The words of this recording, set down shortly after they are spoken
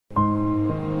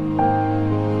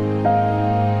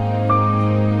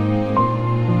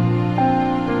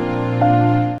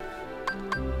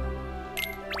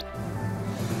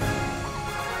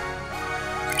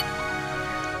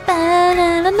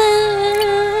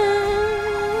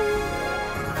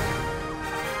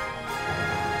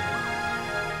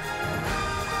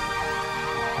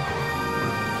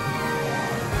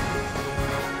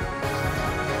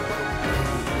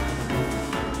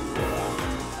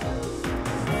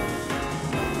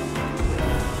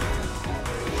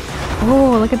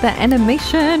Oh, look at that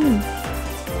animation.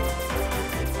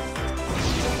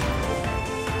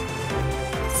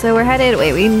 So we're headed,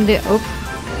 wait, we need to, oh,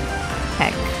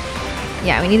 heck.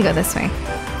 Yeah, we need to go this way.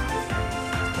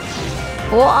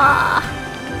 Whoa!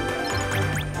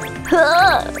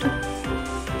 Huh.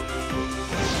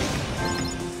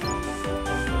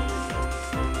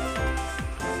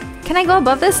 Can I go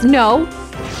above this? No.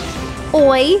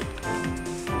 Oi.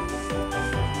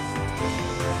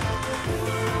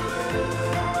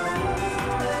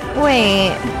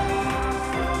 Wait.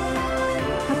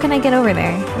 How can I get over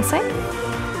there? This way?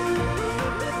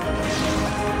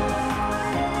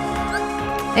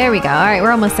 There we go. Alright,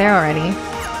 we're almost there already.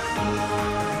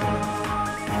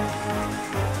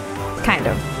 Kind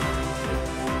of.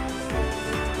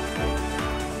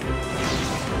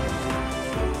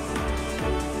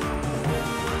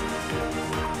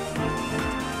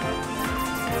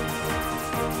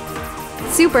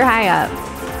 Super high up.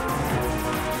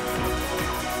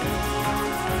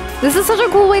 This is such a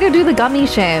cool way to do the gummy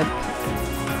ship.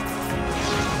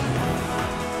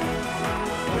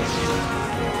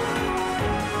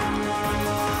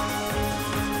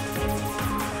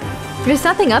 There's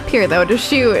nothing up here though to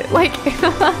shoot. Like,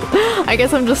 I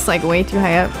guess I'm just like way too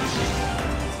high up.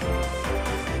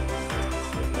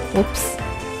 Whoops.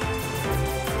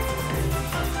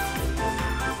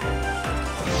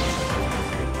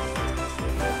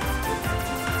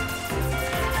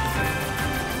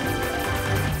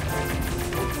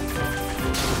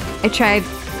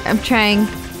 I'm trying.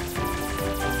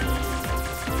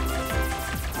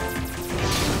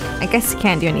 I guess you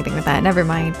can't do anything with that, never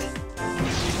mind.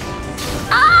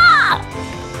 Ah!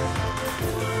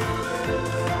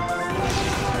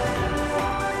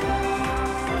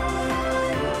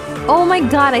 Oh my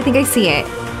god, I think I see it.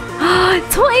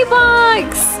 Toy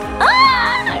box!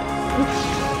 Ah!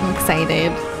 I'm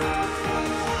excited.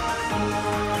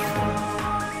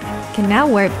 Can now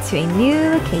warp to a new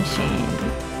location.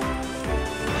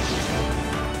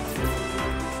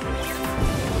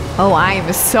 Oh, I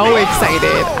am so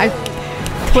excited.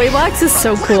 Toy box is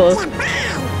so cool.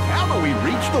 How do we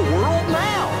reach the world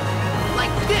now?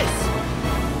 Like this.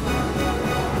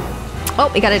 Oh,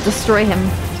 we gotta destroy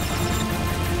him.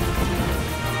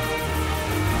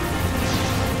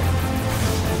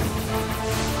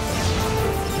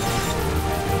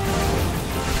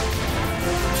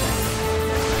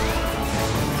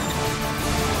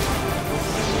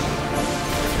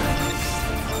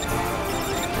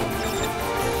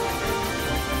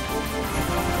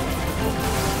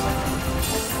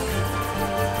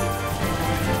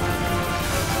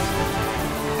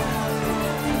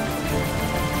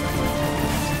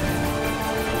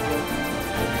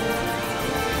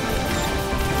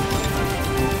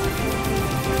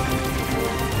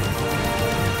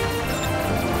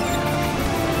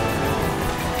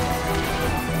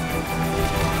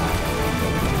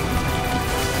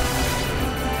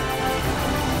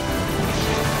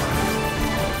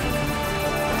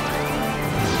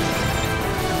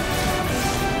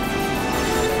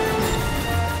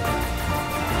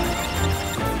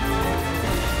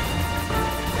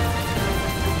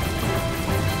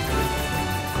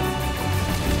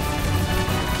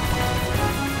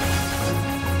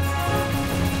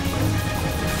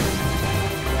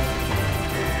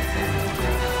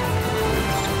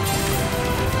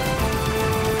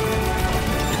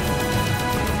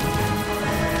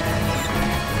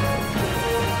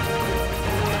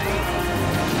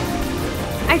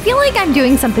 I feel like I'm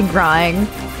doing something wrong.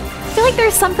 I feel like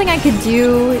there's something I could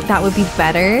do that would be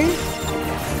better,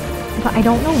 but I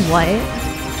don't know what.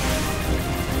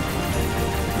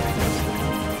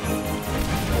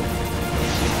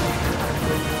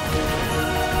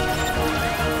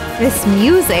 This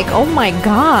music, oh my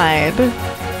god.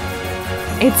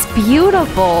 It's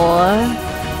beautiful.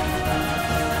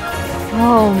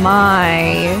 Oh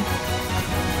my.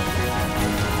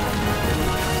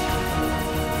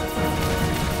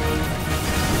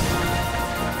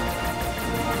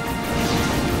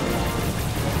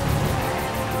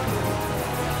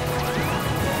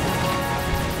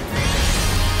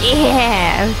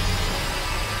 Yeah.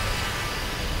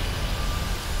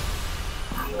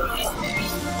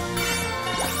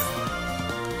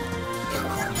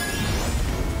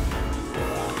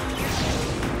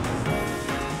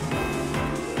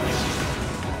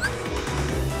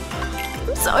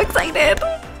 I'm so excited.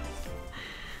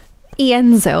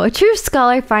 Ienzo, a true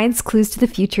scholar, finds clues to the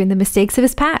future in the mistakes of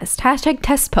his past. Hashtag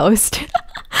test post.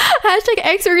 Hashtag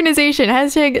X organization.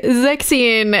 Hashtag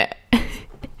Zexian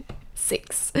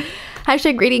 6.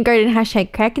 Hashtag Radiant Garden.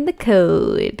 Hashtag cracking the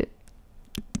code.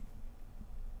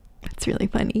 That's really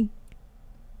funny.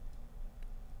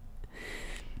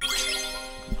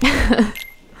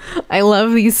 I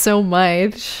love these so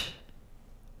much.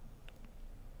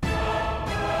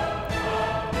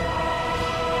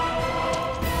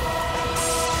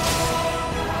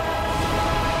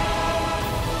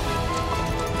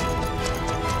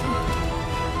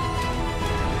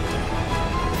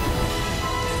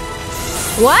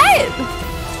 What?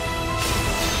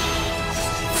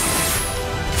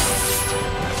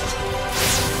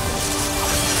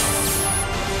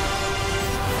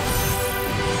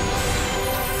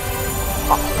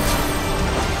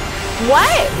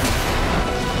 What?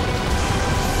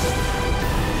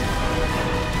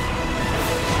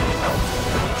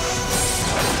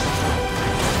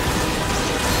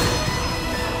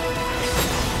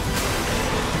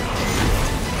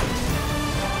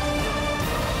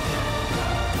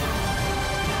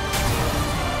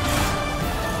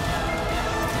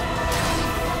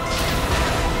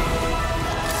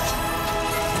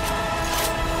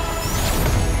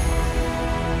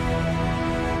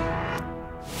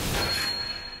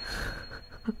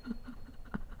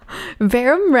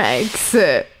 Verum Rex.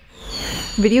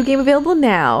 Video game available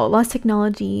now. Lost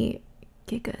technology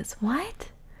gigas. What?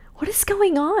 What is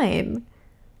going on?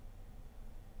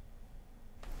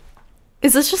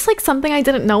 Is this just like something I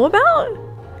didn't know about?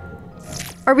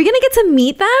 Are we gonna get to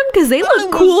meet them? Because they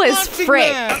look cool as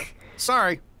frick.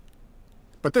 Sorry.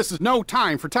 But this is no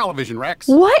time for television, Rex.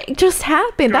 What just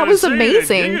happened? That was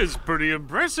amazing. That is pretty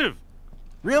impressive.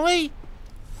 Really?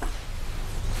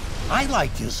 I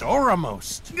like his aura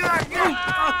most.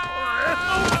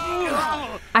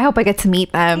 I hope I get to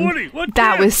meet them. Woody, what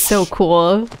That was so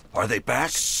cool. Are they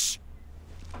back?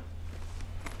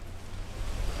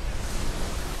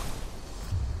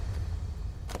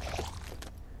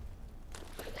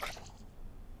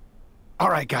 All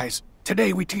right, guys.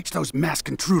 Today we teach those masked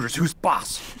intruders who's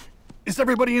boss. Is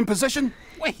everybody in position?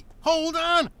 Wait, hold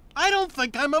on. I don't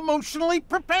think I'm emotionally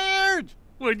prepared.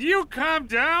 Would you calm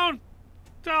down?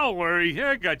 Don't worry,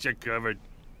 I got you covered.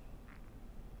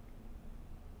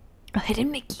 Oh, hidden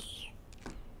Mickey.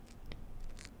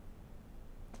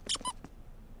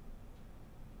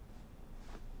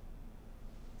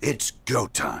 It's go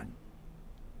time.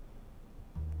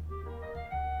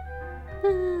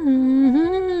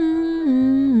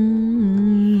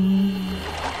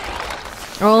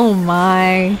 Oh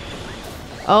my.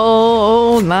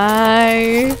 Oh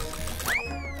my.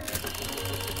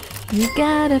 You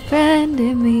got a friend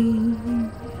in me.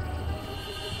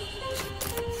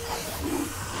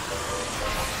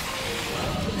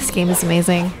 This game is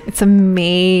amazing. It's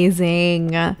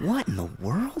amazing. What in the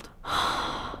world?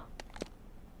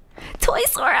 Toy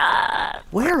Sora!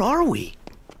 Where are we?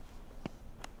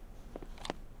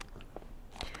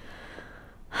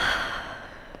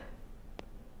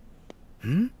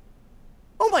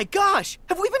 Oh my gosh!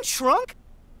 Have we been shrunk?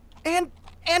 And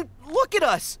look at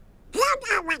us! You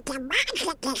know what the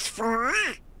magic is for?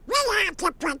 We have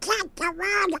to protect the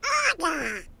world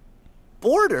order.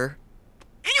 Border?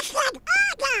 I said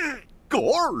order.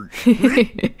 Gorge!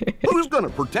 Who's gonna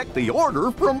protect the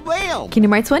order from them?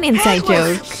 Kingdom Hearts 1 inside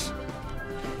joke.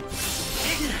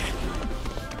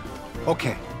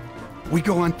 Okay, we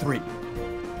go on 3.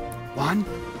 1,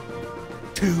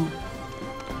 2.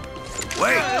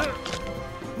 Wait!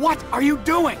 What are you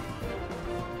doing?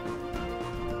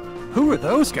 Who are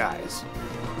those guys?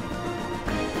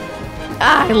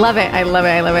 Ah, I love it. I love it.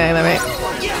 I love it. I love it.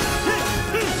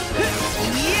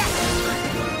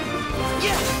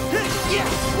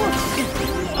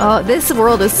 Oh, this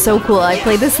world is so cool. I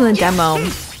played this in the demo.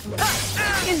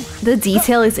 The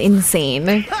detail is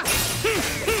insane.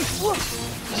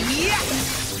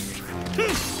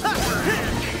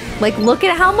 Like, look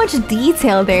at how much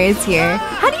detail there is here.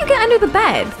 How do you get under the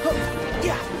bed?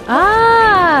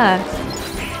 Ah!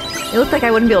 It looked like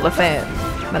I wouldn't be able to fit,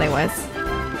 but I was.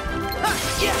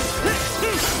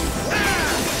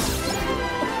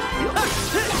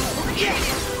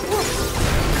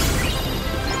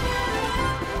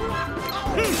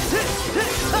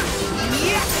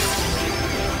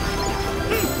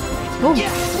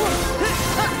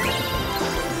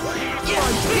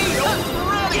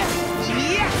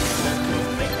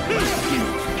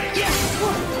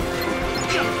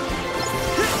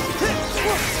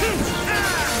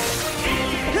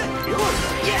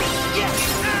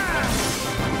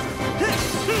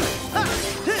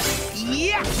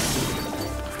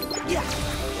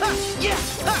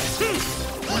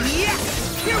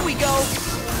 Here we go!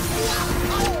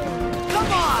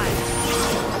 Come on!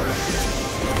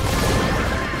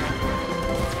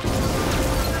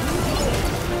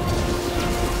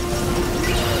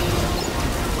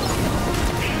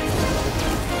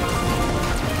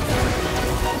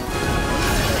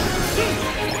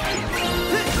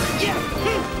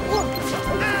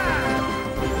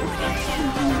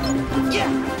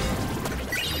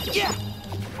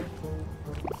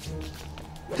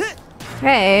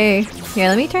 Hey, here,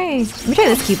 let me try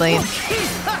this Keyblade.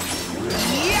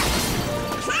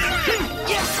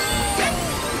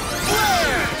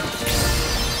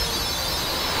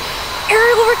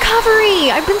 Aerial recovery!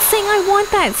 I've been saying I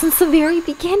want that since the very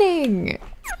beginning.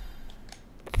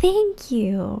 Thank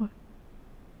you.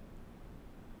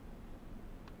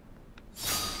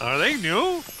 Are they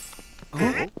new?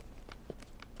 Huh?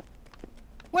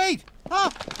 Wait!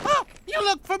 You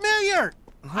look familiar!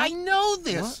 I know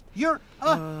this! You're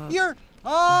Zora!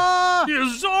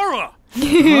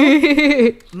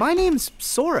 My name's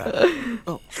Sora.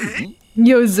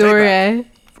 Yo, Zora.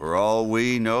 For all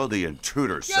we know, the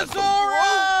intruder sent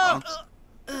them.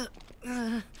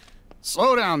 Zora!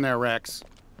 Slow down there, Rex.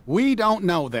 We don't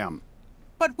know them.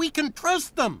 But we can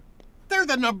trust them. They're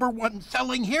the #1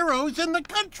 selling heroes in the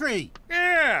country.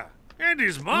 Yeah, and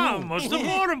his mom must have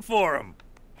bought him for him.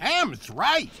 Ham's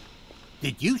right.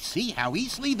 Did you see how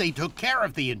easily they took care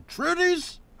of the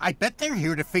intruders? I bet they're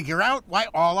here to figure out why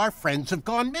all our friends have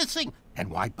gone missing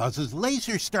and why Buzz's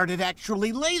laser started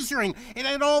actually lasering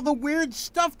and all the weird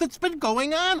stuff that's been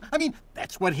going on. I mean,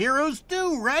 that's what heroes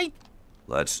do, right?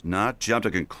 Let's not jump to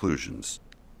conclusions.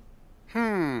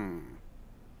 Gotta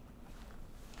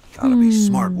be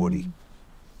smart, Woody.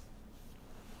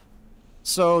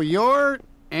 So you're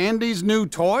Andy's new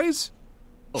toys?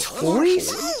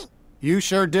 Toys? You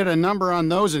sure did a number on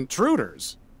those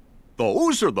intruders.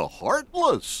 Those are the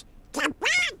Heartless. The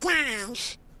bad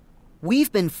guys.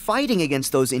 We've been fighting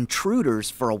against those intruders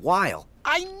for a while.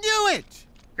 I knew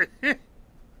it!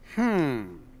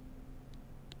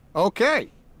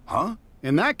 Okay. Huh?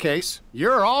 In that case,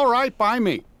 you're all right by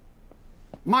me.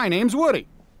 My name's Woody.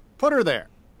 Put her there.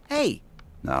 Hey,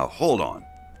 Now, hold on.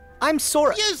 I'm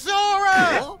Sora.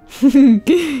 Zora!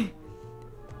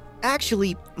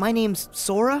 Actually, my name's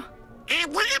Sora.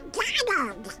 And I'm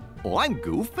Donald. Oh, I'm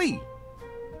Goofy.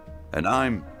 And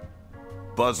I'm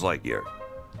Buzz Lightyear.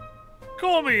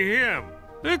 Call me him.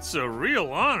 It's a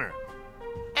real honor.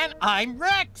 And I'm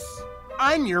Rex.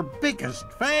 I'm your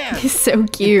biggest fan. So In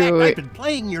fact, cute. I've been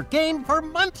playing your game for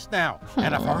months now,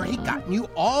 and I've already gotten you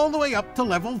all the way up to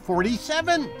level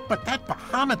 47. But that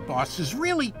Bahamut boss is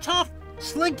really tough.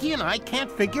 Slinky and I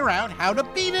can't figure out how to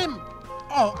beat him.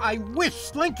 Oh, I wish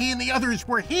Slinky and the others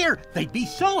were here. They'd be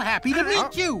so happy to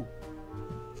meet you.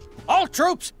 All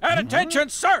troops at attention,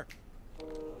 sir!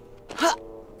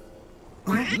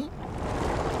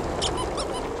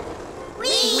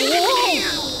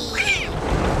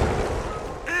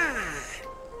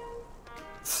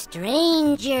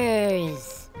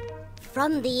 Strangers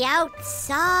from the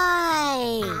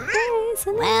outside.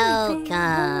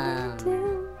 Welcome.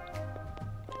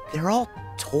 They're all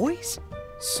toys?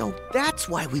 So that's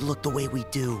why we look the way we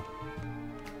do.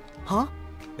 Huh?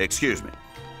 Excuse me.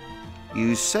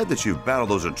 You said that you've battled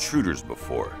those intruders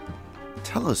before.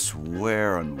 Tell us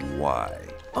where and why.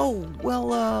 Oh,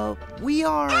 well, we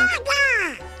are...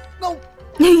 No.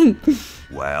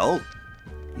 Well,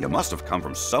 you must have come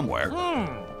from somewhere.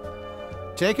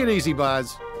 Take it easy,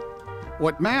 Buzz.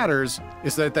 What matters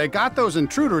is that they got those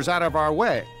intruders out of our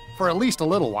way for at least a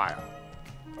little while.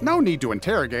 No need to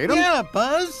interrogate them. Yeah,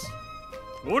 Buzz.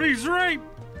 Woody's right.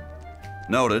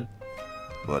 Noted.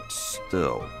 But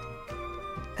still.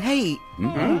 Hey,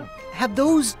 have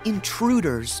those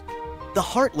intruders, the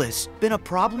Heartless, been a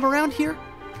problem around here?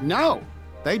 No,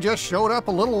 they just showed up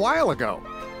a little while ago.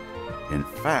 In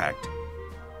fact,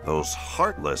 those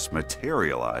Heartless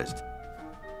materialized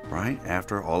right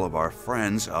after all of our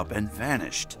friends up and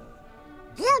vanished.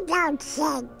 You don't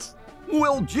think.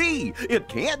 Well, gee, it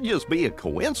can't just be a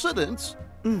coincidence.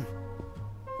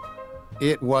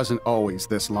 It wasn't always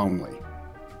this lonely.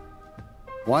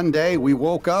 One day we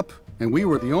woke up and we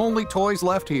were the only toys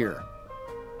left here.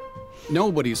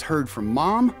 Nobody's heard from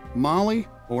Mom, Molly,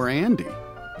 or Andy.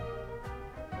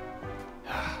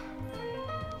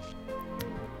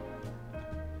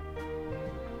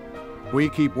 We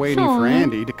keep waiting for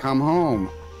Andy to come home.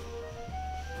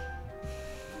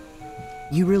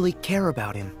 You really care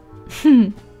about him.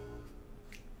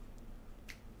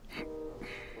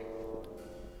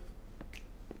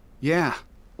 Yeah.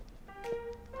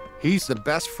 He's the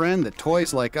best friend that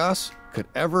toys like us could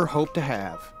ever hope to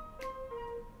have.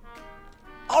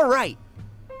 All right,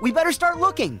 we better start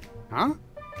looking. Huh?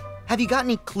 Have you got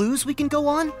any clues we can go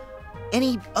on?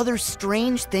 Any other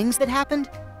strange things that happened?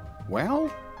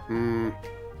 Well,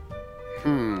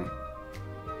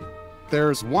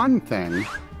 There's one thing.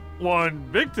 One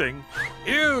big thing.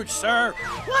 Huge, sir.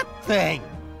 What thing?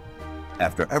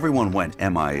 After everyone went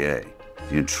MIA,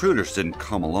 the intruders didn't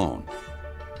come alone.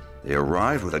 They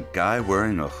arrived with a guy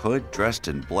wearing a hood dressed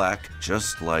in black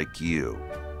just like you.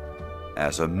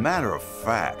 As a matter of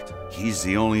fact, he's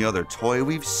the only other toy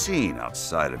we've seen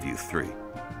outside of you three.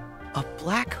 A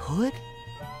Black Hood?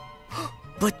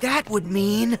 But that would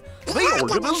mean... The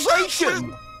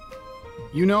organization!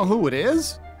 You know who it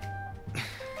is?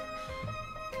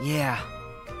 Yeah,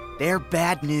 they're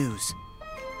bad news.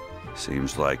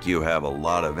 Seems like you have a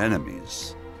lot of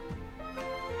enemies.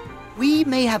 We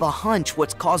may have a hunch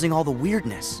what's causing all the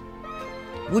weirdness.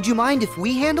 Would you mind if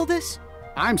we handle this?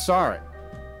 I'm sorry,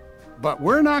 but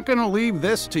we're not gonna leave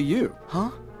this to you.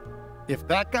 Huh? If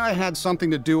that guy had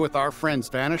something to do with our friends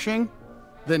vanishing,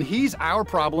 then he's our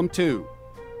problem too.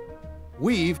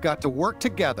 We've got to work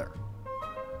together.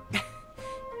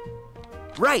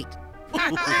 Right.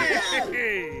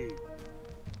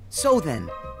 So then,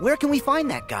 where can we find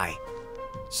that guy?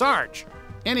 Sarge,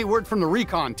 any word from the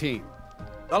recon team?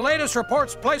 The latest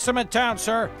reports place him in town,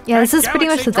 sir. Yeah, this At is pretty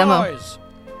much Galaxy the demo. Toys.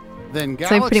 Then So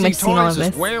I've pretty Galaxy much seen all Toys of is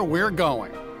this. where we're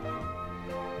going.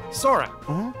 Sora,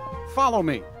 follow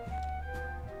me.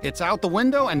 It's out the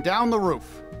window and down the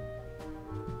roof.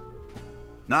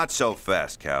 Not so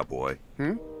fast, cowboy.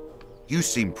 You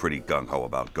seem pretty gung-ho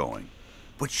about going.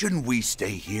 But shouldn't we stay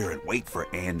here and wait for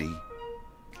Andy?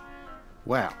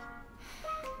 Well,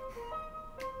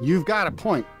 you've got a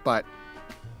point, but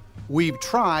we've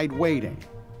tried waiting.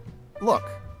 Look,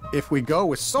 if we go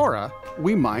with Sora,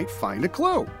 we might find a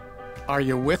clue. Are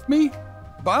you with me,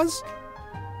 Buzz?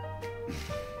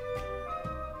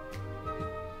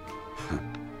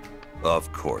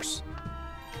 Of course.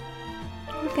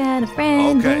 You got a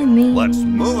friend Okay, in me. let's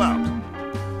move out.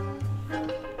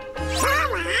 Sora,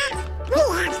 we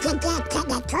have to get to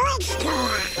the toy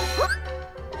store.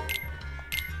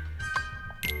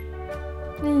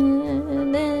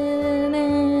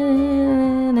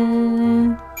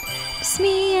 It's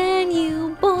me and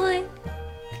you, boy.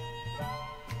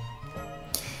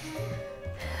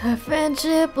 Our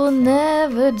friendship will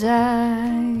never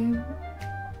die.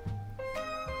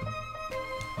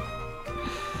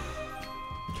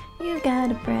 You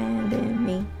got a friend in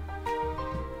me.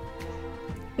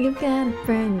 You got a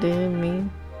friend in me.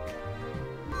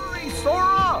 Hurry,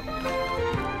 Sora!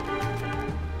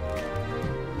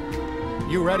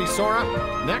 You ready, Sora?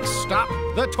 Next stop,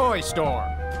 the toy store.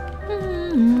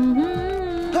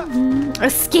 A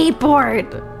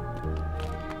skateboard.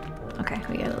 Okay,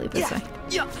 we gotta leave this way.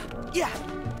 Yeah.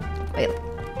 Wait,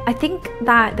 I think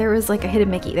that there was like a hidden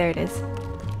Mickey. There it is.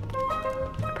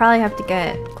 Probably have to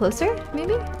get closer,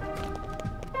 maybe?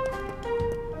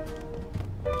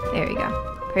 There we go.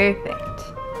 Perfect.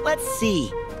 Let's see.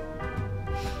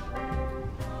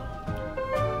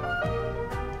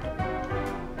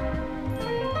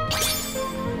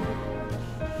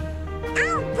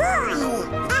 Oh boy,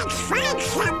 let's find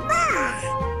some more.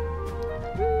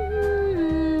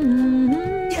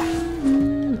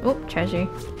 Oh, treasure.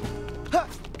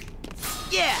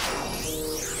 Yeah.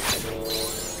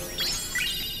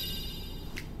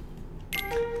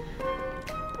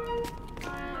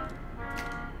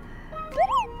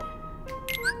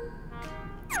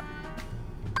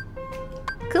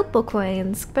 Koopa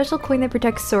coins. Special coin that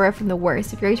protects Sora from the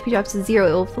worst. If your HP drops to 0,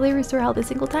 it will fully restore health a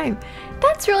single time.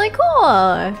 That's really cool.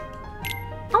 I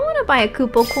want to buy a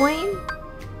Koopa coin.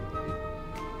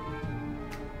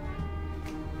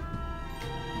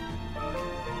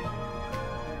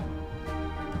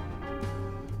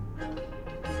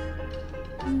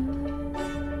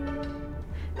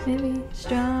 Maybe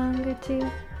stronger too.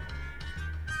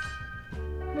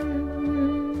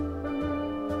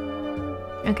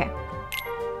 Okay.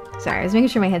 Sorry, I was making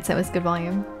sure my headset was good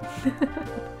volume.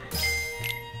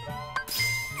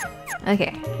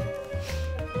 Okay.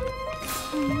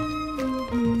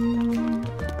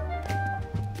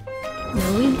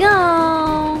 Here we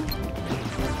go.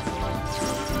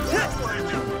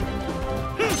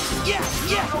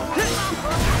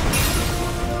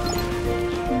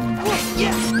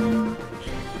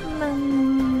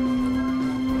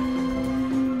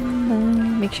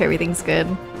 Make sure everything's good.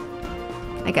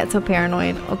 I got so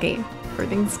paranoid. Okay,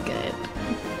 everything's good.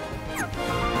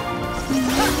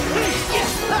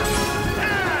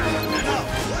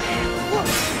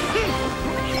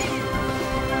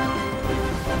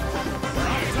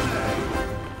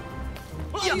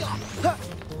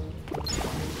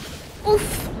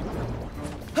 Oof!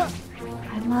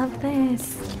 I love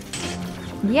this.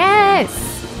 Yes!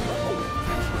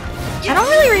 I don't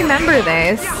really remember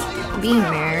this being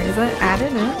there. Is it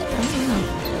added in?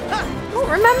 I don't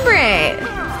remember it.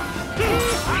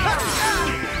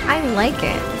 I like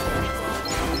it.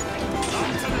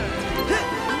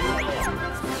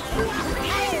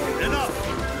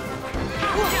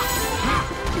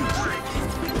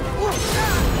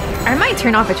 I might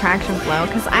turn off attraction flow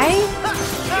because I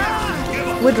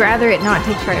would rather it not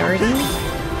take priority.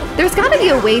 There's got to be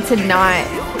a way to not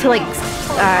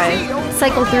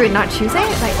cycle through and not choose it.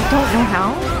 Like, I don't know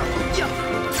how.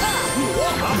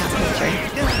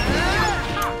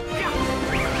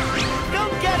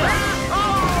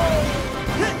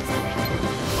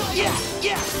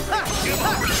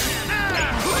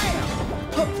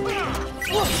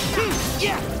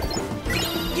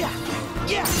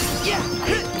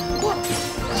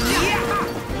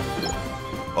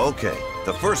 Okay,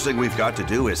 the first thing we've got to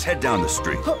do is head down the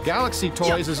street. Galaxy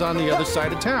Toys is on the other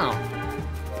side of town.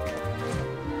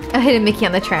 A hidden Mickey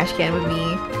on the trash can would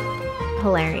be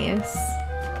hilarious.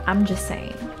 I'm just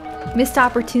saying. Missed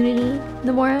opportunity,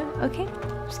 Nomura. Okay,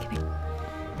 just kidding.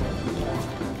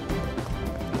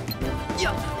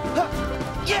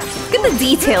 Look at the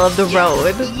detail of the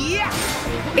road.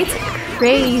 It's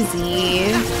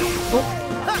crazy. Oh.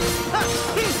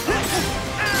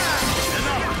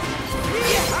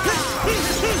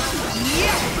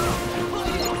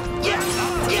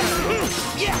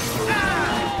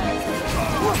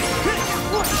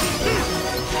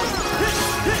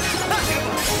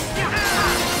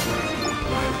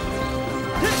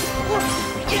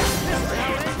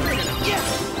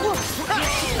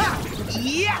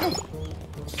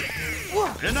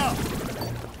 Enough.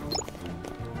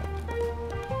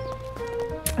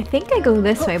 I think I go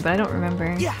this way, but I don't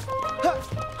remember.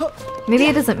 Maybe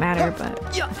it doesn't matter, but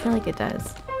I feel like it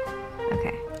does.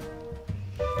 Okay.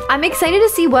 I'm excited to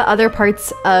see what other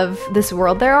parts of this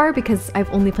world there are because I've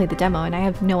only played the demo and I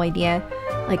have no idea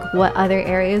like what other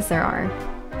areas there are.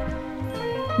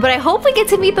 But I hope we get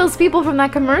to meet those people from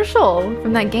that commercial,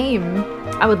 from that game.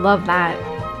 I would love that.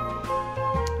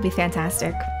 It'd be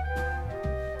fantastic.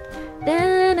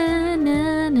 Da, na,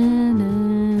 na, na, na.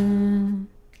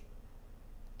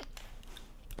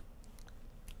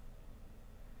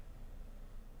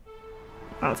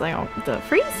 I was like, oh, the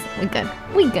freeze? We good.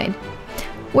 We good.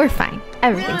 We're fine.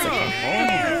 Everything's okay.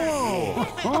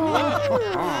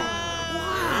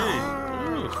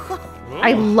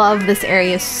 I love this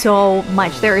area so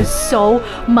much. There is so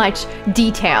much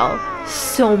detail.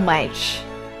 So much.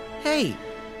 Hey,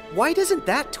 why doesn't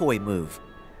that toy move?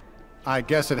 I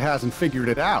guess it hasn't figured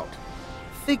it out.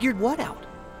 Figured what out?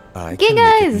 I can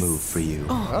make it move for you.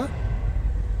 Huh?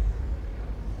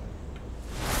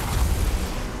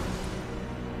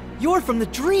 You're from the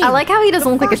dream. I like how he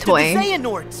doesn't look like a toy.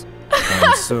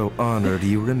 I'm so honored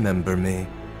you remember me.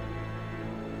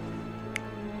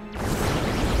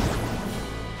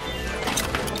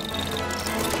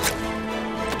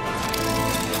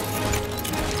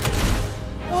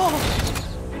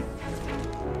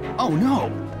 Oh no!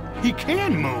 He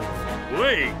can move!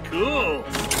 Way cool!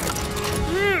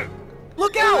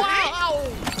 Look out!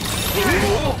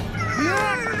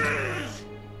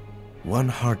 One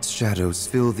heart's shadows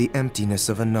fill the emptiness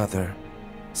of another.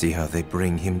 See how they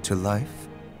bring him to life?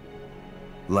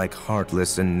 Like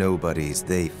heartless and nobodies,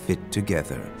 they fit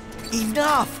together.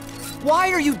 Enough! Why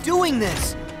are you doing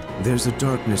this? There's a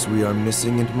darkness we are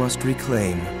missing and must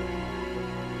reclaim.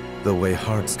 The way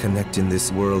hearts connect in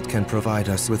this world can provide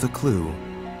us with a clue.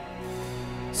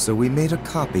 So we made a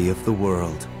copy of the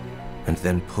world, and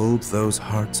then pulled those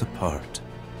hearts apart.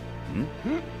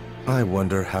 I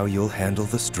wonder how you'll handle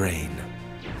the strain.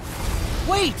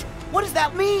 Wait! What does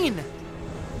that mean?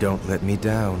 Don't let me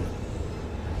down.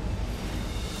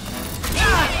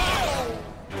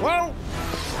 Well...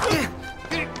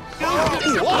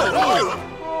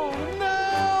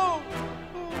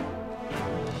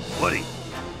 Buddy,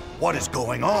 what is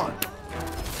going on?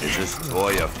 Is this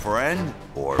toy a friend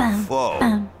or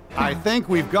foe? I think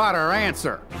we've got our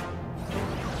answer.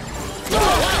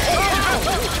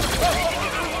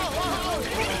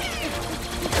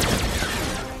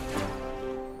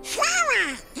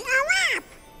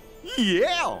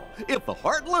 Yeah, if the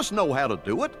Heartless know how to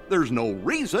do it, there's no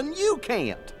reason you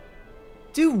can't.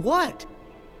 Do what?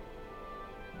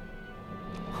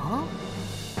 Huh?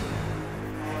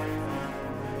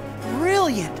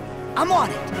 Brilliant! I'm on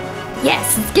it!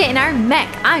 Yes, let's get in our mech.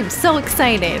 I'm so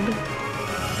excited.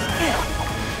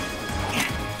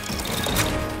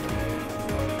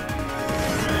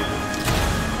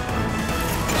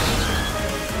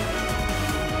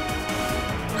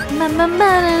 Ma, ma, ma,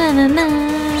 na, na,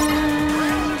 na.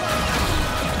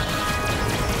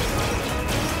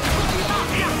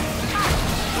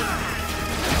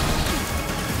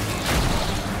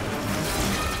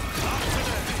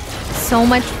 So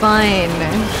much fun.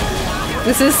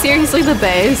 This is seriously the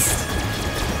best.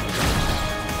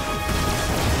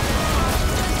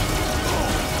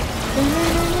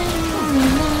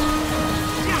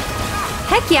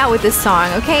 Heck yeah with this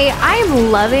song, okay?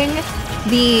 I'm loving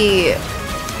the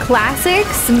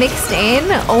classics mixed in.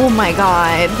 Oh my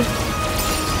god.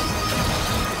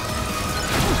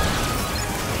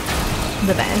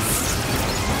 The best.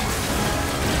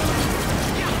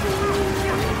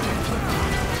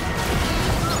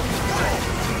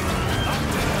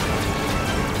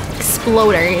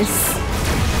 Exploders.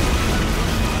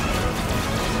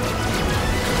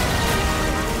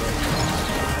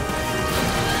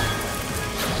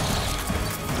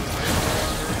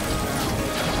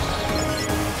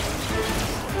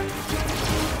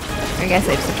 I guess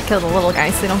I just have to kill the little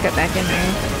guys so they don't get back in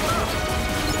there.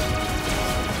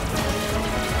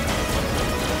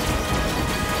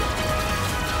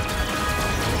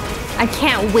 I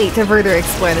can't wait to further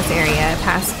explore this area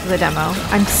past the demo.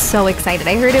 I'm so excited.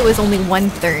 I heard it was only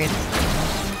 1/3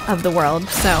 of the world,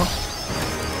 so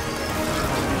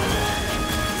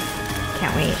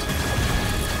can't wait.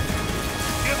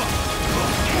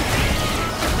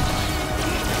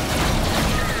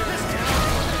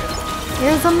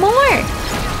 There's a more!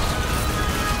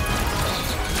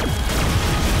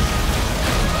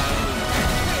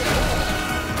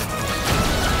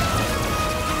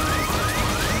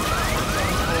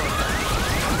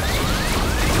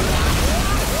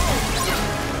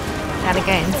 Gotta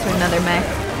get into another mech.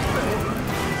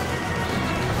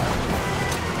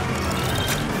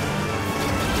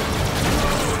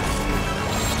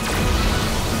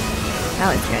 That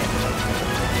looks good.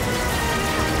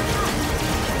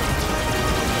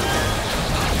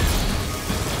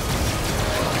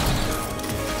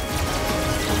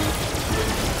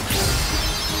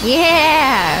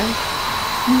 Yeah!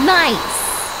 Nice!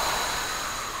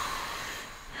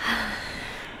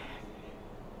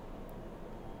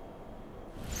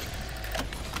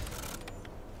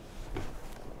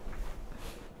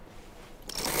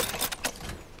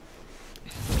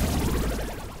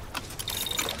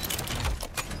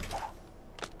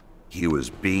 He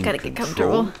was being Gotta get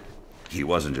controlled. comfortable. He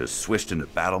wasn't just switched into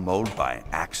battle mode by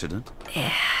accident.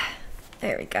 Yeah.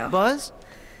 There we go. Buzz?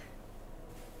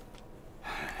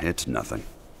 It's nothing.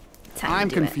 Time I'm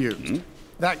to do it. confused.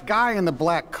 That guy in the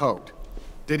black coat,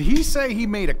 did he say he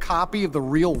made a copy of the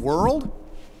real world?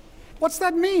 What's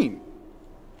that mean?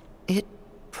 It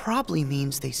probably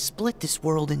means they split this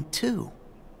world in two.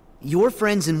 Your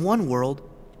friends in one world,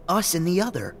 us in the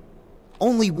other.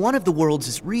 Only one of the worlds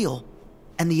is real,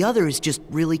 and the other is just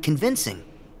really convincing.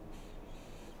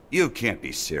 You can't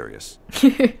be serious.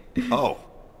 Oh,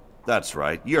 that's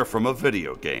right. You're from a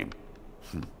video game.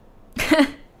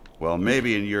 Well,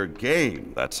 maybe in your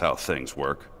game, that's how things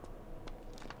work.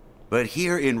 But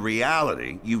here in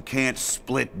reality, you can't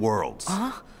split worlds.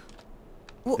 Huh?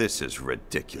 This is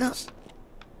ridiculous.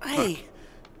 Hey.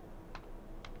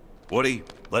 Woody,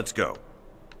 let's go.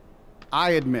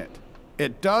 I admit,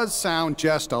 it does sound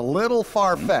just a little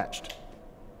far-fetched.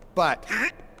 But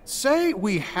say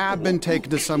we have been taken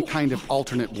to some kind of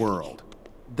alternate world.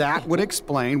 That would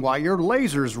explain why your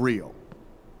laser's real.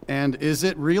 And is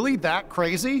it really that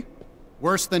crazy?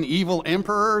 Worse than evil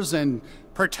emperors and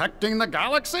protecting the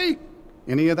galaxy?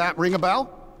 Any of that ring a bell?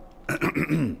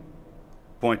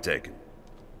 Point taken.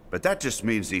 But that just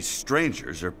means these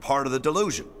strangers are part of the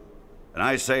delusion. And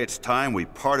I say it's time we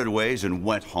parted ways and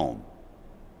went home.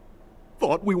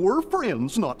 Thought we were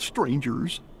friends, not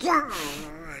strangers.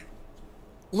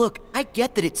 Look, I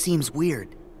get that it seems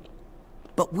weird.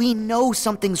 But we know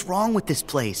something's wrong with this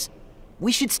place.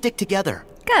 We should stick together.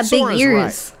 Got big Sora's ears.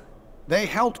 right. They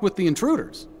helped with the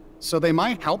intruders, so they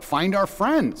might help find our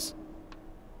friends.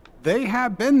 They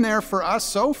have been there for us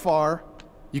so far.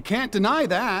 You can't deny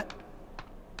that.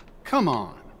 Come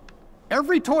on.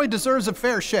 Every toy deserves a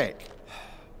fair shake.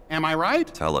 Am I right?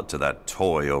 Tell it to that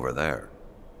toy over there.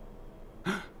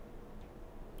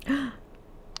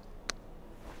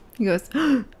 He goes,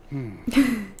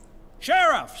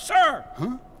 Sheriff, sir!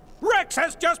 Huh? Rex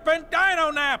has just been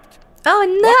dino-napped! oh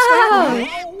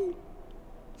no!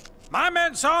 My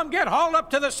men saw him get hauled up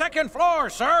to the second floor,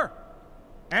 sir!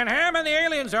 And Ham and the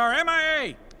aliens are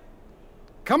MIA!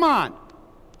 Come on.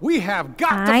 We have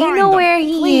got to I find know them. where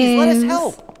he Please, is. let us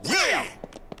help. Yeah!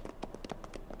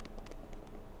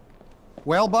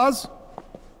 Well, Buzz?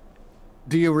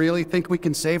 Do you really think we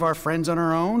can save our friends on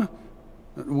our own?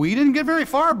 We didn't get very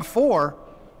far before.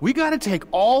 We gotta take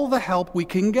all the help we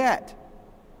can get.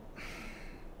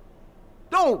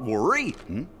 Don't worry.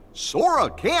 Sora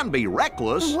can be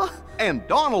reckless, and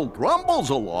Donald grumbles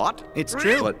a lot. It's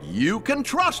true. But you can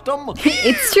trust him.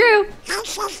 It's true. I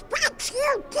suspect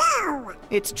you do.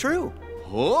 It's true.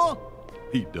 Huh?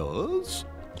 He does?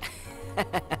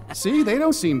 See, they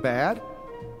don't seem bad.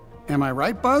 Am I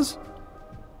right, Buzz?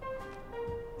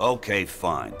 Okay,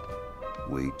 fine.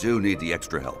 We do need the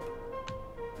extra help.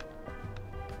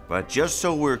 But just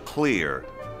so we're clear,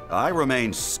 I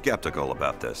remain skeptical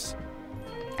about this.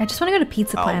 I just want to go to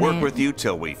Pizza Planet. I'll work with you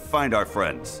till we find our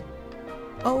friends.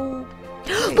 Oh.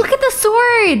 Look at the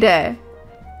sword!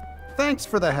 Thanks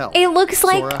for the help. It looks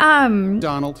like, Sora,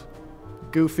 Donald,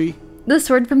 Goofy. the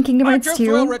sword from Kingdom I Hearts just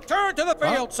 2. will return to the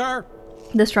field, sir.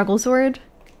 The struggle sword.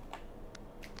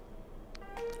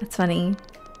 That's funny.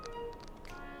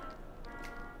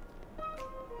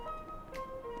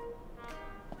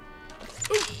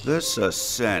 This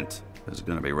ascent is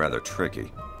going to be rather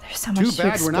tricky. There's so much Too to bad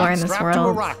we're explore not in this strapped to a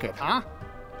world. rocket, huh?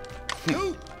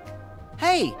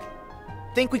 Hey,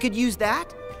 think we could use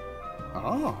that?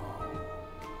 Oh.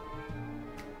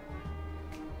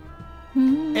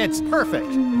 It's perfect.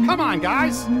 Come on,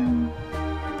 guys.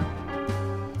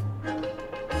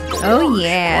 Oh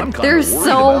yeah, I'm kinda there's worried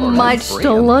so about our new much to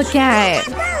friends. look at.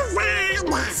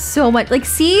 So much. Like,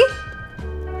 see?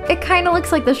 It kind of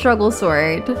looks like the struggle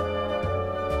sword.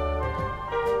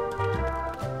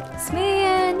 It's me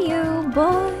and you,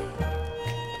 boy.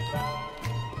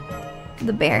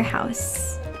 The bear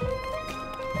house.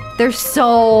 There's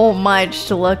so much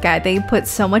to look at. They put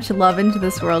so much love into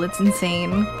this world. It's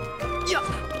insane.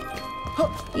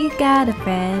 You got a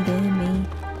friend in me.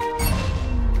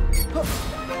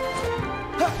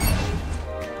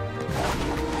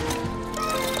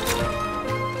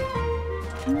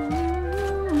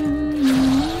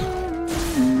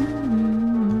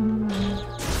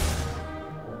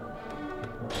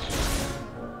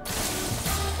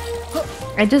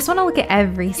 I just want to look at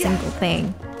every single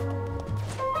thing.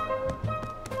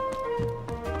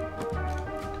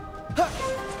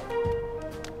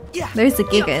 There's the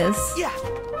Gigas.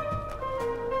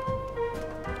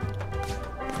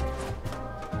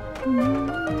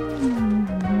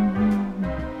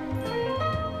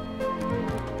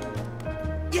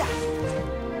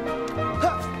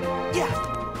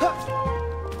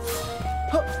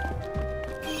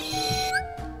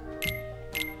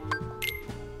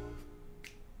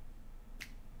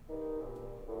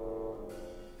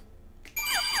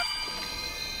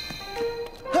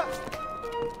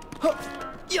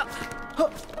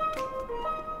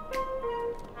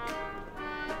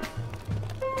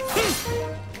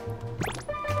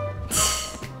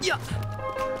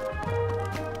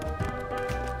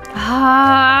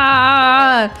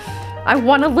 I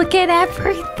want to look at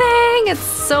everything. It's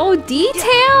so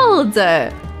detailed.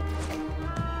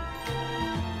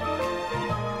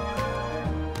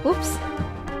 Oops.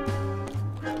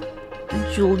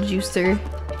 Jewel juicer.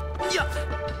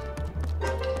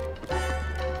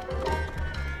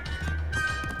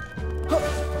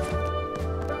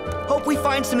 Hope we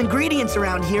find some ingredients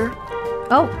around here.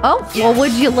 Oh, well,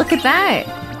 would you look at that?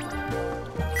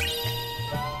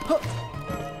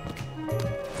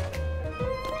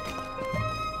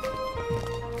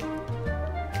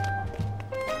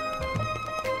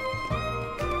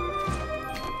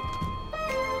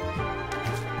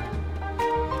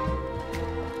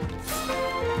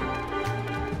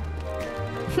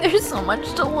 There's so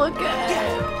much to look at.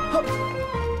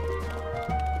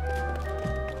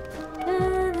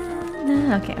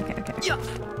 Okay.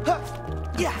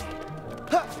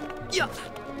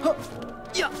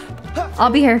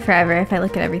 I'll be here forever if I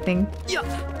look at everything.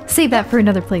 Save that for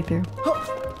another playthrough.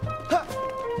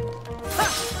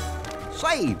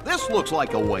 Say, this looks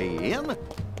like a way in.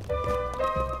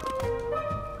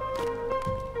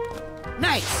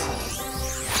 Nice.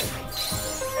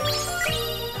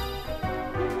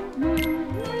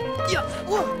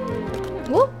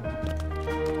 Whoop.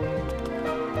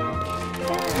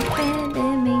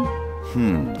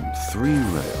 3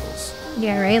 rails.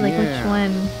 Yeah, right? Like, Yeah. which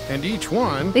one? And each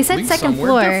one They said leads second somewhere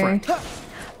floor. different.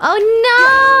 Oh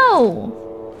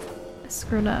no! I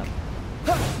screwed up.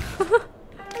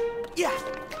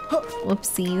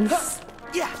 Whoopsies.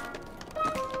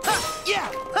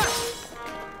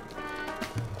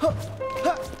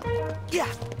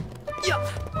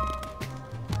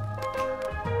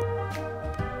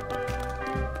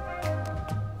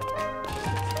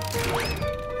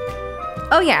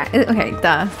 Oh yeah, okay,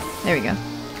 duh. There we go.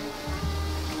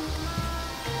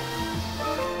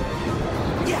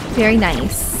 Very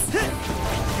nice.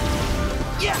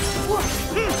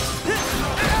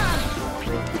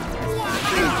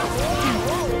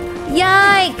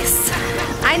 Yikes!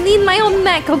 I need my own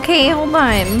mech, okay? Hold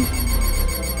on.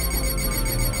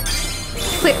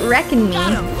 Quit wrecking me.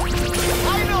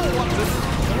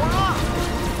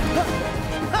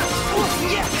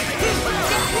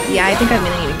 Yeah, I think I'm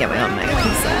gonna need to get my own mech.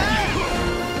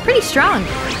 It's pretty strong.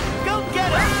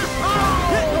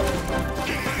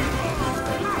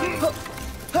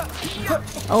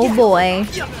 Oh boy.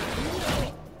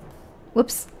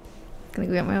 Whoops. Gonna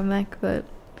go get my own mech, but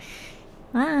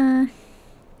ah.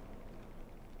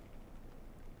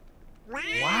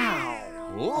 Wow.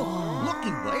 Oh,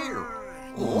 looky there.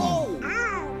 Whoa.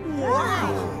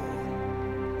 Wow.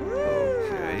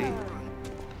 Okay.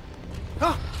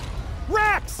 Huh.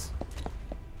 Rex!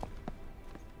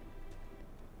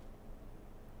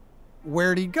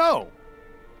 Where'd he go?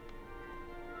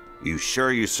 You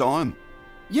sure you saw him?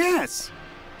 Yes.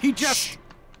 He just... Shh.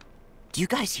 Do you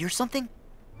guys hear something?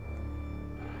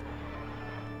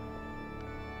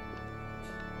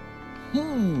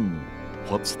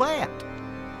 What's that?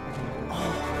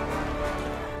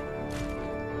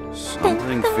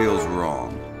 Something feels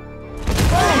wrong.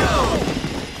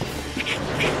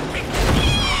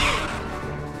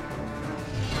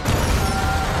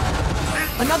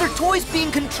 Another toy's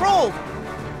being controlled!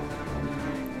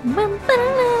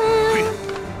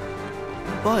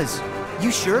 Buzz,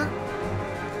 you sure?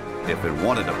 If it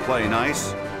wanted to play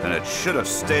nice, then it should have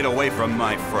stayed away from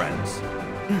my friends.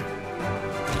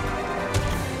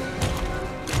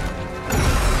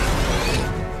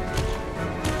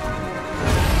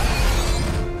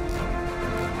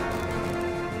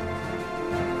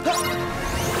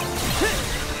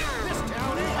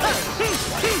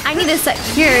 I need to set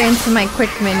here into my quick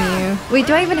menu. Wait,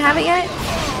 do I even have it yet?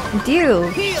 I do.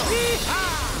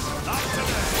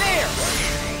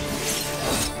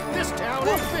 This town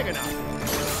ain't big enough.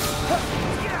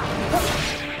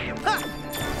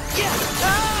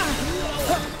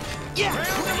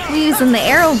 We're using the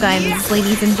arrow guns,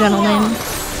 ladies and gentlemen.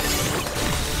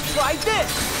 Try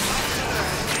this!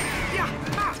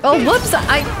 Oh, whoops!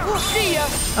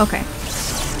 Okay.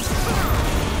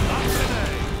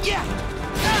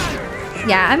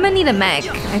 Yeah, I'm gonna need a mech,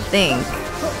 I think.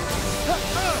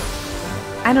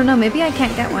 I don't know, maybe I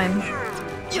can't get one.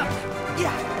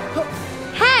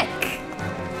 Heck!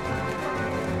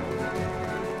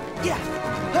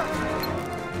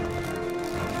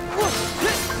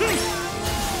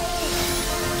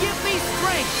 Give me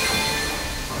strength!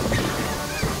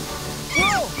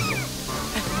 Whoa!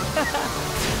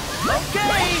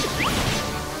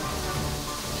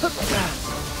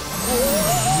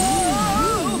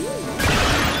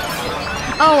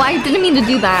 Oh, I didn't mean to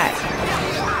do that.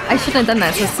 I shouldn't have done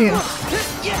that so soon.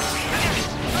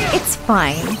 It's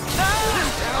fine.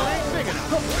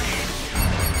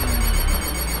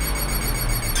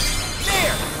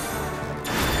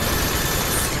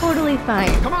 Totally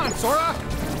fine. Come on, Sora!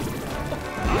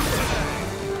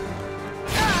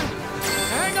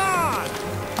 Hang on!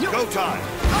 Go time!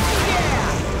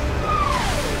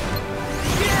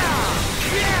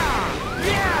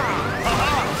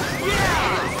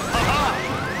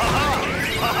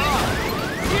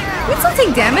 We still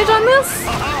take damage on this?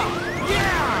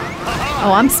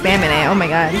 Oh, I'm spamming it. Oh my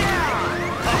god.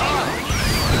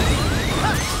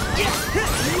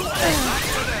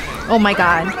 Oh my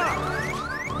god.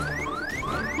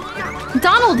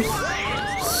 Donald!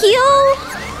 Heal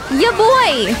ya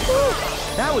boy!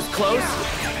 That was close.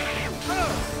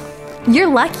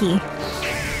 You're lucky.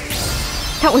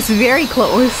 That was very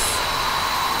close.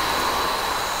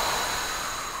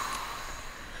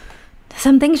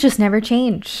 Some things just never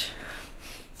change.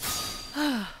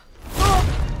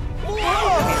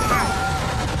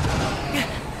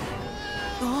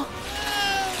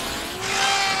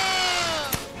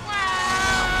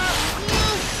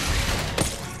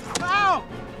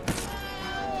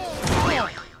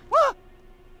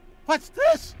 What's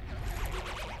this?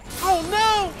 Oh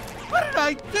no! What did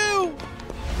I do?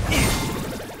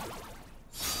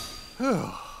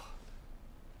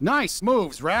 Nice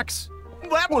moves, Rex.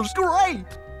 That was great.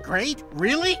 Great?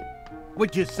 Really?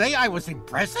 Would you say I was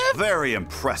impressive? Very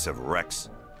impressive, Rex.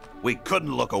 We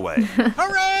couldn't look away.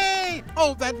 Hooray!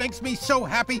 Oh, that makes me so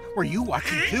happy. Were you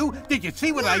watching too? Did you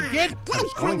see what I did? I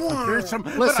was going for fearsome,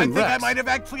 but I Listen, think I Rex, might have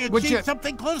actually would you achieved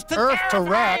something close to Earth to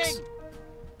terrifying. Rex.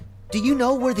 Do you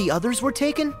know where the others were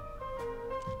taken?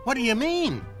 What do you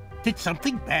mean? Did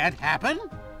something bad happen?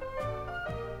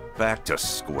 Back to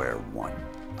square one.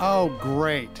 Oh,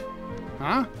 great.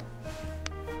 Huh?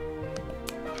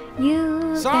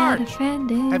 You Sarge,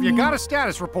 offended have you me. got a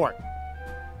status report?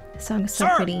 The song is so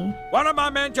Sir, pretty. one of my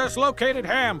men just located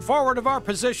Ham forward of our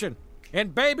position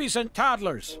in babies and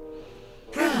toddlers.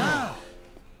 The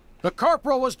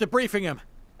corporal was debriefing him,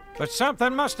 but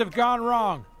something must have gone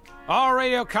wrong. All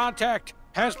radio contact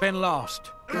has been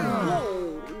lost.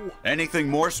 Anything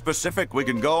more specific we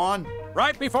can go on?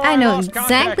 Right before I know lost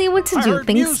exactly contact, what to I do heard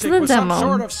thanks to music the with demo. Some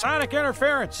sort of sonic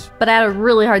interference. But I had a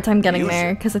really hard time getting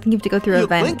there because I think you have to go through an You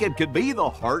event. think it could be the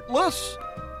Heartless?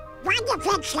 What if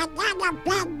it's another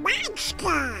big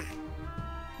monster?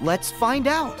 Let's find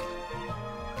out.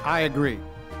 I agree.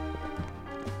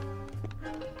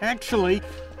 Actually,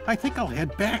 I think I'll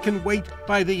head back and wait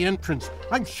by the entrance.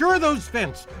 I'm sure those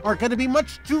vents are going to be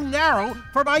much too narrow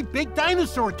for my big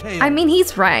dinosaur tail. I mean,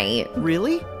 he's right.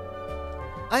 Really?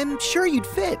 I'm sure you'd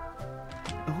fit.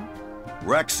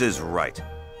 Rex is right.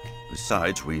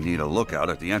 Besides, we need a lookout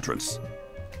at the entrance.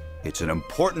 It's an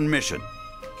important mission.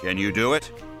 Can you do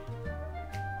it?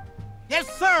 Yes,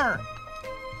 sir!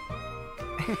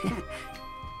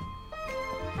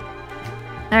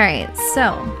 Alright,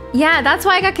 so. Yeah, that's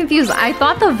why I got confused. I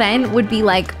thought the vent would be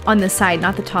like on the side,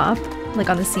 not the top. Like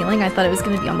on the ceiling. I thought it was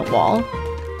gonna be on the wall.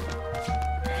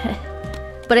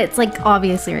 But it's like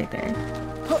obviously right there.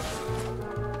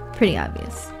 Pretty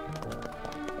obvious.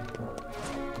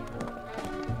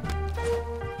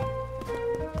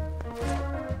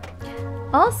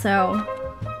 Also,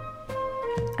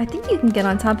 I think you can get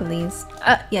on top of these.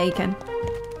 Yeah, you can.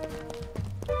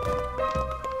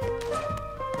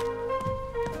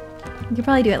 You could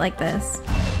probably do it like this.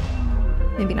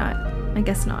 Maybe not. I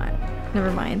guess not.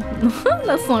 Never mind.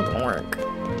 That's not gonna work.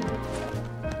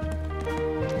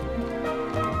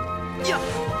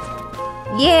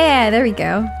 Yeah, there we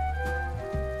go.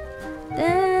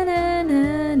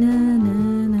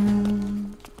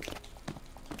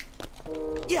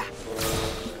 Yeah.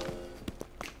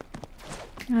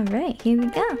 All right, here we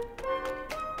go.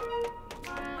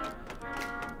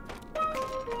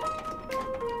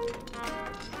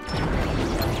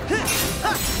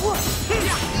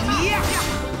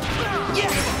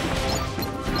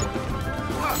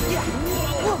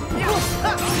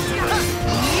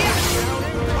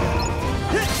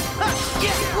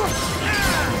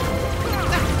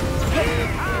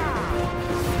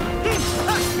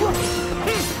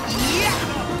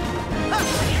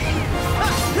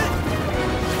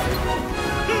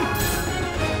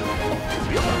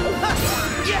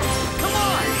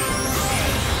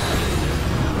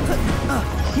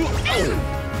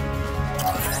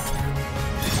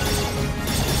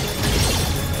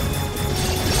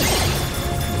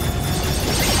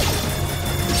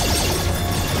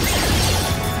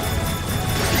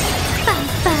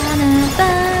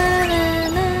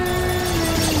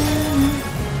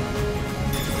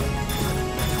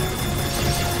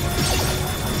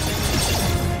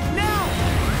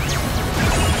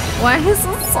 Why is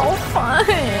this so fun?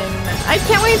 I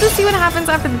can't wait to see what happens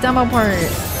after the demo part.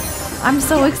 I'm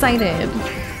so excited.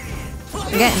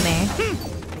 We're getting there.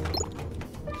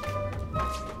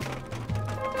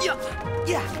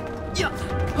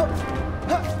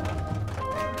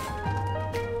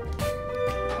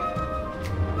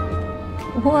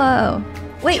 Whoa.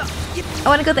 Wait. I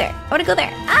want to go there. I want to go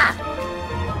there. Ah!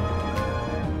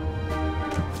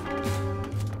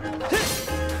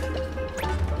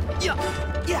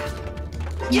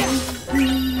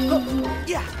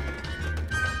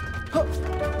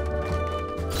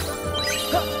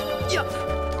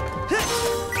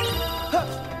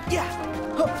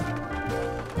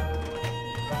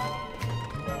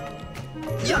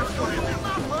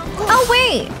 Oh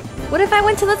wait! What if I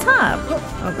went to the top?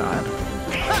 Oh god.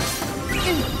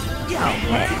 Oh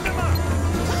heck.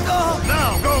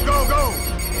 Now, go, go, go!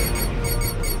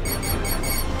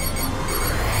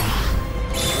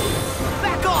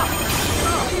 Back off!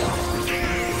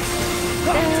 You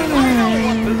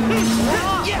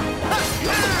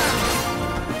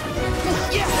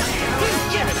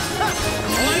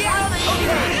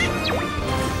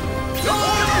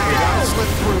gotta slip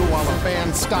through while the fan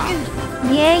stops.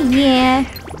 Yeah, yeah.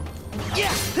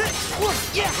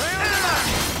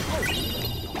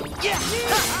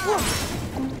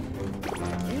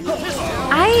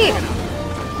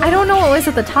 I don't know what was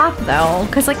at the top though,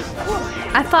 because like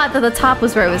I thought that the top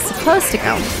was where it was supposed to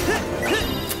go,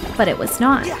 but it was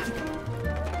not.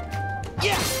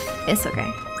 It's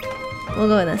okay. We'll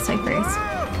go this way first.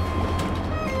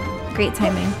 Great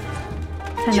timing.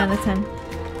 10 out of 10.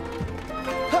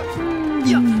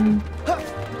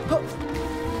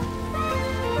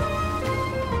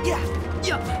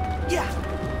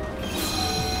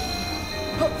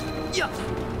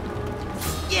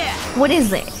 What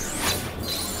is it?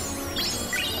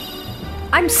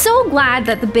 I'm so glad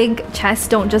that the big chests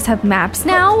don't just have maps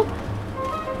now.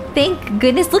 Thank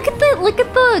goodness. Look at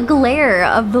the glare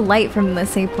of the light from the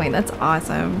save point. That's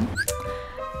awesome.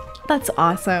 That's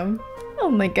awesome. Oh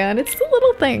my god, it's the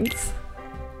little things.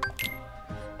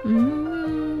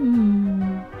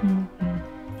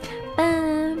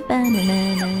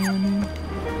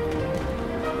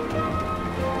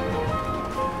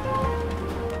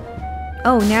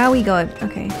 Oh, now we go.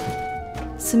 Okay.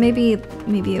 So maybe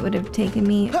it would have taken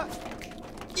me up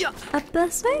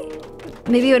this way?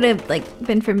 Maybe it would have like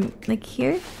been from like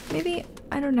here? Maybe?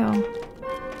 I don't know.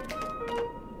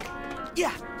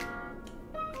 Yeah.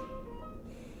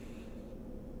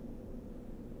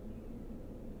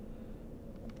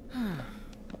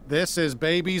 This is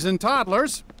babies and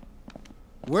toddlers.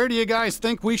 Where do you guys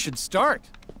think we should start?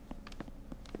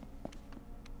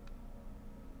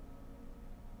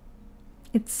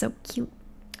 It's so cute.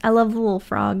 I love the little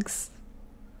frogs.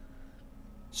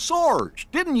 Sarge,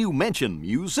 didn't you mention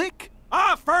music?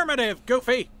 Affirmative,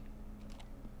 Goofy.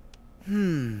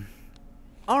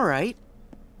 All right.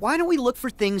 Why don't we look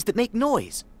for things that make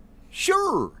noise?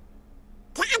 Sure.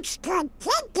 That's good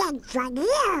thinking from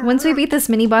you. Once we beat this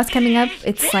mini boss coming up,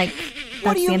 it's like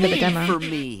What that's do you the end of the mean demo. for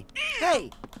me?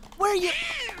 Hey, where are you?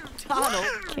 Donald.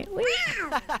 Can't wait.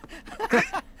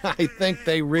 I think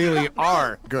they really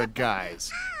are good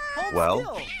guys. Hold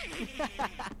Well, still.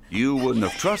 You wouldn't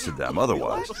have trusted them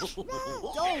otherwise.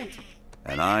 Don't.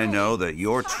 And I know that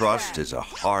your trust is a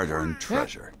hard-earned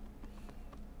treasure.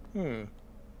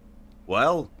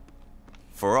 Well,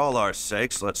 for all our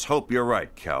sakes, let's hope you're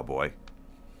right, cowboy.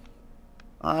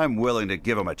 I'm willing to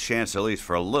give him a chance at least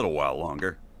for a little while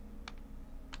longer.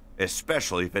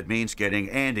 Especially if it means getting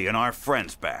Andy and our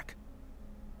friends back.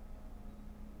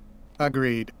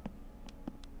 Agreed.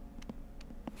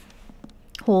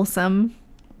 Wholesome.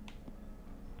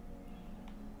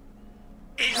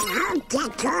 I'll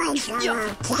get toys for our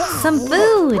kids. Some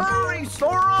food. Hurry,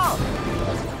 Sora!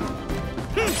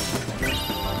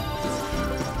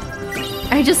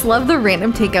 I just love the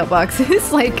random takeout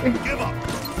boxes. Like, Give up!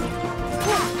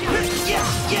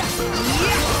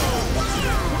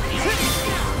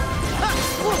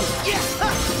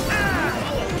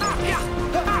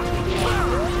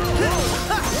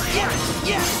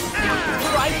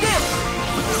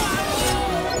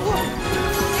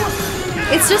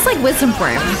 it's just like wisdom for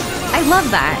him. I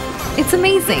love that. It's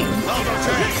amazing.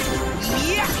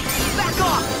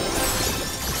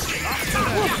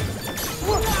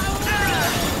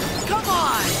 Come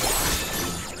on!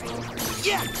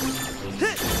 Yeah!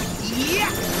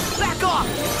 Yeah! Back off!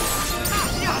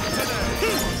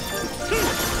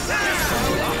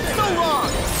 So long!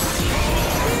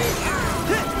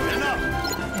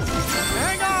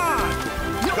 Hang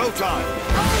on! Go time!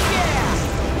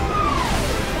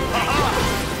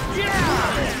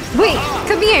 Wait,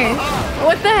 come here.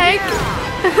 What the heck?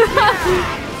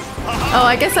 Oh,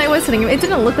 I guess I was hitting him. It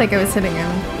didn't look like I was hitting him.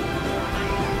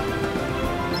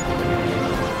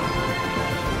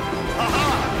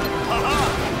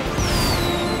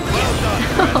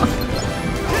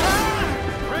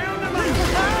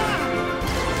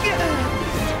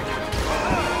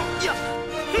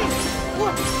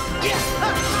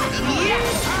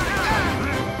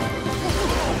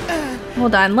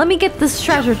 Hold on, let me get this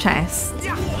treasure chest.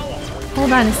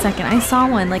 Hold on a second, I saw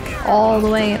one like all the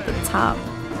way at the top.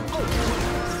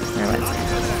 Where was it?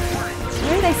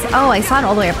 Where did I see? Oh, I saw it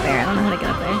all the way up there. I don't know how to get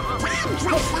up there.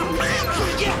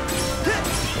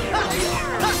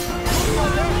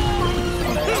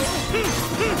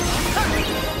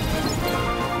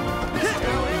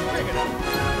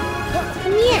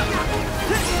 Come here.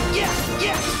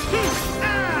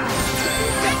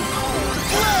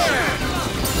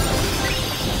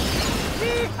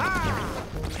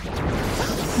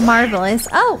 Marvelous.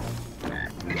 Oh!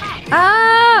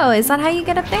 Oh, is that how you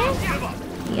get up there?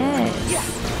 Yes.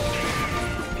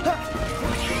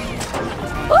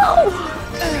 Oh!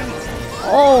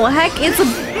 Oh, heck, it's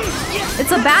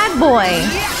a bad boy.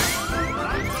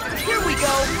 Here we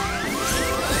go!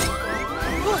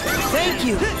 Thank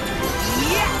you!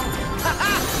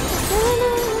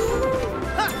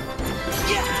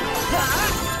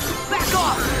 Back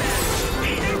off!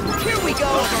 Here we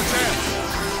go!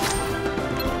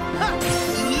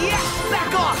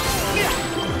 Back off!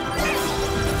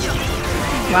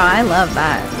 Wow, I love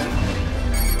that.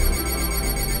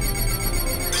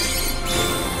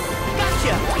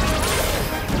 Gotcha!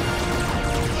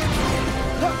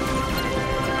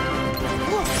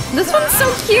 This one's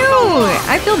so cute!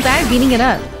 I feel bad beating it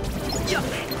up.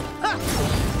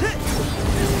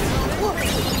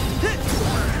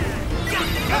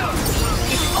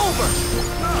 It's over!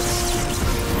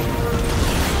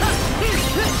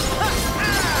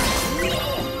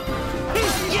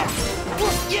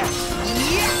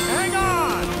 Hang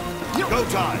on! Go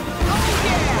time!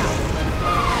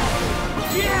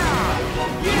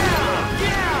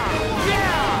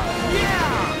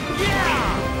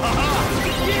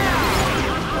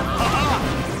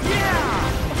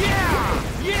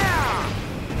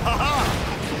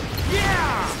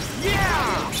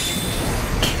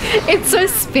 It's so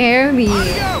spare me.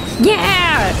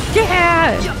 Yeah!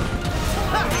 Yeah!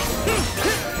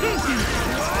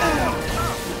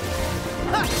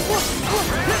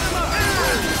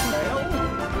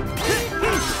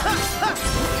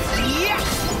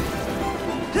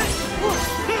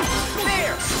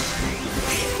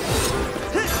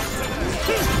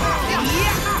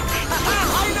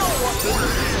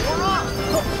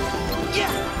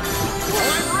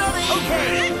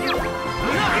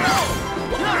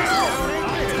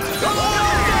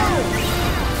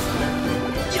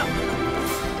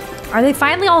 Are they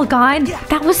finally all gone?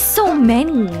 That was so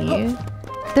many.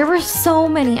 There were so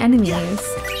many enemies.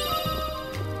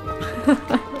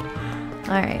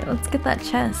 Alright, let's get that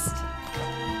chest.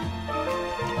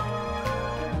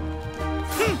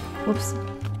 Whoops.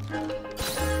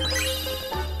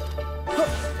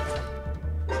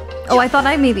 Oh, I thought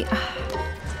I maybe...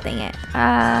 dang it.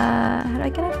 How do I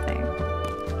get up there?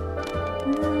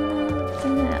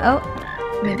 Oh,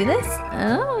 maybe this?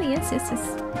 Oh, yes.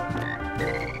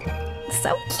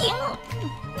 So cute.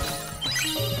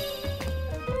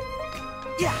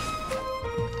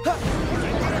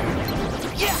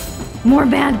 More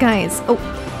bad guys. Oh.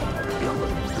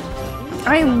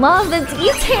 I love the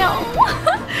detail.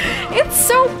 It's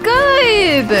so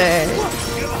good.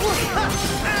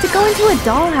 To go into a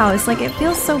dollhouse, like it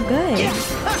feels so good.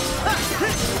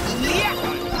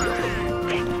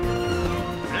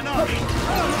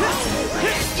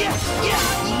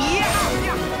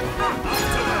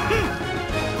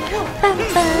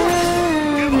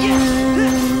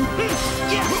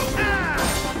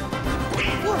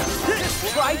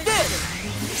 Try this!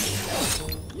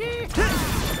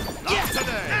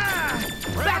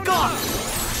 Back off!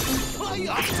 Play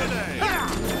up today!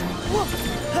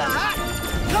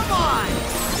 Come on!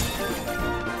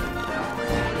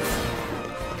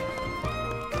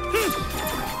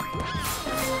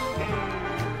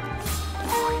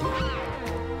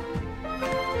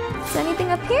 Is anything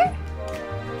up here?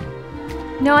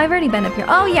 No, I've already been up here.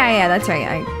 Oh yeah, that's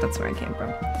right. That's where I came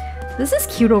from. This is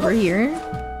cute over here.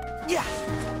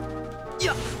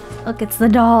 Look, it's the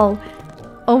doll.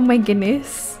 Oh my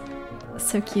goodness.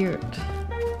 So cute.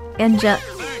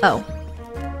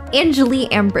 Angeli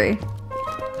Amber.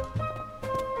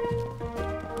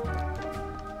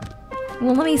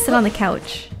 Well, let me sit on the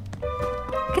couch.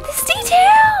 Look at this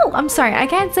detail! I'm sorry, I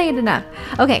can't say it enough.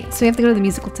 Okay, so we have to go to the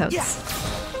musical totes.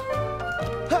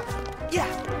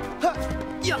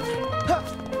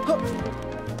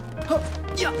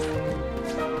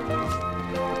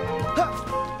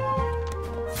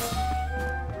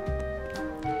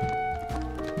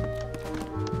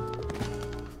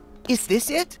 Is this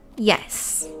it?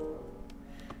 Yes.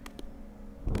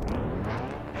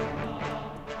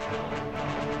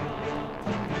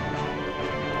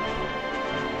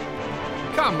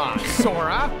 Come on,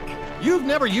 Sora. You've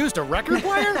never used a record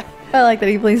player? I like that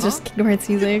he plays just Kingdom Hearts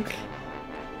music.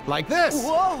 Like this.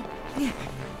 Whoa!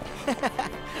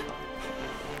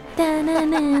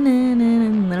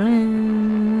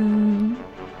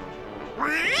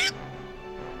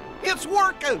 It's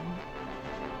working!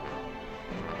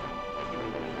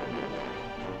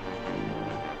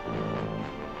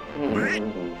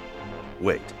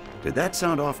 Wait, did that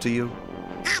sound off to you?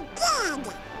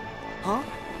 Huh?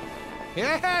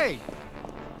 Hey!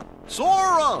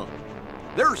 Sora!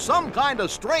 There's some kind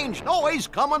of strange noise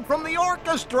coming from the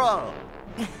orchestra!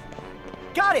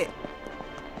 Got it!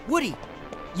 Woody,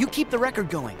 you keep the record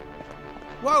going.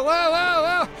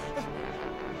 Whoa!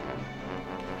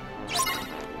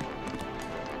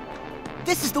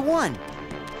 This is the one.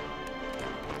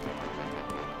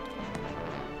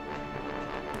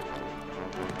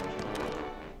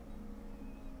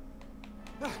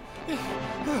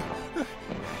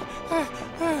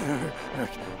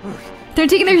 They're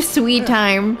taking their sweet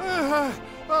time.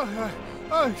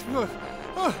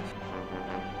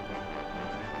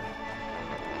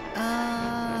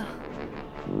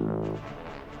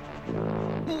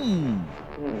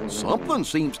 Something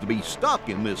seems to be stuck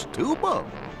in this tuba.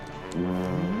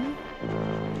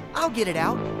 I'll get it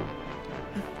out.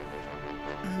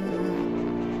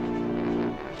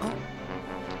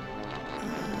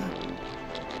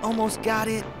 Almost got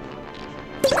it.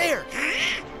 There!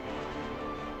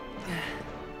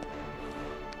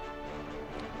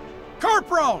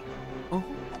 Corporal!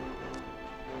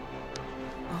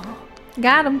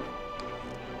 Got him.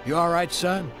 You all right,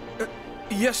 son?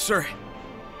 Yes, sir.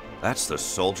 That's the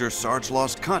soldier Sarge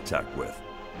lost contact with.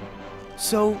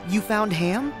 So, you found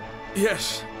Ham?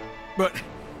 Yes, but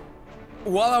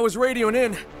while I was radioing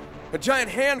in, a giant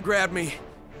hand grabbed me,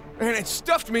 and it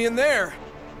stuffed me in there.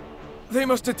 They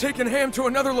must have taken Ham to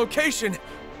another location.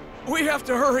 We have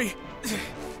to hurry.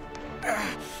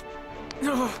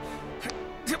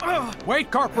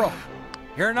 Wait, Corporal.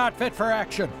 You're not fit for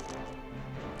action.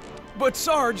 But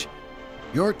Sarge...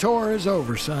 Your tour is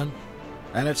over, son.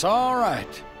 And it's all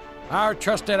right. Our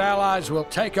trusted allies will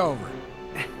take over.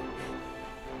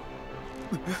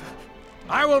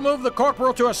 I will move the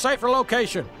Corporal to a safer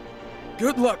location.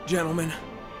 Good luck, gentlemen.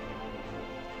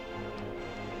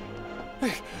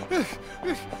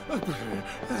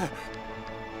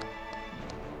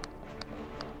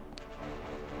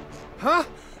 Huh?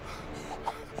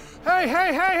 Hey!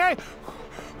 Hey!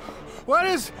 What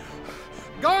is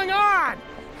going on?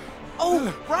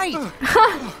 Oh, right!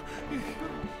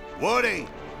 Woody,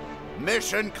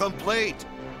 mission complete.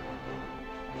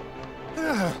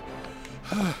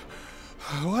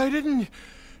 Why didn't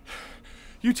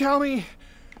you tell me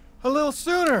a little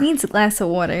sooner? Needs a glass of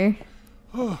water.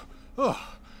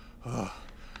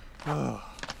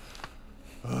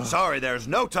 Sorry, there's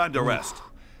no time to rest.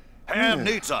 Ham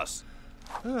needs us.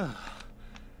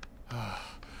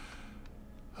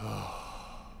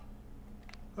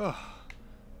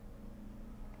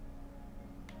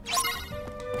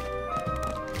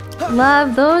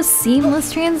 Love those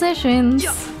seamless transitions.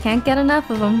 Can't get enough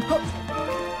of them.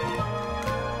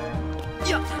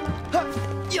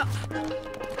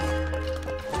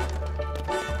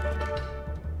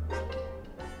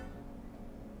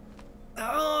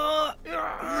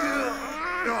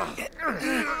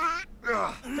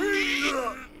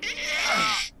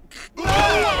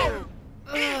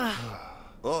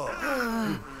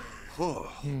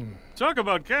 Talk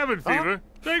about cabin fever.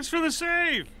 Thanks for the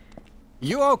save.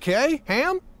 You okay,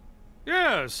 Ham?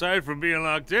 Yeah, aside from being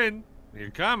locked in, the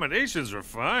accommodations were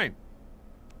fine.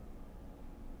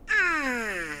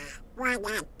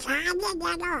 What a tiny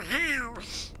little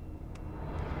house.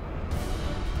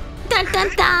 Dun dun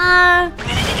dun!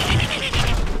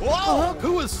 Whoa!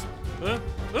 Who was...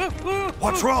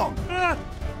 What's wrong?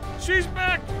 She's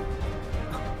back.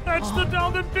 That's the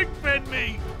doll that Big fed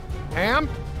me. Ham?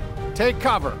 Take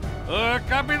cover.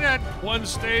 Copy that. One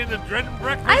stay in the dread and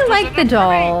breakfast. I like the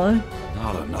doll.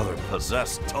 Not another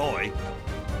possessed toy.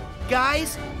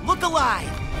 Guys, look alive!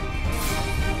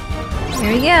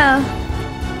 There we go.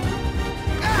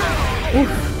 Oof.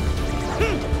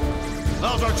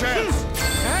 Now's our chance.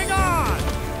 Hang on!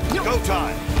 Go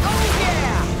time. Oh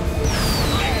yeah!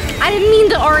 I didn't mean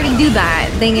to already do that.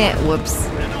 Dang it. Whoops.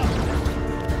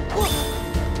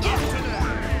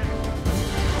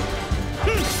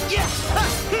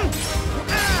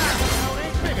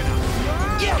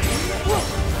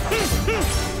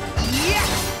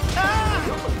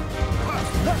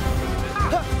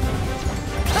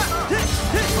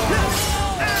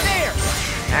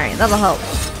 Alright, that'll help.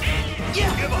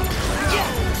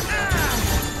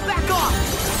 Back off!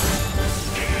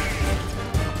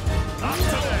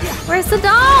 Where's the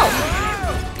doll?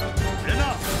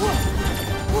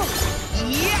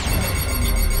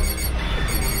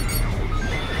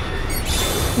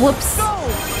 Whoops.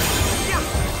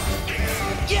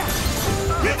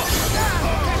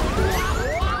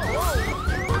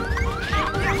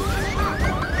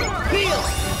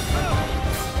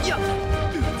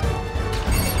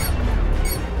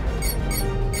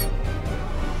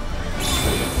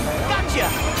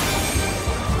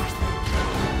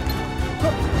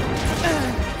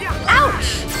 Ouch!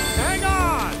 Hang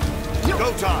on!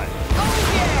 Go time. Oh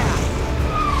yeah!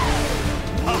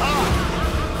 Ha-ha!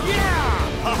 Yeah!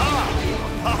 Ha-ha!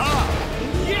 Ha-ha!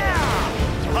 Yeah!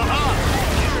 Ha-ha!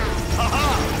 Ha-ha!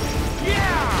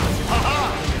 Yeah! Ha-ha!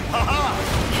 Ha-ha!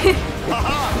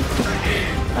 Ha-ha!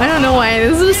 I don't know why.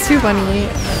 This is too funny.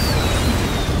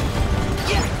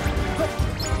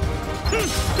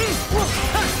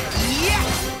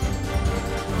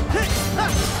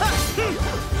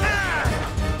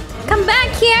 Come back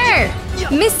here,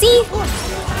 Missy.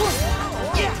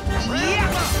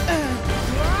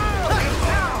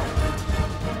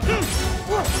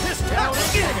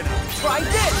 Try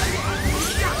this!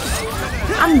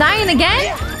 I'm dying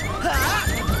again?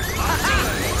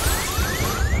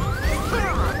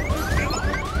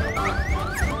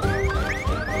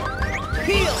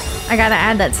 I gotta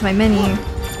add that to my menu.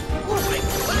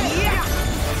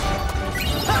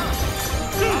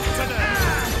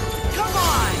 Come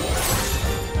on!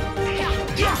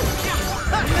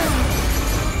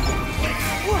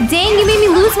 Dang, you made me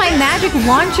lose my magic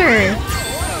launcher.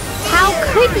 How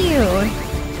could you?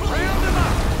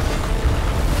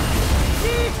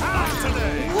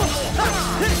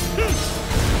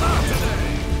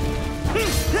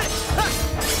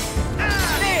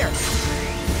 There!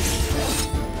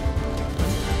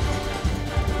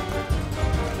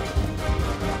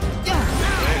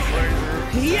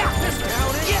 Yeah! This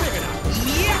town is big enough!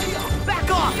 Yeah! Back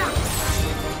off!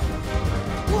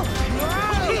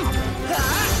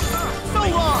 So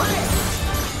long!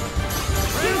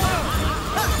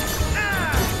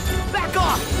 Back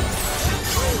off!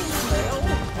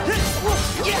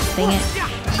 Dang it.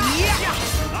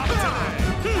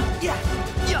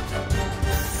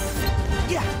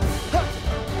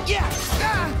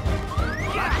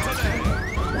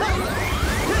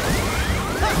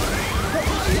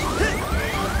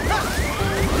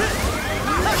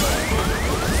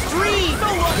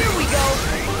 Here we go!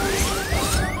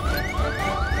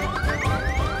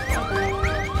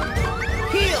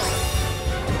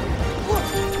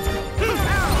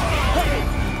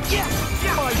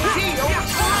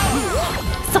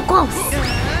 close.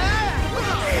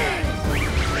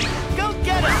 Go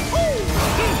get him!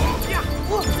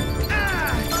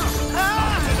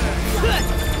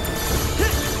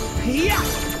 Yeah!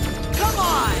 Come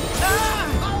on!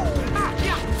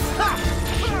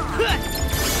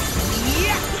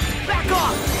 Yeah! Back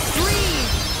off!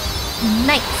 Scream!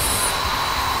 Nice.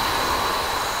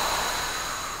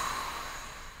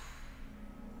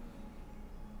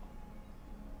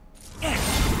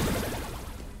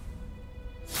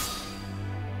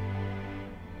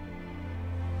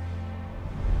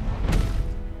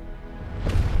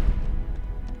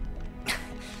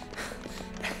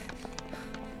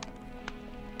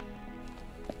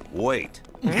 Wait.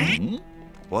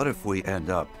 What if we end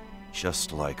up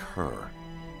just like her?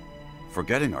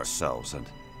 Forgetting ourselves and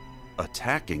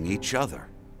attacking each other?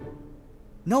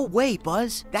 No way,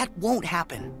 Buzz. That won't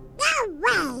happen. No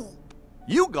way.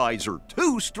 You guys are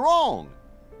too strong.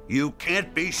 You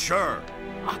can't be sure.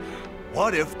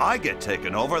 What if I get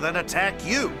taken over, then attack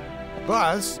you?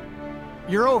 Buzz,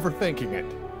 you're overthinking it.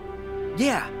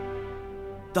 Yeah.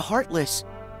 The Heartless,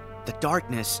 the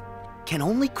darkness, can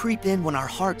only creep in when our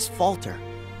hearts falter.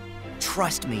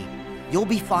 Trust me, you'll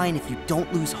be fine if you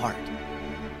don't lose heart.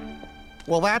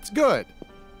 Well, that's good.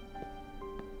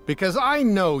 Because I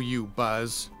know you,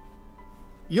 Buzz.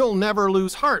 You'll never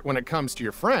lose heart when it comes to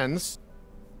your friends.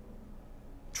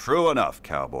 True enough,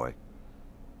 cowboy.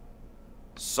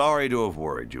 Sorry to have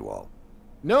worried you all.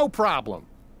 No problem.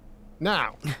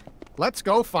 Now, let's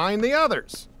go find the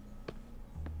others.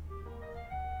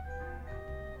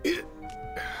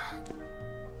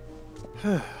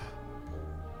 Huh?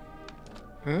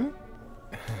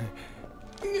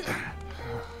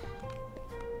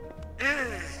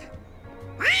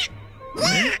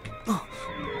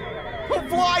 A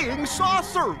flying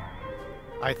saucer!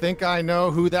 I think I know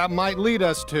who that might lead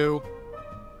us to.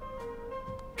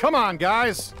 Come on,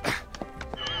 guys.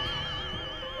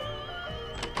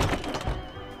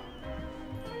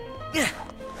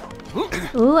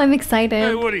 Ooh, I'm excited.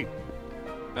 Hey, Woody.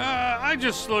 I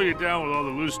just slow you down with all the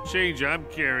loose change I'm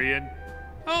carrying.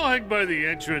 I'll hang by the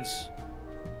entrance.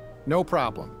 No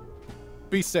problem.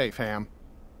 Be safe, Ham.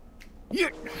 Yeah.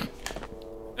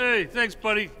 Hey, thanks,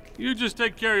 buddy. You just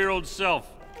take care of your old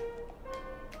self.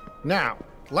 Now,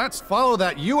 let's follow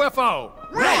that UFO.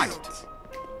 Right!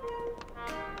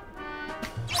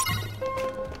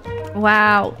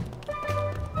 Wow.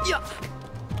 Yeah.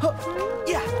 Huh.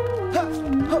 Yeah. Huh.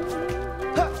 Huh.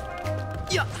 Huh.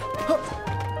 Yeah. Huh.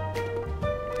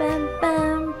 Bam,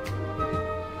 bam.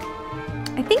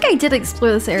 I think I did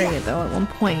explore this area though at one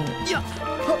point. Yeah.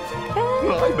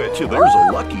 I bet you there's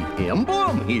a lucky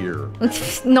emblem here.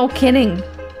 No kidding.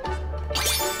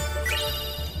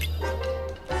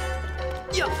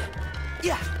 Yeah.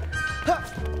 Yeah. Huh.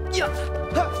 Yeah.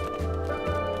 Huh.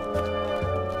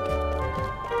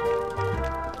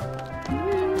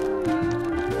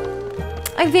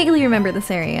 I vaguely remember this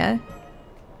area.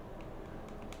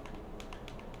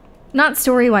 Not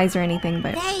story-wise or anything,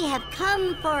 but... They have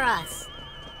come for us.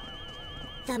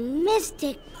 The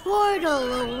mystic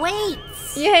portal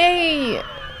awaits. Yay!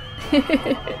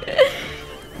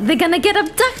 They're gonna get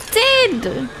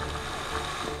abducted!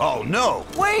 Oh no!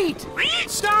 Wait!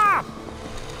 Stop!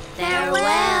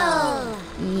 Farewell.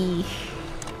 Eesh.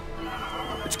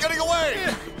 It's getting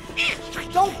away!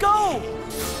 Don't go!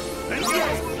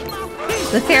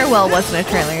 The farewell wasn't a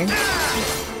trailer.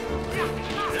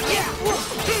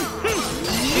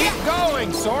 Keep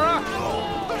going, Sora.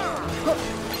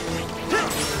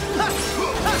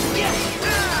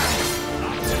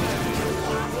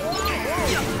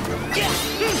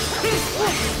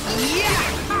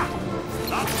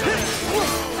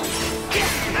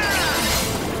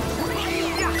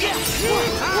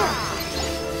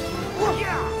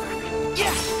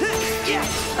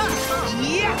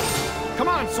 Come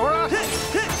on, Sora.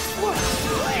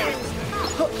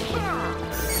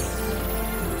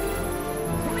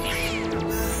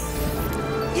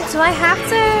 So I have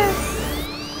to...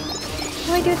 What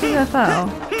do I do with the UFO?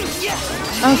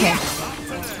 Okay.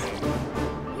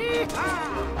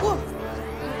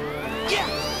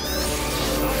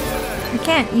 I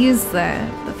can't use the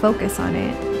focus on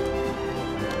it.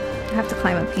 I have to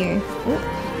climb up here. Ooh.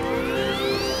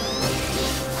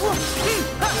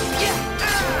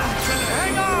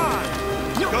 Hang on!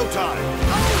 Go time!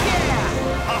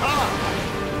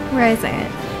 Where is it?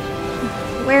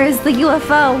 Where is the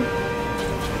UFO?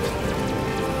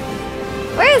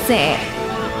 Where is it?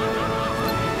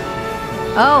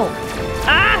 Oh.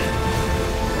 Ah!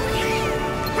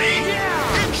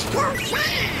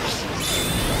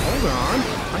 Hold on.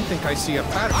 I think I see a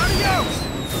pattern.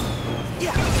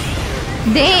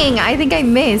 Dang, I think I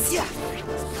missed.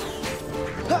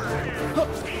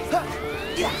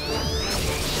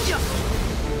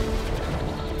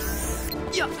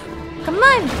 Come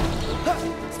on.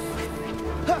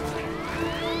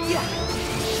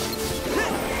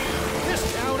 This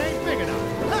town ain't big enough.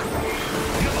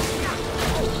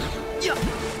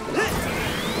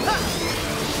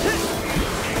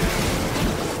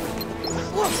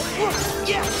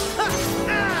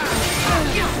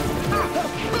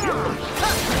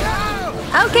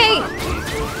 Okay.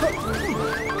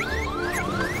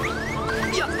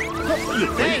 You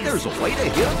think there's a way to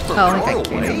hit them from Oh, far okay.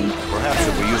 away? Perhaps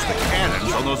if we use the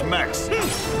cannons on those mechs.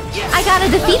 I gotta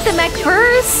defeat the mech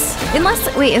first.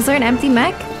 Unless, wait, is there an empty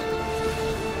mech?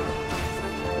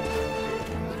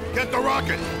 Get the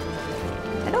rocket.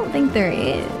 I don't think there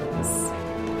is.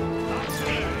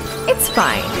 It's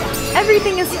fine.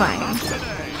 Everything is fine.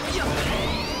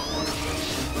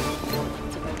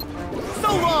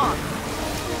 So long.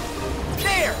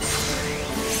 There.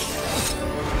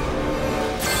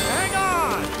 Hang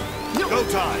on. Go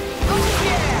time.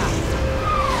 Yeah.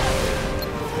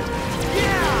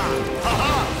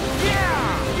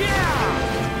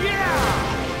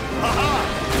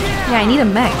 Yeah, I need a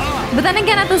mech. But then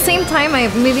again, at the same time,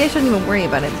 maybe I shouldn't even worry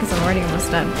about it because I'm already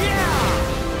almost done.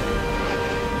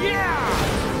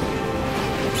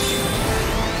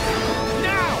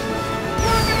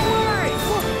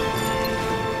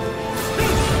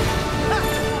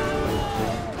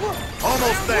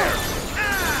 Almost there.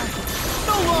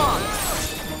 So long.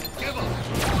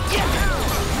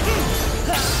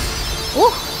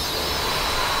 Ooh.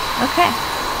 Okay,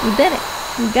 we did it.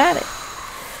 We got it.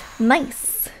 Nice.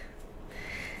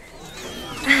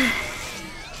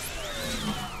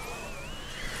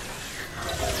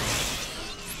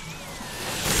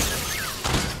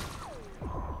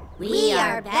 We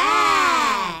are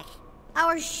back!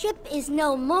 Our ship is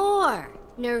no more.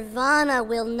 Nirvana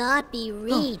will not be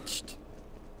reached.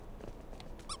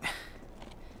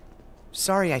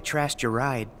 Sorry I trashed your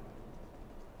ride.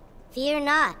 Fear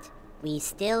not. We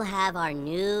still have our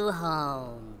new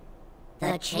home.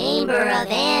 The Chamber of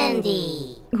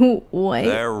Andy. What?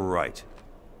 They're right.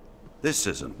 This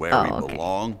isn't where we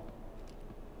belong.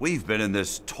 We've been in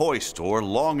this toy store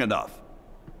long enough.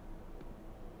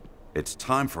 It's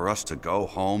time for us to go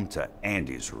home to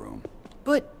Andy's room.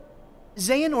 But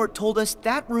Xehanort told us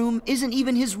that room isn't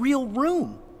even his real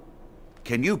room.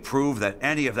 Can you prove that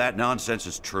any of that nonsense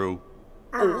is true?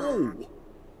 Oh.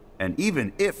 And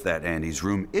even if that Andy's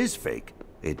room is fake,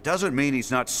 it doesn't mean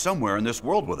he's not somewhere in this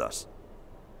world with us.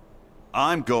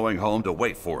 I'm going home to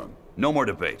wait for him. No more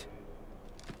debate.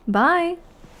 Bye.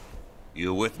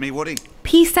 You with me, Woody?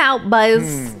 Peace out,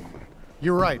 Buzz.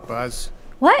 You're right, Buzz.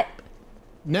 What?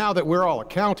 Now that we're all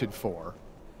accounted for,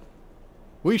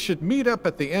 we should meet up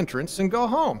at the entrance and go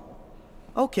home.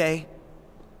 Okay.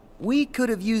 We could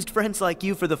have used friends like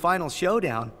you for the final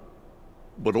showdown.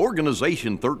 But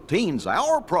Organization 13's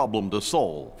our problem to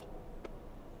solve.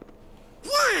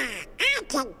 Yeah, I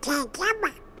can take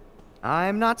him.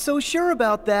 I'm not so sure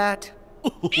about that.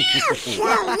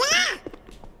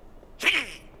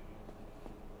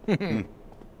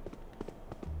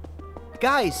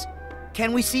 Guys,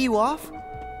 can we see you off?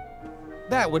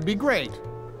 That would be great.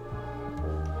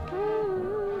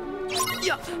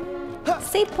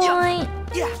 Save point.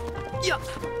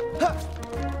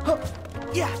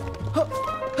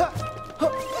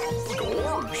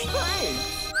 Gorge, thanks.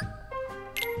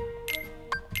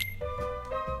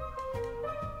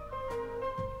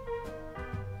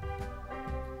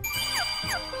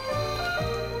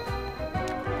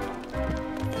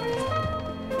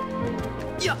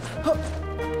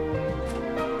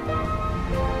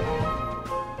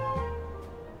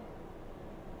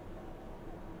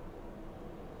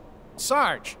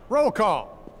 Sarge, roll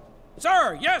call.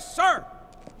 Sir, yes, sir.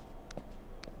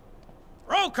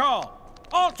 Roll call.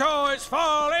 Alto is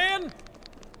fall in.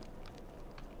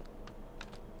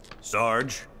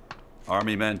 Sarge,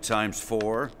 Army men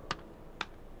 ×4.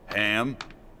 Ham,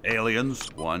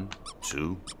 aliens, 1,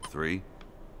 2, 3.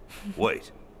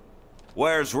 Wait,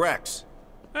 where's Rex?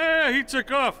 He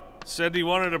took off. Said he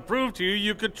wanted to prove to you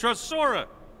you could trust Sora.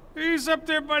 He's up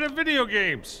there by the video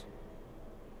games.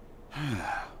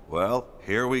 Well,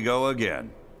 here we go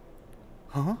again.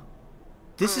 Huh?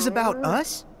 This is about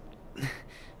us?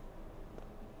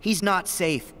 He's not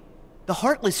safe. The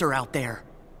Heartless are out there.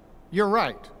 You're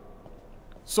right.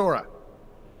 Sora,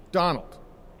 Donald,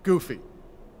 Goofy.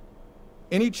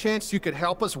 Any chance you could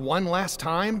help us one last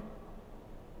time?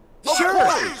 Sure.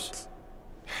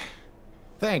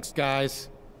 Thanks, guys.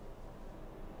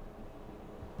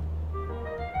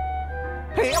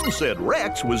 Ham said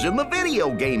Rex was in the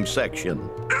video game section.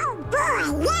 Oh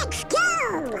boy, let's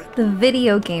go! The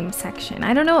video game section.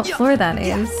 I don't know what floor that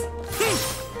is.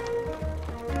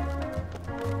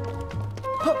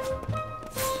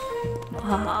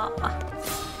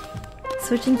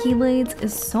 Switching keyblades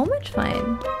is so much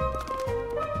fun.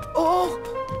 Oh!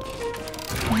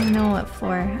 I don't know what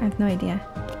floor. I have no idea.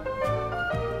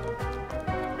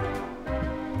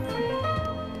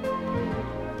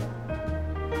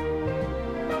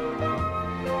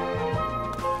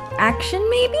 Action,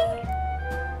 maybe?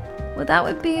 Well, that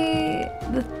would be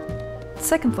the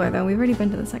second floor, though. We've already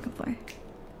been to the second floor.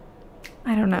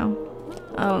 I don't know.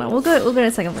 I don't know. We'll go to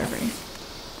the second floor first.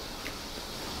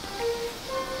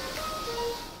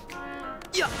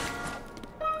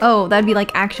 Oh, that'd be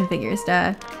like action figures,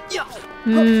 duh. I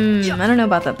don't know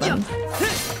about that then.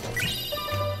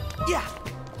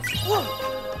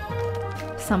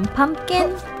 Some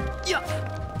pumpkin.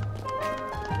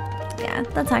 Yeah,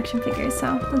 that's action figures,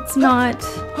 so that's not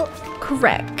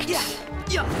correct.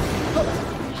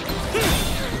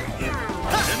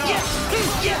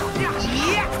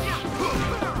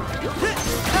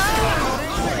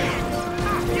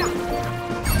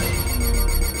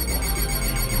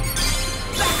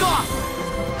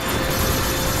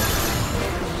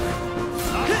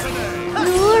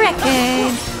 New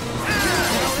record.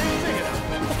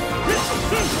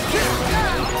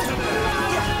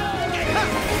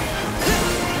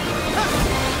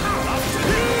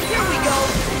 Here we go.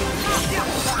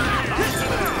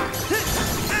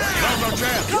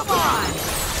 Come on.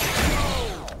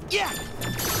 Yeah.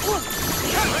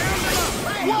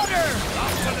 Water.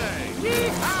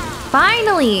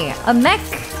 Finally, a mech.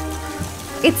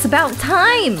 It's about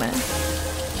time.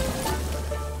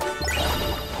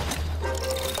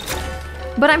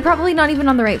 But I'm probably not even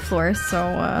on the right floor, so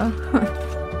Alright,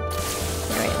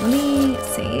 let me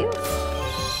save.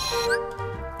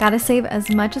 Gotta save as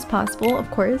much as possible, of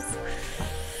course.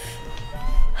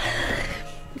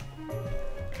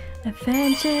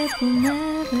 Adventures will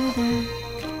never die.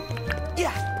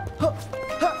 Yeah.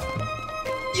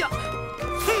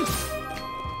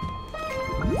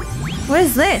 What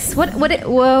is this? Whoa.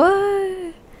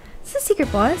 Is this a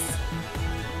secret boss?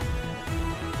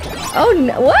 Oh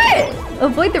no, what?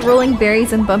 Avoid the rolling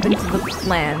berries and bump into the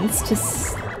lands to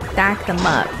stack them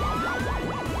up.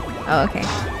 Oh, okay.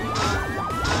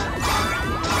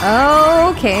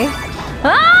 Okay.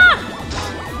 Ah!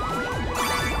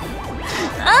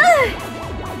 Ah!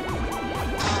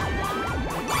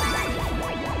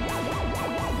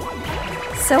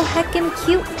 So heckin'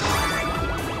 cute.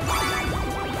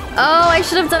 Oh, I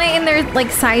should have done it in their like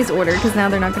size order because now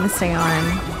they're not gonna stay on.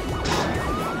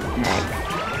 Heck.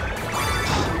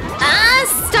 Ah,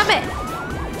 stop it!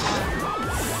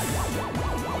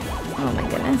 Oh my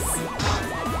goodness.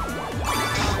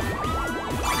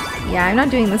 Yeah, I'm not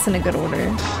doing this in a good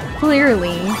order.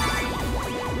 Clearly.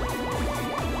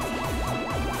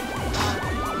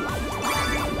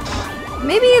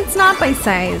 Maybe it's not by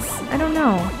size. I don't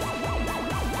know.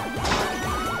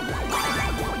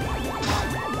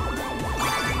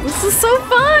 This is so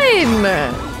fun!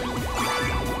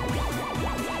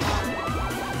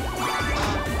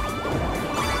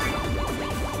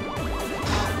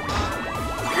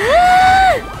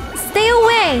 Stay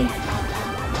away!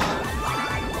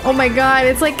 Oh my god,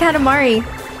 it's like Katamari.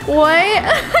 What?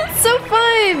 It's so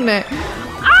fun!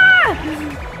 Ah!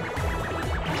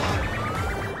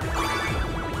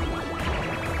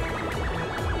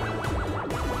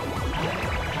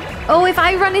 Oh, if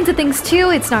I run into things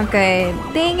too, it's not good.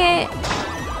 Dang it.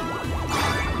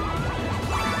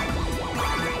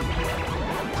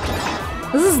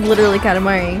 This is literally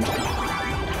Katamari.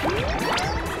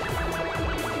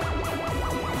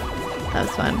 That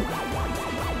was fun.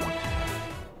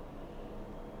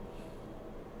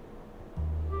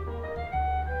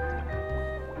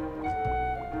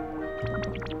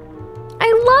 I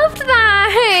loved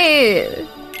that!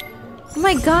 Oh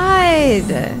my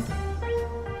god!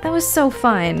 That was so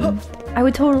fun. I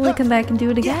would totally come back and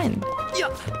do it again.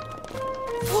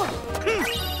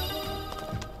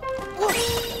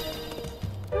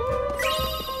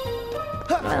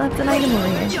 I left an item over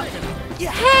here.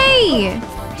 Hey!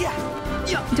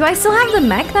 Do I still have the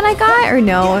mech that I got, or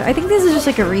no? I think this is just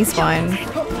like a respawn.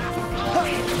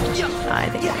 I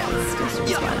think it's just a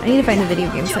respawn. I need to find the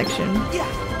video game section.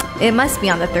 It must be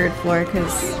on the 3rd floor,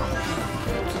 because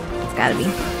it's gotta be.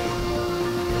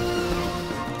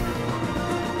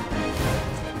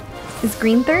 Is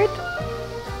green 3rd?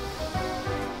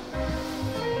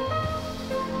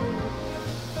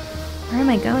 Where am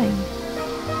I going?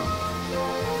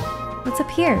 What's up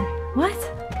here? What?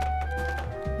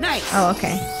 Nice. Oh,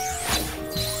 okay.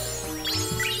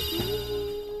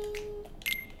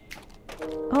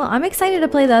 Well, I'm excited to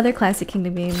play the other classic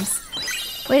Kingdom games.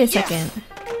 Wait a second.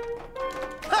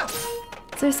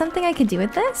 Is there something I could do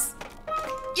with this?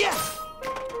 Yeah.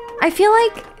 I feel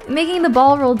like making the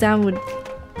ball roll down would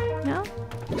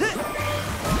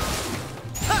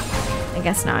I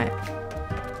guess not.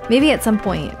 Maybe at some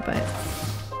point, but...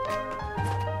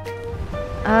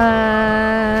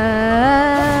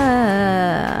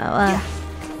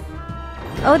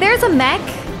 Oh, there's a mech.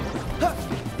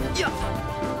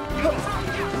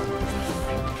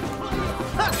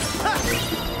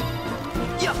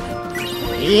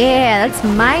 Yeah, that's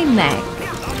my mech.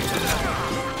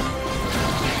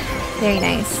 Very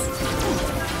nice.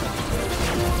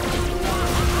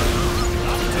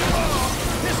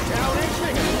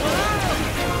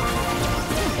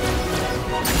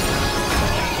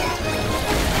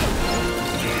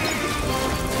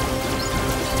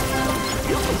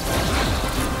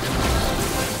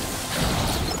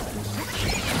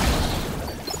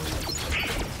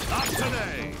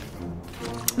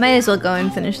 Might as well go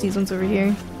and finish these ones over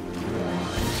here.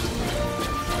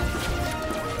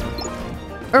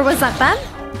 Or was that them?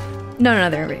 No, no,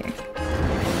 they're over here.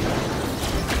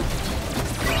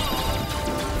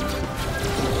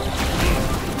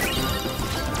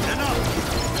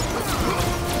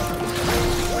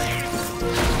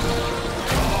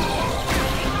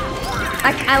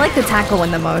 I like the tackle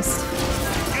one the most.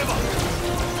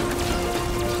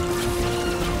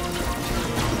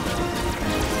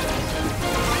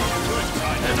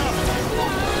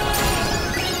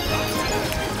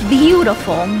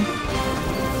 Beautiful.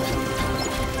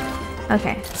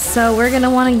 Okay, so we're gonna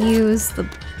want to use the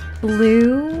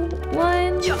blue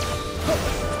one.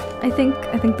 I think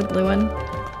the blue one.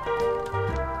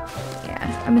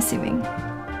 Yeah, I'm assuming.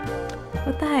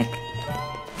 What the heck?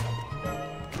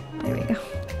 There we go.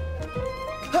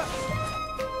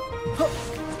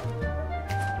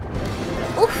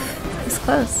 Oof, it's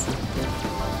close.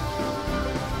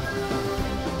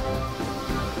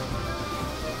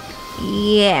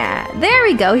 Yeah, there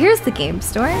we go. Here's the game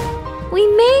store. We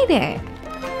made it!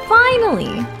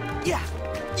 Finally! Yeah!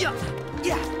 Yeah!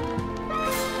 Yeah!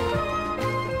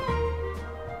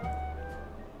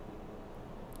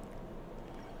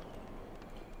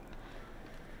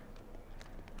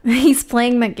 He's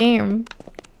playing the game.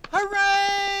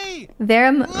 Hooray!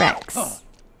 Verum Rex.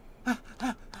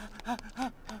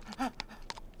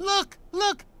 Look!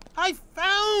 Look! I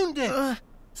found it!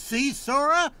 See,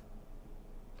 Sora?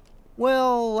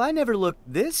 Well, I never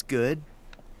looked this good.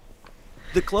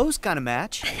 The clothes kind of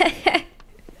match.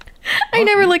 I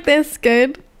never looked this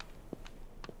good.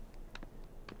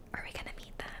 Are we gonna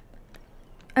meet them?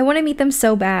 I want to meet them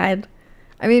so bad.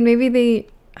 I mean, maybe they...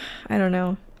 I don't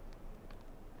know.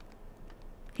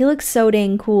 He looks so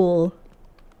dang cool.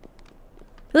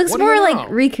 He looks more like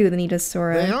Riku than he does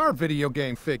Sora. They are video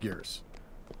game figures.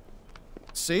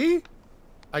 See?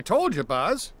 I told you,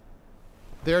 Buzz.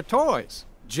 They're toys,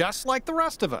 just like the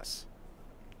rest of us.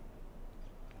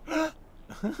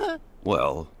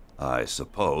 Well, I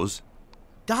suppose.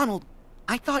 Donald,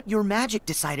 I thought your magic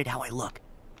decided how I look.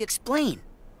 Explain.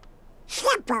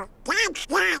 Simple, that's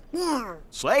not you.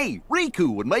 Say,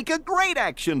 Riku would make a great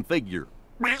action figure.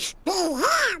 Must be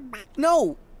him.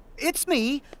 No, it's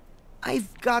me.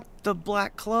 I've got the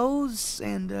black clothes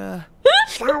and,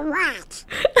 So what?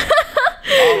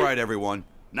 All right, everyone.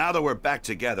 Now that we're back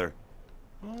together,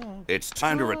 it's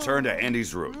time to return to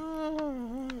Andy's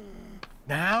room.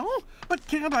 Now? But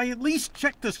can't I at least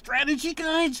check the strategy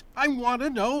guides? I want to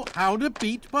know how to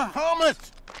beat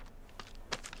Bahamut.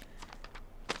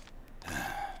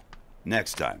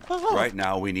 Next time. Right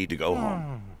now, we need to go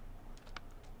home.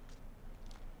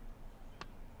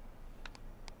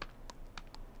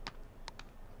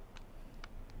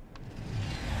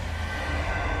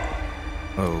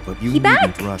 Oh, but you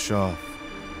needn't rush off.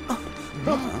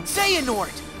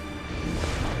 Xehanort!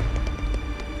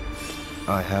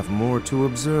 I have more to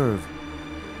observe.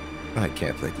 I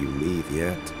can't let you leave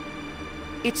yet.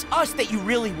 It's us that you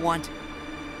really want.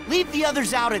 Leave the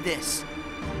others out of this.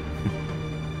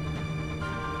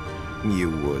 You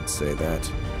would say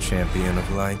that, champion of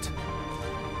light.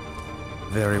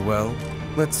 Very well.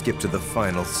 Let's skip to the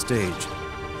final stage.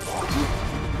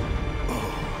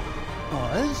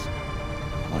 Buzz?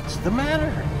 What's the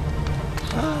matter?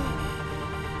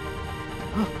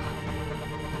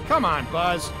 Come on,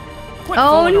 Buzz. Quit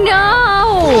oh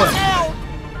no!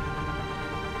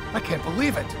 I can't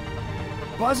believe it.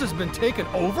 Buzz has been taken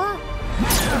over?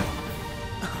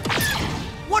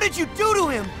 What did you do to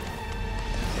him?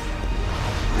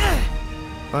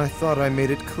 I thought I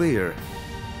made it clear.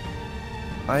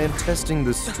 I am testing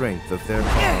the strength of their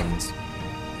bonds.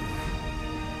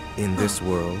 In this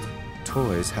world,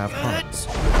 toys have hearts.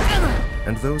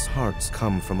 And those hearts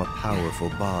come from a powerful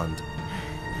bond.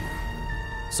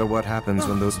 So what happens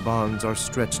when those bonds are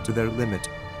stretched to their limit?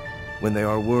 When they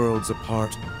are worlds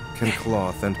apart, can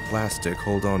cloth and plastic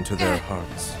hold on to their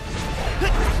hearts?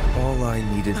 All I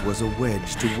needed was a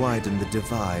wedge to widen the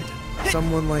divide.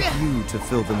 Someone like you to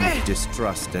fill them with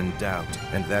distrust and doubt.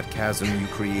 And that chasm you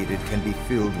created can be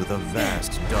filled with a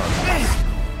vast darkness.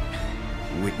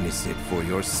 Witness it for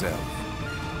yourself.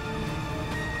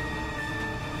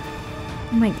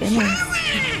 Oh my goodness.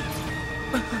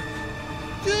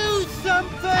 Do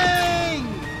something!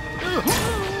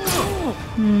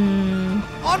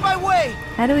 On my way!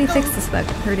 How do we fix this without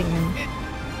hurting him?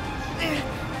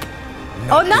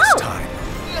 Not oh no! this time.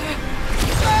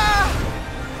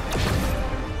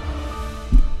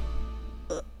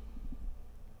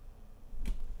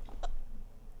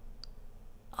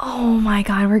 Oh my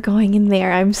god, we're going in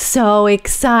there. I'm so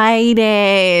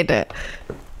excited.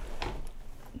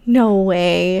 No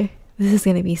way. This is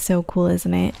gonna be so cool,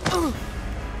 isn't it?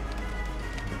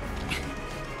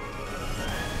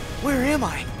 Where am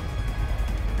I?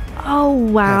 Oh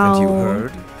wow. Haven't you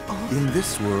heard? In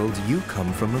this world, you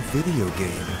come from a video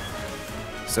game.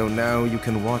 So now you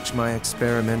can watch my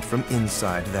experiment from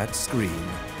inside that screen.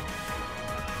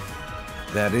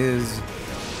 That is,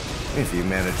 if you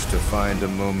manage to find a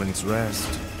moment's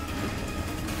rest.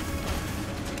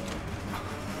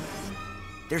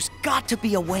 There's got to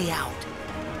be a way out.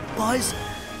 Buzz,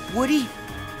 Woody,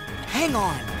 hang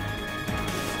on.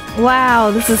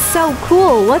 Wow, this is so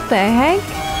cool. What the heck?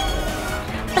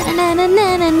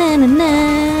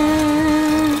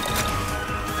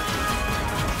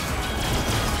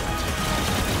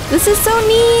 This is so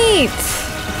neat.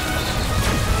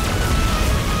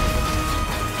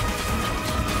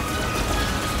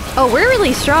 Oh, we're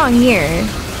really strong here.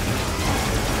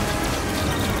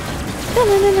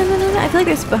 I feel like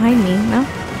there's behind me, no?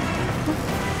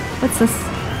 What's this?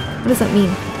 What does that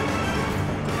mean?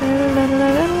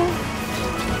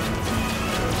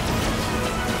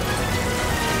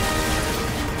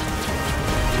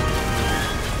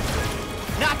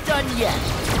 Not done yet.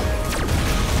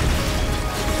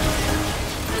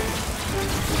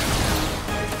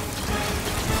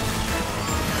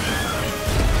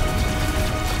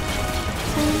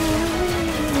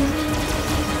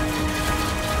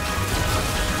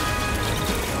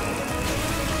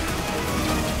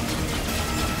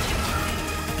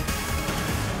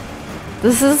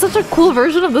 This is such a cool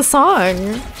version of the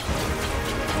song.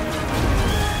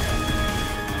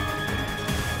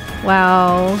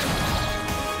 Wow.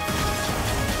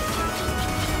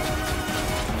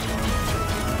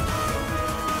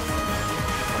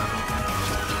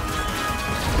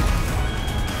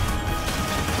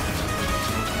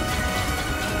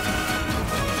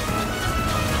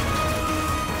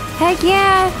 Heck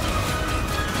yeah!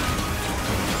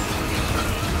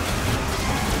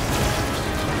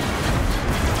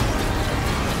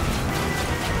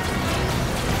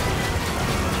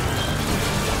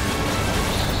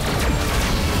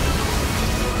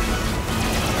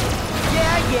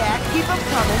 Keep them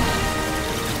coming.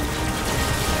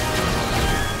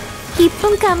 Keep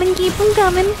them coming, keep them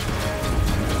coming.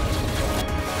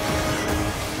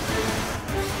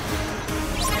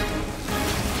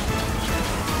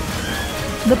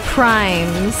 The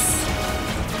primes.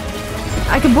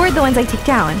 I can board the ones I take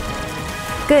down.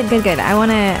 Good, good, good. I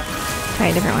want to try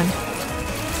a different one.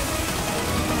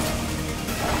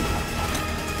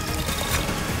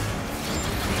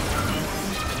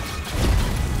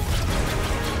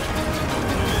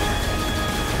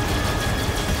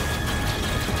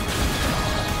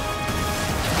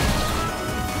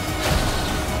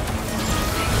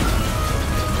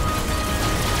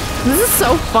 This is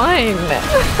so fun!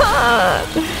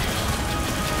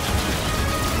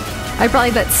 I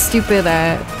probably that stupid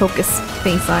focus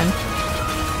face on.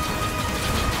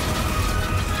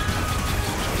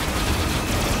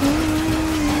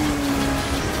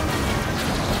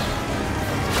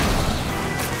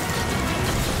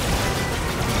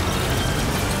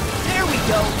 There we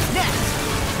go. Next.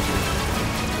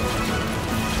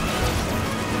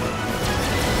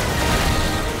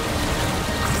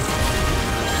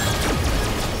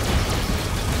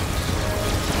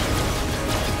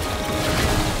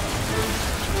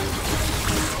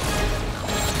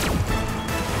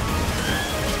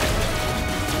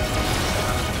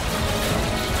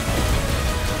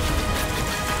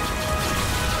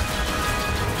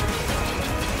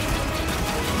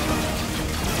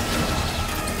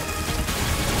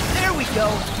 Go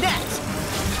next.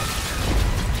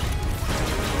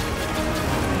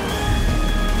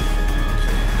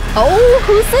 Oh,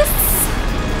 who's this?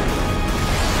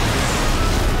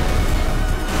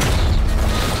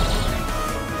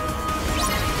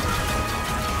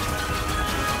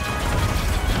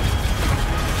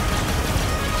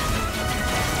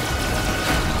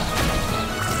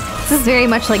 This is very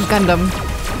much like Gundam.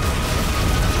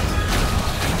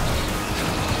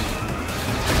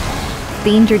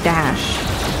 danger dash.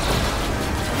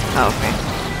 Oh, okay.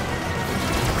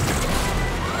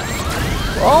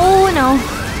 Oh no.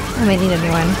 I might need a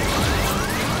new one.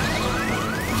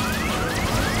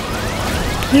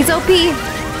 He's OP!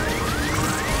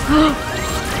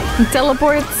 He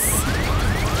teleports.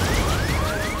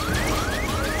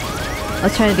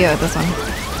 Let's try to deal with this one.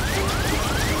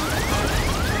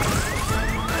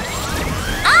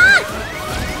 Ah!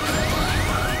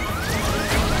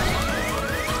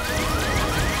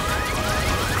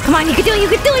 Come on, you can do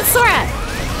it, Sora!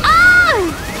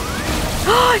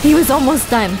 Ah! He was almost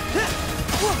done.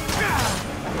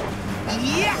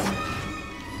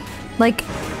 Like,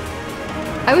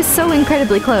 I was so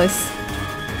incredibly close.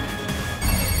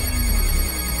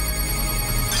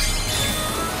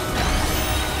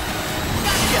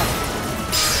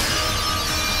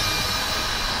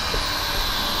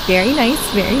 Very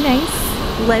nice, very nice.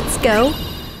 Let's go.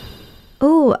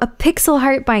 Oh, a pixel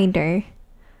heart binder.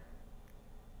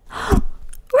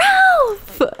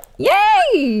 Ralph!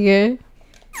 Yay!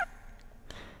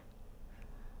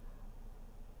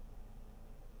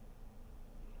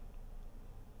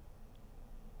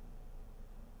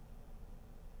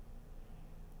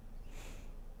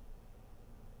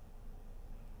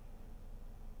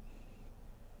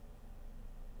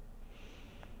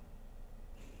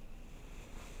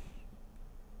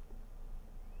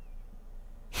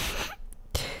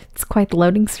 It's quite the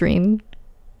loading screen.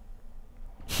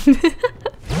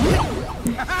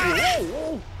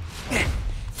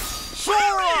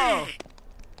 Sora!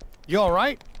 You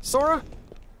alright, Sora?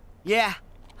 Yeah,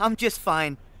 I'm just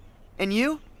fine. And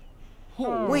you?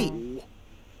 Oh, wait.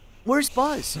 Where's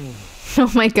Buzz?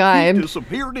 Oh my god. He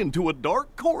disappeared into a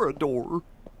dark corridor.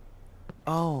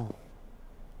 Oh.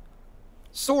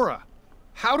 Sora,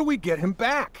 how do we get him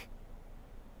back?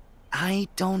 I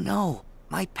don't know.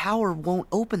 My power won't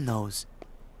open those.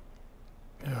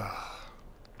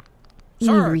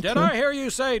 Sir, did I hear you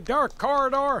say dark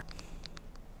corridor?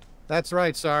 That's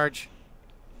right, Sarge.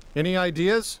 Any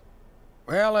ideas?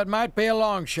 Well, it might be a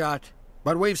long shot,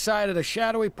 but we've sighted a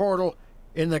shadowy portal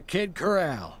in the Kid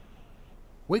Corral.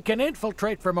 We can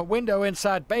infiltrate from a window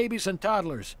inside babies and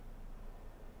toddlers.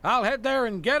 I'll head there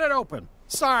and get it open.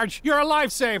 Sarge, you're a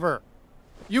lifesaver!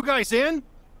 You guys in?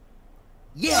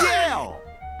 Yeah!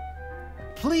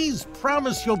 Please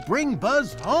promise you'll bring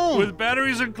Buzz home. With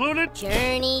batteries included?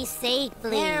 Journey safely.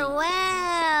 Farewell.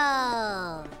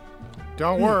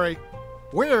 Don't worry.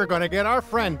 We're gonna get our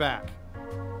friend back.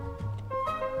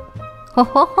 Ho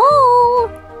ho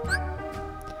ho!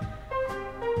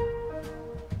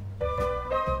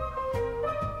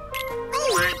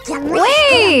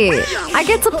 Wait! I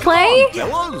get to play?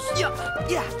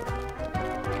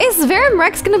 Is Verum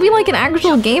Rex gonna be like an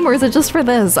actual game or is it just for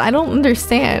this? I don't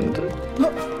understand.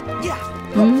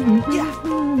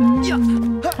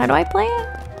 How do I play it?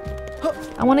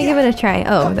 I want to give it a try.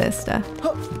 Oh, this stuff.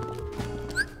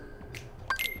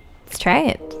 Let's try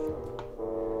it.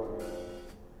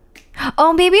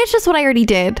 Oh, maybe it's just what I already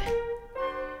did.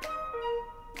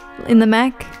 In the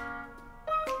mech?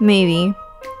 Maybe.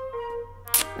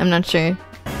 I'm not sure.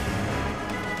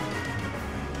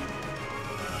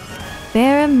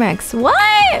 Verum Rex. What?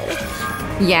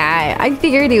 Yeah, I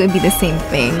figured it would be the same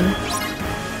thing.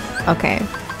 Okay.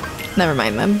 Never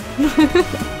mind then.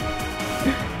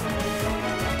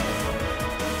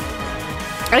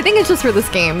 I think it's just for this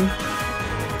game.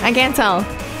 I can't tell.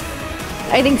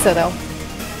 I think so though.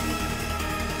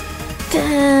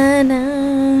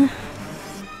 Da-na.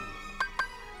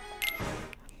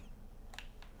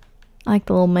 I like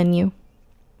the little menu.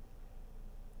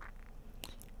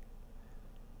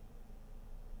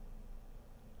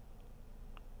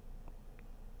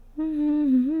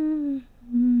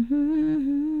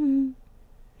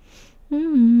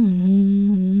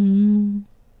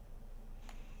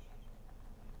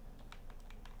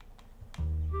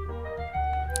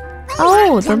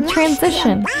 Oh, the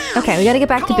transition. Okay, we gotta get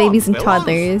back to babies and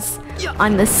toddlers.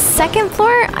 On the second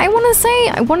floor, I wanna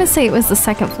say it was the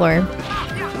second floor.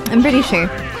 I'm pretty sure.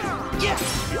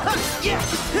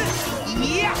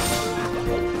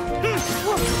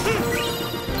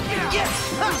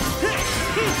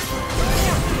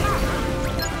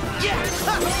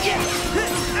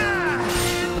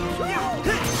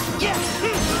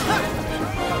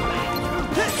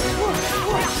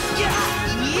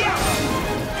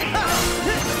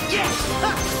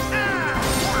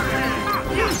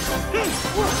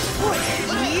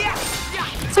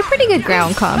 These are pretty good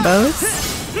ground combos.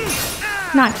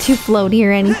 Not too floaty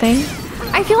or anything.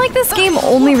 I feel like this game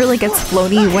only really gets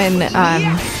floaty when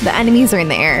the enemies are in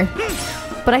the air.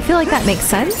 But I feel like that makes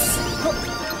sense.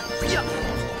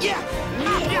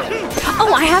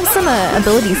 Oh, I have some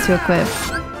abilities to equip.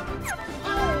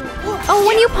 Oh,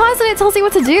 when you pause it, it tells you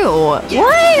what to do. What?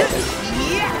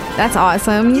 That's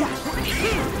awesome.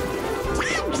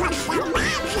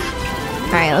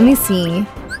 Alright, let me see.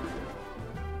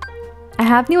 I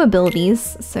have new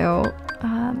abilities, so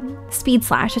speed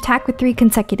slash, attack with 3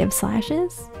 consecutive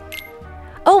slashes.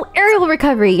 Oh, aerial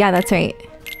recovery. Yeah, that's right.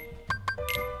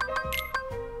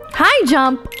 High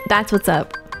jump. That's what's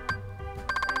up.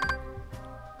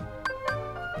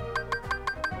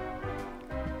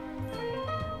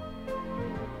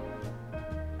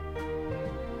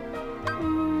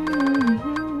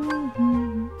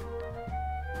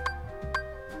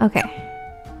 Okay.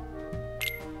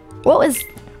 What was...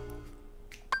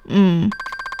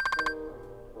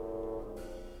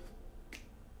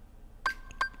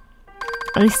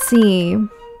 I see.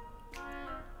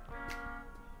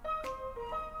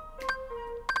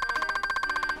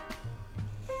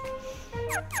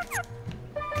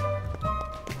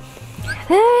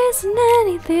 There isn't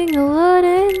anything I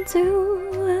wouldn't do.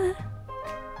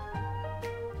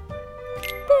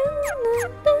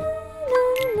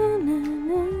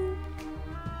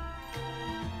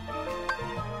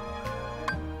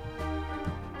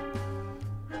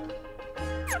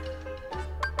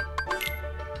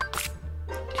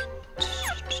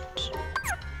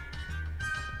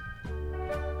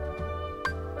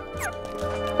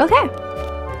 Okay.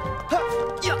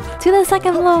 To the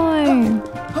second floor.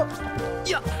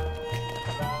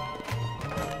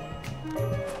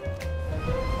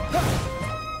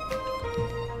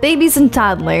 Babies and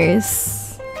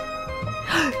toddlers.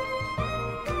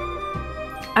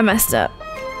 I messed up.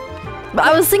 But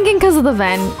I was thinking because of the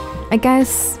vent. I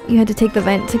guess you had to take the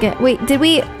vent to get... Wait, did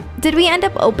we end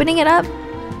up opening it up?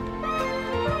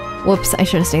 Whoops, I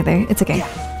should have stayed there. It's okay.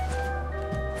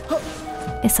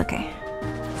 It's okay.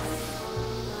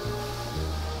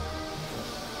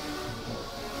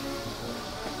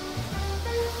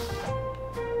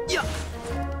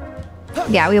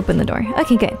 Yeah, we opened the door.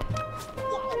 Okay, good.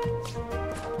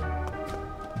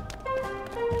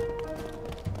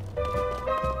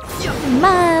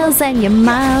 Miles and your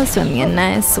miles from your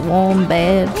nice warm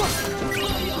bed.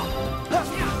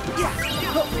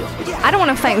 I don't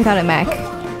want to fight without a mech.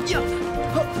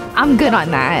 I'm good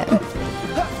on that.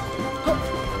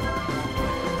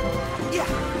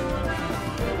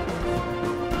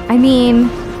 I mean...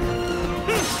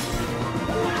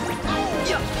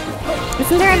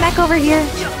 Isn't there a mech over here?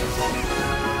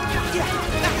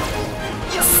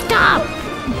 Stop!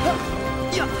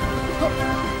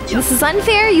 This is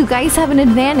unfair. You guys have an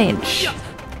advantage.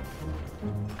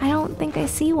 I don't think I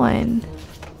see one.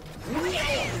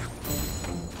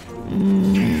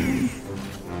 I'm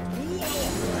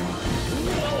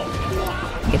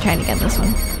trying to get this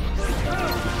one.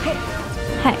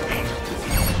 Heck.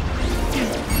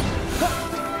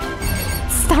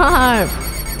 Stop!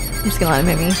 I'm just gonna let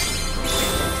him hit me.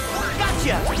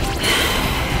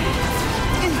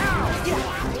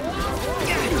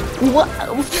 What?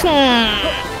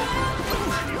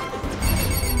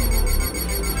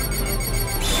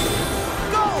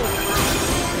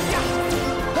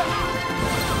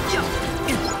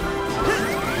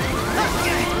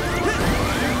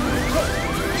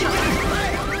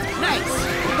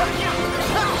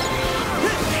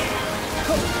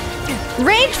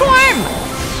 Rage form!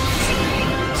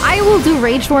 I will do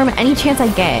rage form any chance I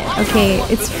get. Okay,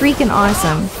 it's freaking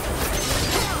awesome.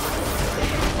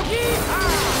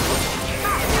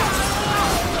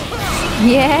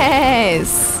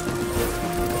 Yes!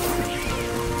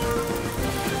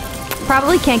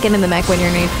 Probably can't get in the mech when you're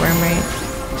in rage form, right?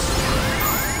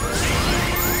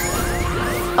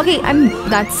 Okay,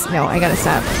 no, I gotta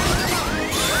stop.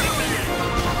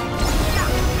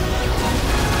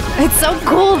 It's so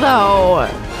cool though!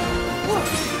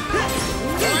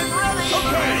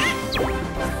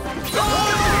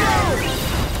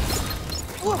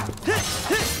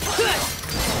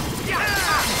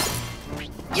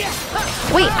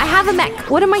 Wait, I have a mech.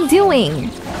 What am I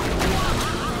doing?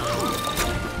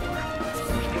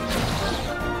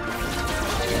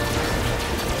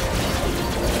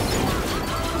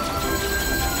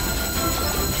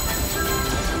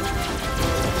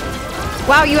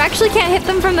 Wow, you actually can't hit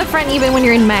them from the front even when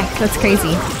you're in mech. That's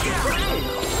crazy.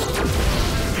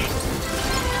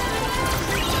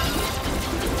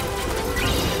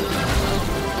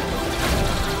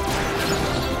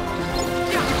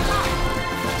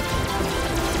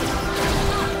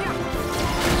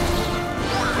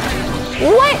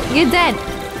 What? You're dead.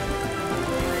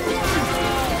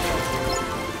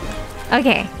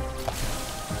 Okay.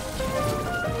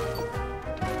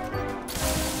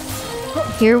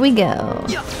 Here we go.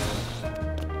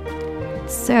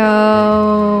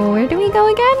 So, where do we go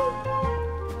again?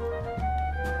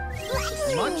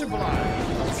 Much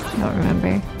obliged. I don't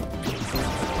remember.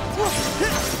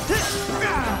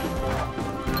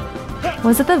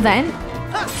 Was it the vent?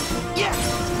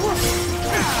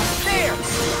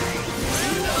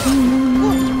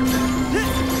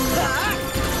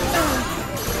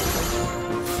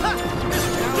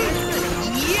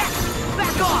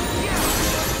 Back off!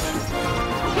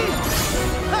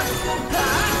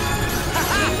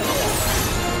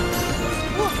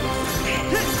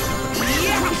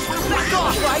 Back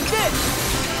off like this!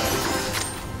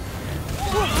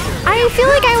 I feel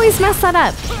like I always mess that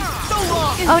up.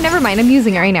 Oh, never mind. I'm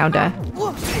using it right now, duh.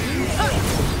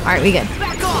 Alright, we good.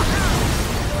 Back off!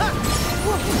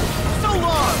 So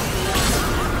long!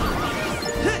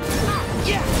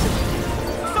 Yeah!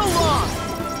 So long!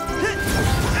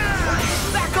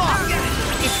 Back off!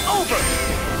 It's over!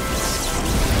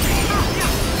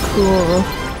 Cool.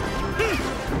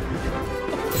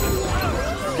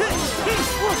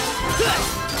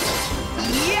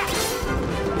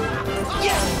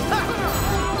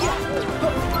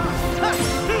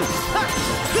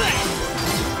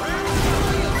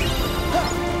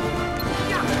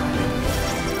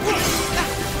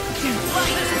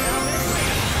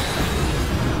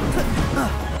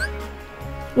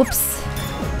 Whoops.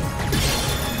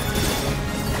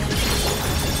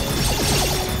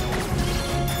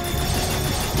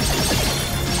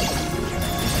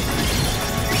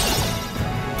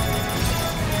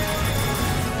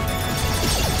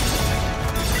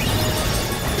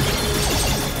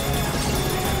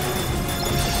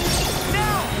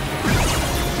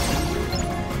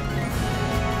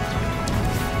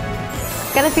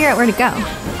 Gotta figure out where to go.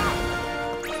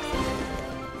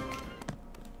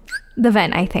 The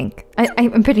vent, I think.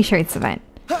 I'm pretty sure it's the vent.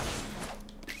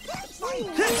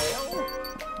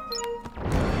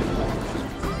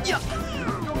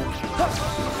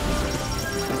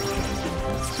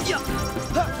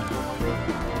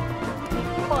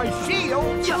 My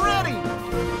shield's ready!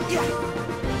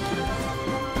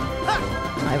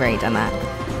 I've already done that.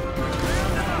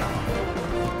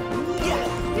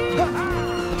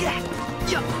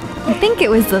 I think it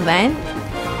was the vent.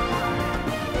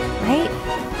 Right?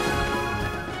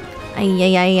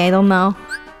 I don't know.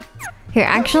 Here,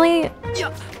 actually...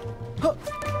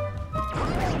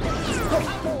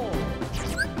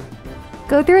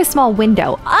 Go through a small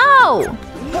window. Oh!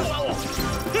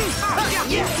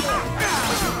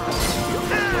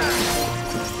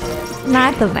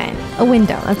 Not the vent. A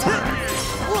window, that's what I meant.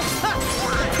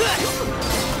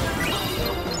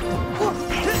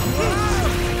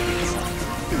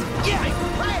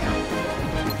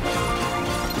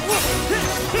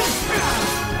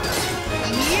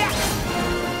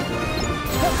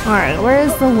 Alright,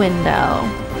 where's the window?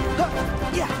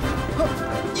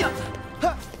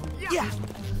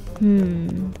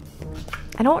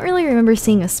 I don't really remember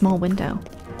seeing a small window.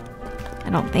 I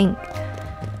don't think.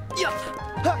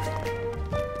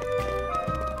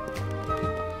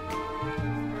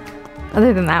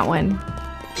 Other than that one.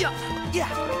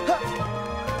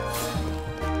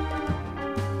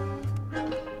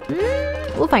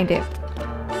 We'll find it.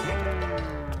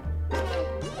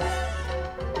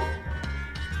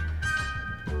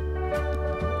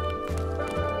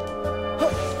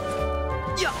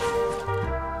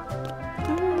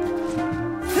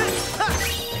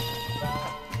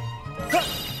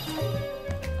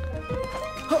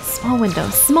 Small window,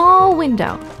 small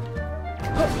window.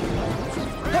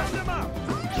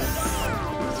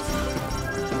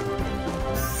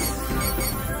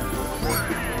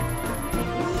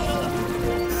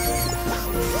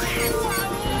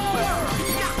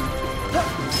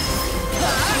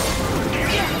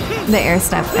 The air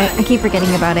stuff. I keep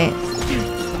forgetting about it.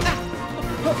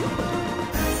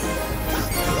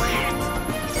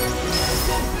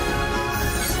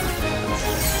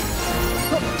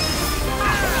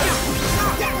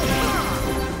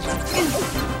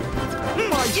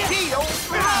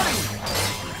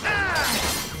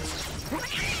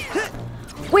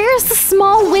 Where's the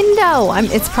small window?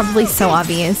 It's probably so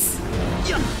obvious.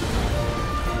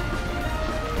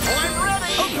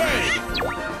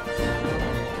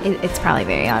 It's probably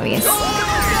very obvious.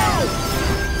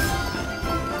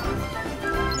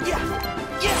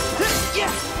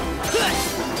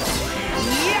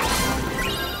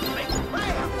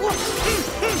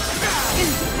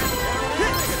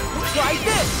 Try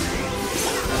this!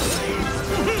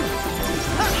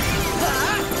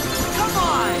 Come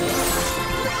on!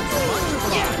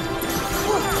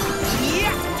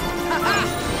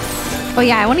 Oh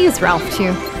yeah, I want to use Ralph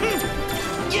too.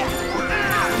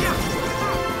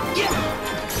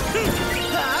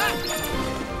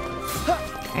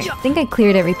 I think I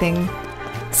cleared everything.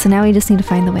 So now we just need to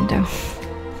find the window.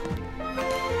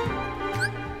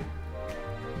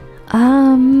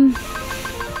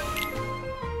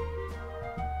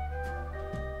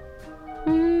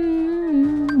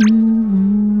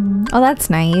 Oh, that's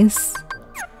nice.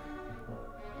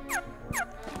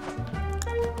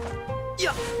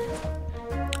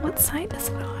 What side is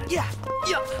it on?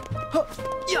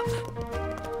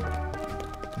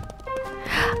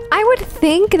 I would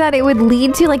think that it would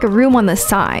lead to like a room on the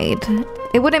side.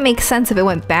 It wouldn't make sense if it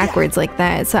went backwards like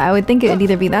that. So I would think it would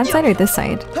either be that side or this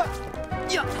side.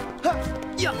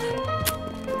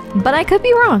 But I could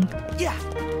be wrong.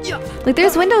 Like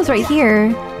there's windows right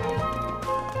here.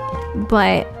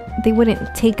 But they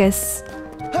wouldn't take us.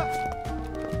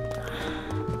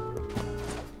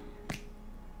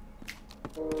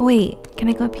 Wait, can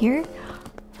I go up here?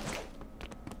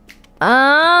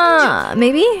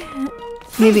 Maybe?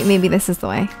 Maybe this is the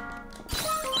way.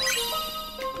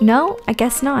 No, I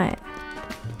guess not.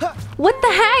 What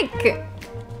the heck?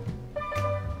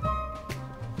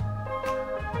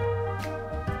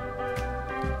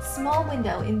 Small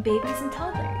window in babies and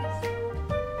toddlers.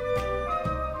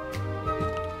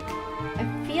 I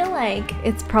feel like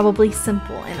it's probably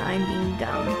simple and I'm being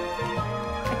dumb.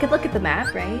 I could look at the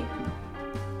map, right?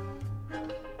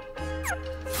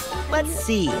 Let's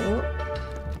see.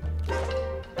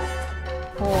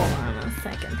 Hold on a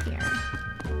second here.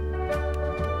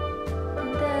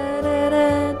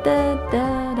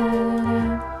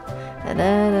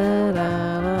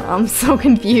 I'm so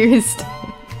confused.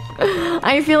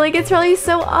 I feel like it's probably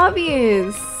so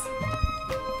obvious.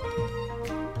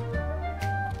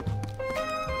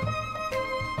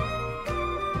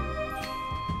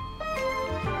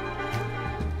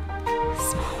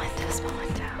 Small window, small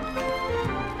window.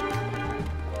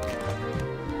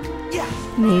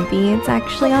 Maybe it's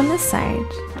actually on this side.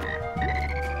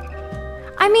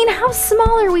 I mean, how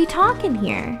small are we talking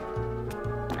here?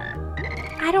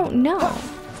 I don't know.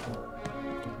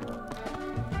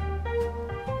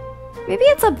 Maybe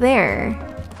it's up there.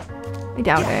 I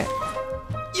doubt it.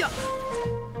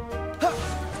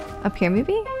 Up here,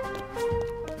 maybe?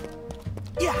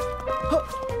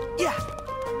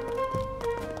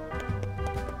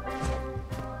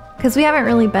 Because we haven't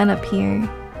really been up here.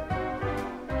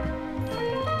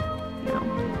 No.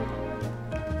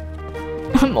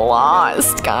 I'm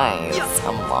lost, guys.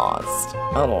 I'm lost.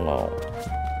 I don't know.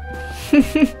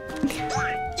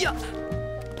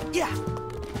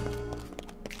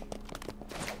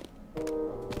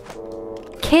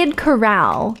 Kid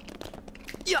Corral.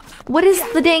 What is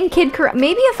the dang Kid Corral?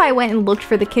 Maybe if I went and looked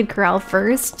for the Kid Corral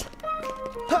first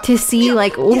to see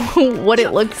like what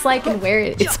it looks like and where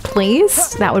it's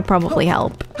placed, that would probably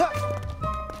help.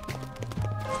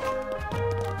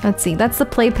 Let's see, that's the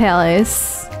Play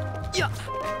Palace.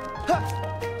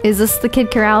 Is this the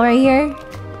Kid Corral right here?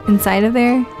 Inside of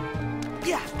there?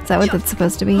 Is that what that's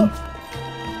supposed to be?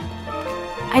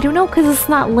 I don't know because it's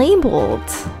not labeled.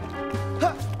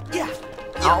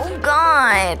 Oh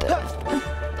god!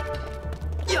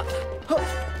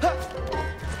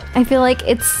 I feel like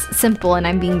it's simple and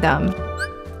I'm being dumb.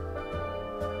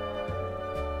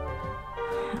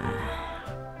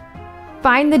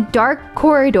 Find the dark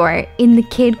corridor in the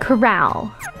Kid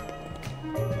Corral.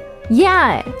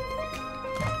 Yeah!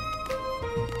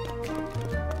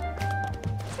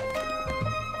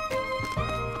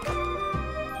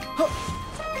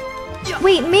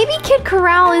 Wait, maybe Kid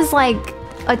Corral is like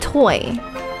a toy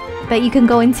that you can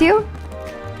go into?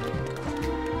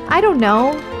 I don't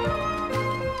know.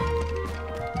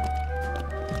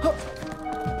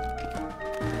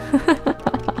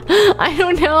 I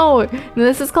don't know.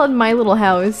 This is called My Little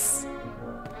House.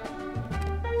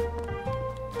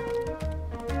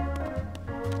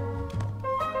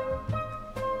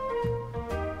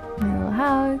 My Little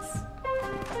House.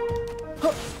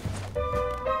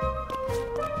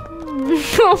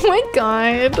 Oh my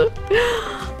god.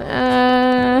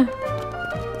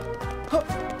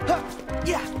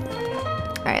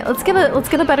 Alright, let's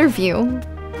get a better view.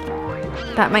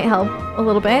 That might help a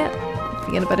little bit. If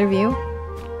you get a better view.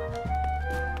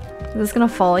 Is this gonna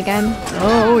fall again?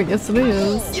 Oh, yes it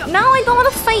is. No, I don't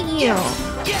want to fight you!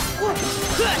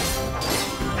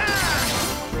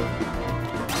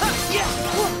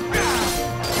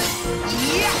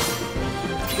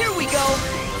 Here we go.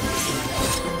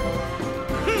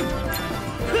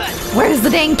 Where's the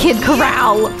dang Kid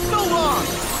Corral? So long.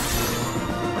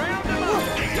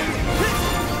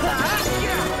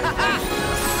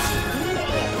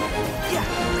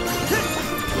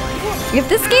 If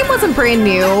this game wasn't brand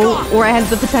new, or I had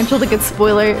the potential to get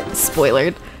spoiled,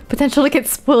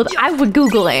 I would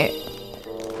Google it.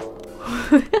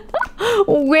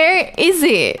 Where is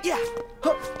it? Yeah.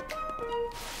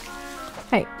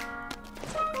 Hey.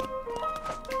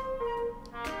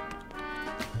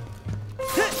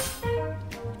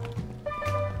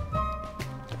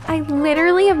 I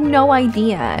literally have no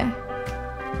idea.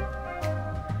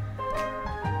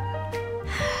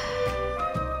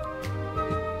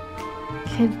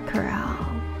 Kid Corral.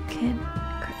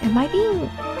 Am I being...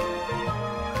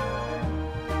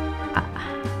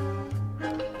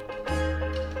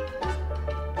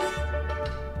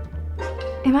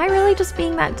 Am I really just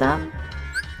being that dumb?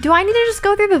 Do I need to just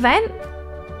go through the vent?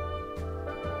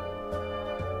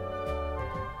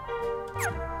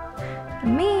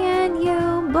 Me and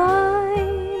you, boy,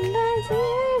 as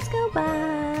years go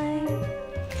by,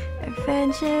 our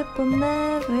friendship will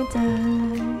never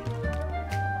die.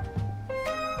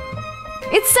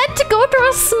 It said to go through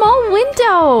a small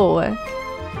window!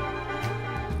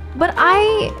 But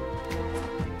I...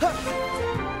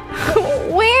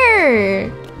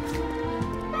 Where?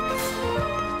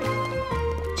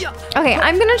 Okay,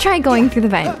 I'm gonna try going through the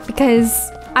vent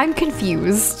because I'm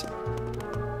confused.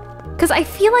 Because I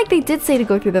feel like they did say to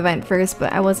go through the vent first,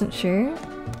 but I wasn't sure.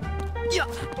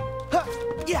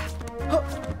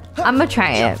 I'm gonna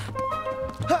try it.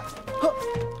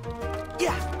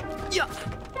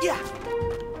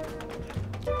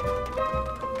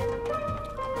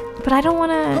 But I don't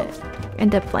want to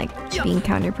end up like being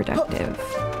counterproductive.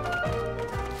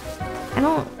 I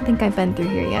don't think I've been through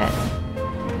here yet.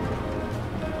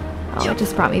 Oh, it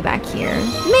just brought me back here.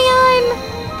 Man!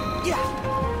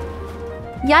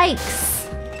 Yikes!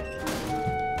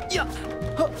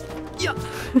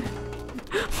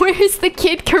 Where's the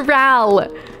Kid Corral?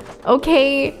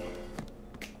 Okay.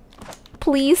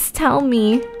 Please tell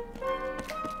me.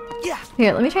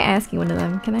 Here, let me try asking one of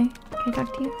them. Can I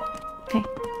talk to you? Hey.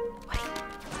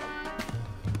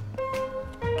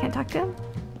 Can't talk to him?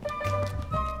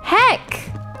 Heck!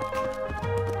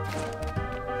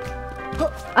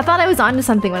 I thought I was onto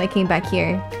something when I came back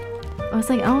here. I was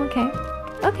like, oh, okay.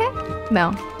 Okay.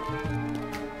 No.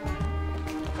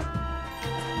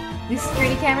 These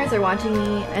security cameras are watching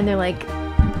me and they're like,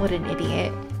 what an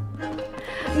idiot.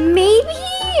 Maybe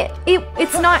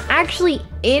it's not actually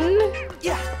in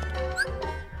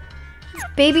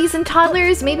Babies and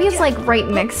Toddlers. Maybe it's like right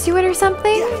next to it or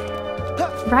something.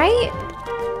 Right?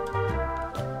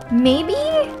 Maybe?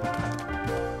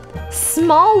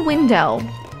 Small window.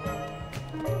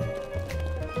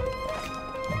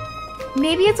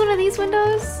 Maybe it's one of these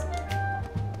windows?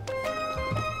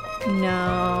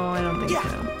 No, I don't think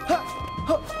so.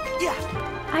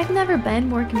 I've never been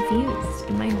more confused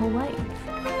in my whole life.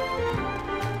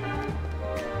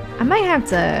 I might have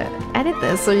to edit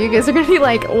this so you guys are gonna be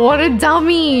like, what a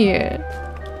dummy!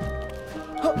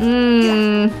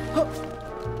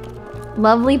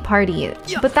 Lovely party.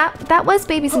 But that was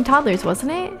Babies and Toddlers,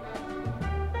 wasn't it?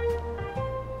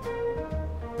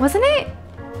 Wasn't it?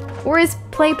 Or is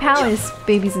Play Palace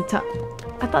Babies and Toddlers?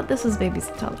 I thought this was Babies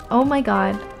and Toddlers. Oh my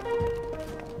god.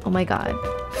 Oh my god.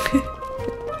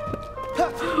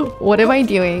 What am I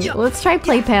doing? Let's try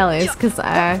Play Palace, cause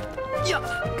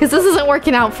this isn't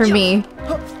working out for me.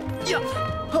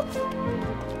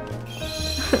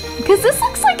 Cause this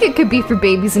looks like it could be for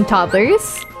Babies and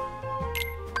Toddlers.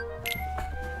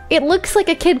 It looks like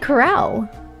a Kid Corral.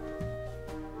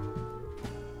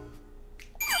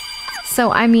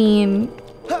 So I mean,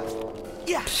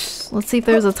 let's see if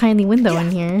there's a tiny window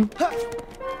in here.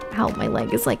 Ow, my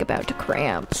leg is like about to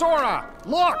cramp. Sora,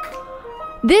 look!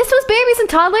 This was Babies and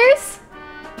Toddlers?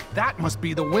 That must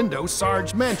be the window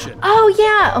Sarge mentioned. Oh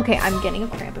yeah! Okay, I'm getting a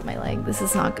cramp in my leg. This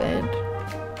is not good.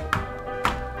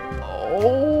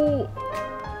 Oh.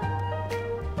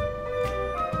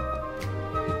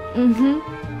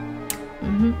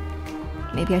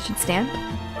 Maybe I should stand?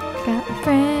 Got a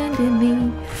friend in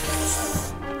me.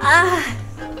 Ah!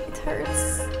 It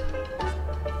hurts.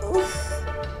 Oof.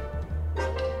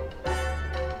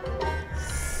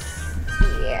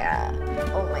 Yeah.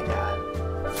 Oh my god.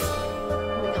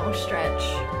 We gonna stretch.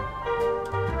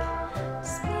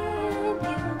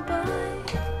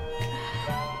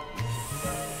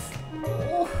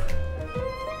 Oh.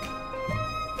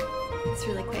 It's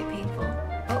really quite painful.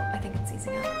 Oh, I think it's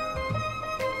easing up.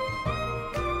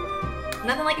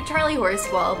 Nothing like a Charlie horse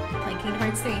while playing Kingdom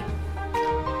Hearts 3.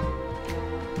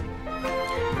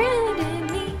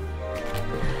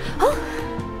 Oh.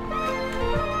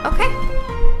 Okay.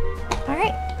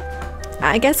 Alright.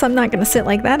 I guess I'm not gonna sit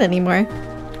like that anymore.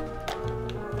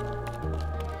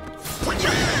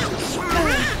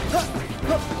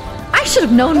 I should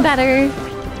have known better.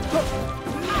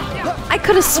 I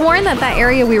could have sworn that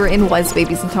area we were in was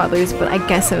Babies and Toddlers, but I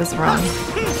guess I was wrong.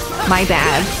 My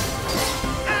bad.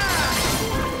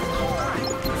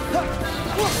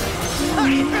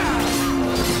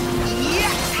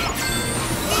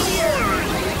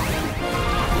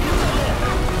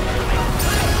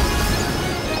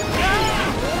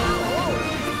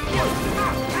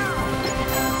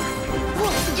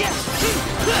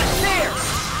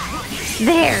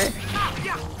 There.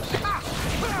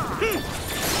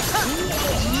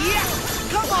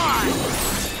 Come on.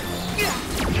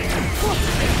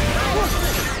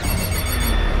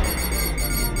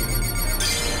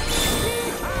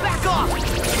 Back off.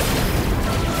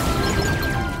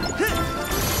 There.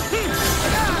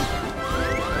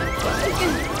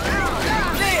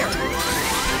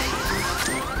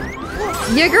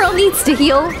 Your girl needs to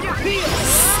heal.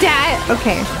 Stat.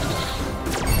 Okay.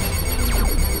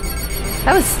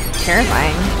 That was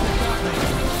terrifying.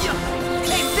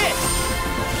 Take this.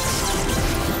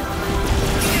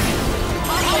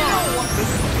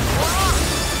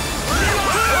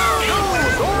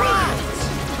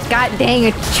 God dang,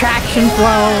 attraction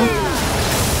flow.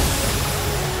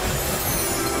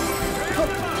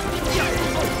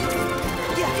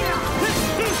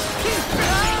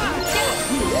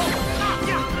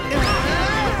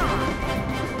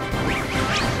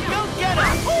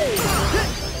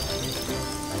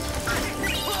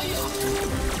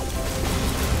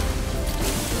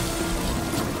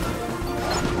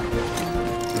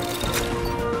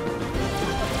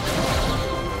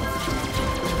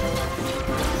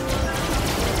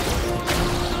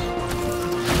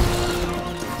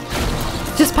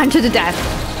 Just punch her to death.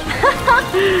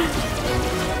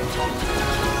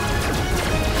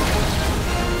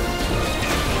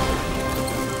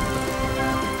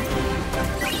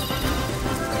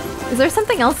 Is there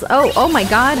something else? Oh my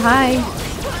god, hi.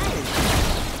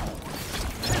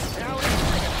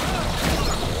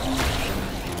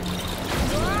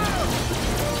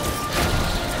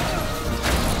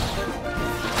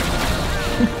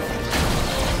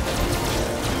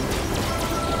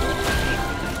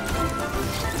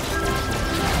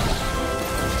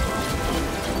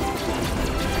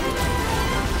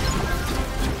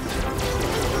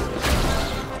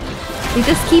 They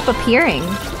just keep appearing.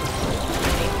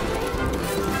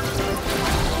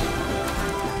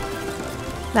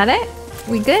 That it?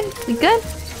 We good? We good?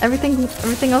 Everything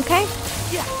okay?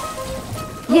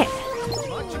 Yeah.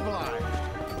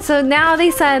 So now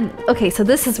they said, okay, so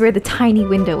this is where the tiny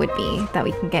window would be that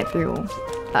we can get through.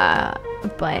 But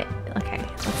okay,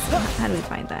 let's see. How do we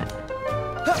find that?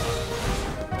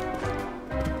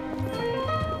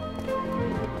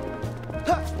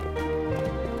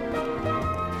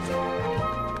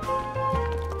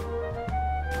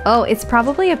 Oh, it's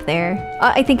probably up there.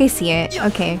 I think I see it.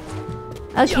 Okay.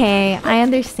 Okay, I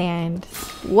understand.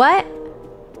 What?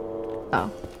 Oh.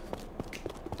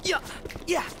 Yeah.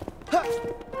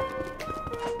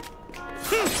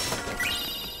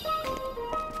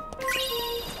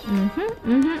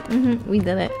 We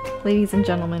did it. Ladies and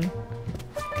gentlemen.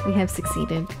 We have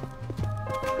succeeded.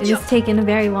 It has taken a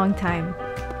very long time.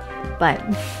 But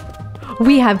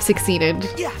we have succeeded.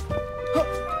 Yeah.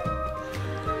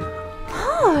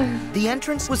 The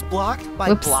entrance was blocked by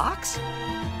Whoops. blocks?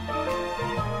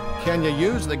 Can you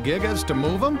use the gigas to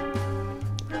move them?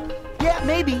 Yeah,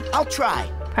 maybe. I'll try.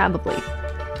 Probably.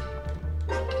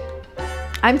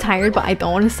 I'm tired, but I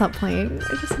don't want to stop playing.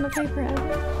 I just want to play forever.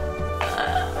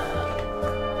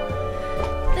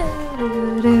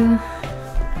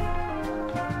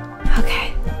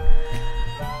 Okay.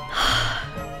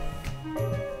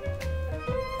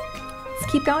 Let's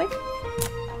keep going.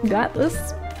 You got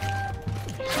this.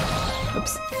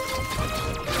 Oops.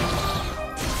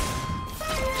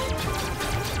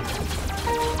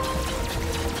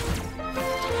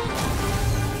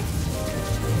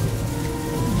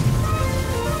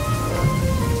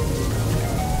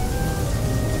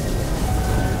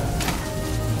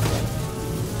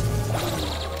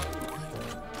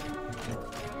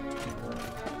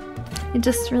 It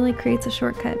just really creates a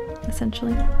shortcut,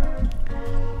 essentially.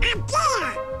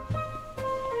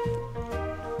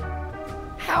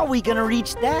 How are we gonna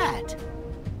reach that?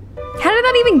 How did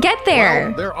that even get there?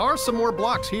 Well, there are some more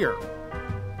blocks here.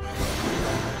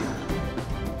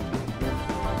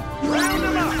 Round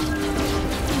 'em up.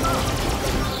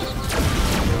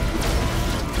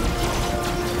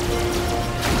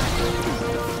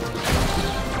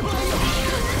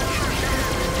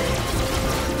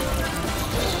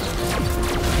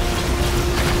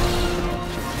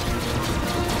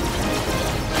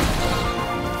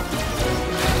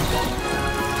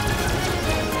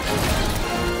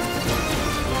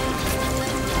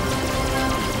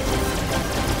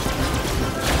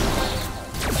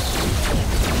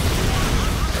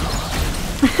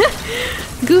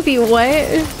 Goofy,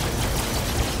 what?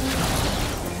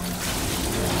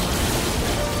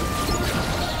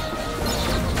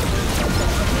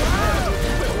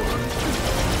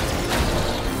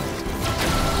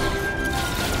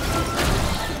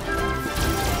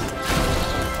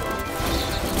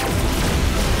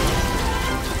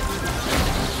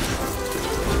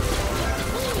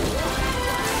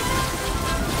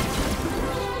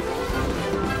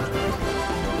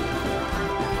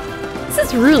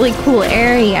 This is a really cool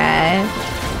area.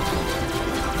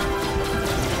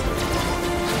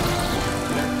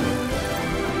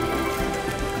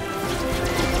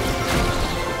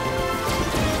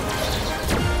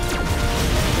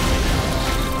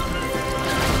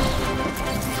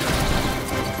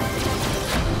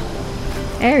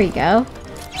 There we go.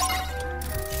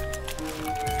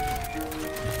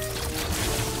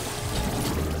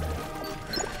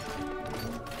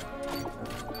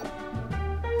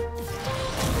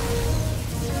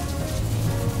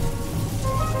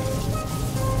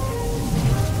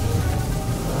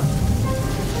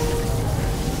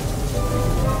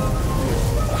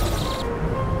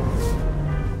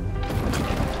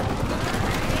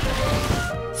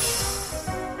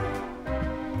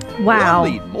 Wow.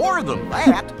 We'll need more than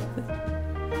that.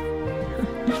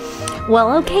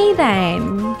 Well, okay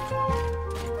then.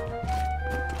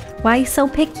 Why so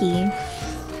picky?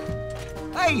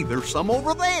 Hey, there's some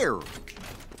over there.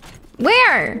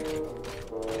 Where?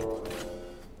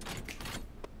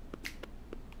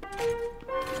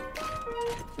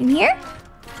 In here?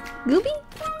 Gooby?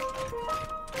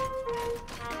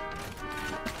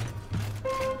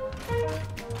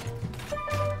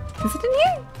 Is it in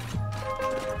here?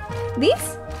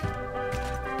 These?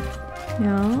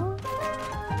 No.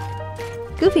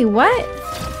 Goofy, what?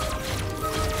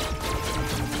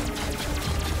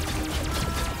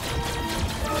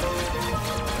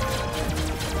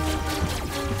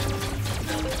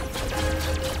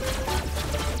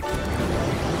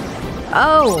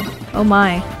 Oh! Oh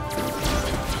my.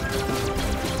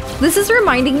 This is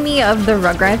reminding me of the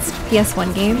Rugrats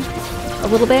PS1 game. A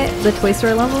little bit. The Toy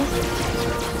Story level.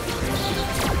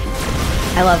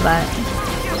 I love that.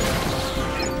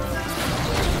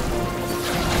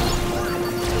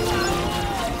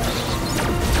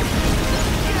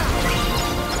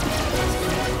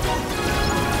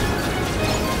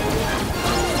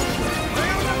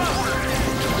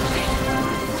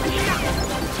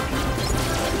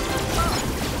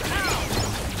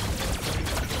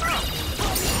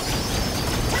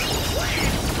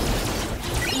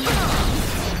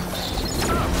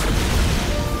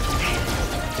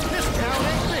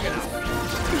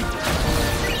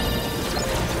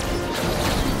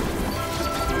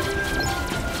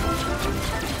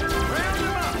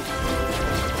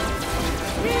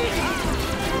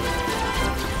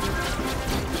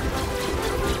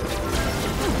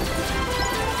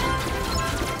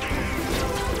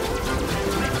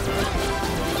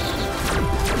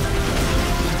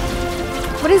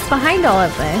 What is behind all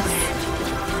of this?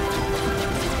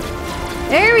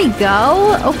 There we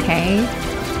go. Okay.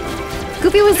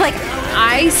 Goofy was like,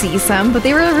 I see some, but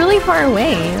they were really far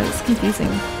away. That's confusing.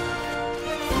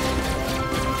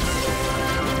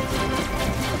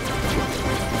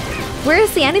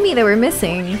 Where's the enemy that we're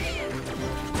missing?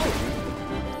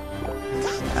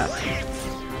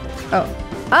 Oh.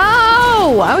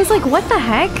 Oh! I was like, what the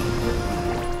heck?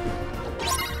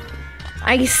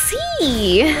 I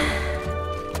see!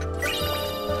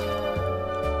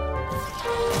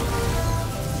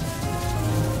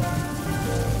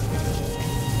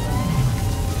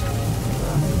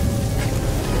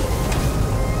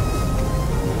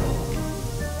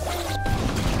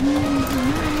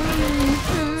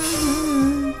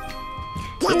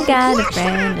 You got a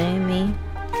friend in me.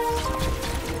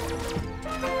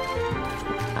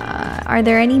 Are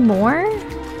there any more?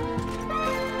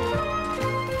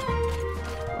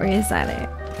 Or is that it?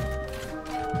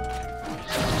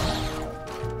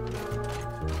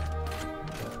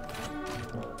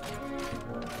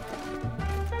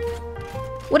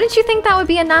 Wouldn't you think that would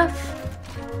be enough?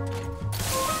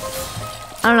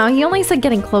 I don't know, he only said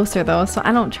getting closer though, so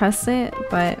I don't trust it,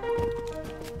 but...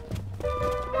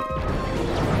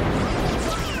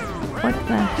 What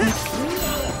the heck?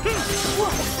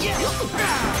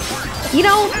 You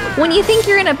know, when you think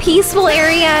you're in a peaceful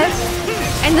area,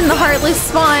 and then the Heartless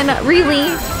spawn, really?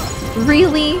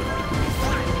 Really?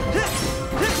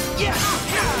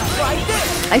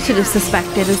 I should have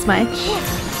suspected as much.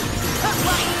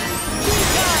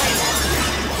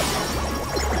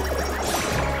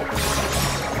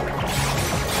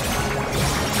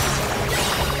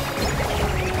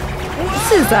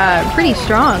 This is pretty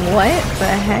strong. What the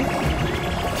heck?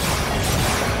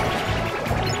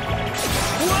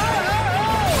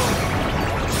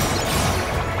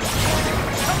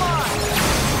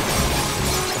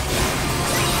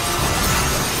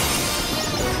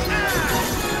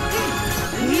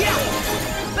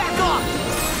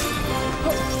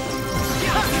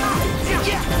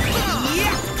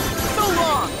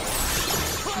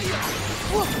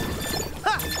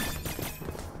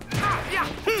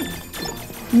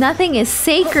 Nothing is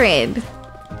sacred.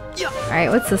 Alright,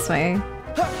 what's this way?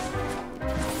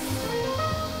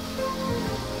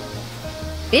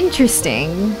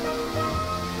 Interesting.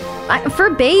 For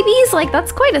babies, like,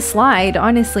 that's quite a slide,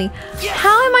 honestly.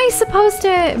 How am I supposed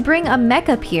to bring a mech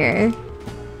up here?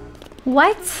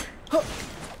 What?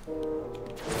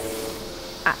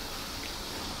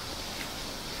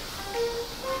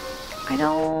 I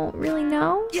don't really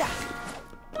know.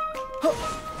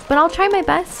 But I'll try my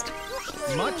best.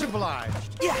 Much obliged.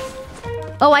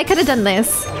 Oh, I could have done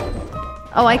this.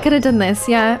 Oh, I could have done this,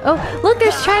 yeah. Oh, look,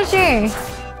 there's treasure!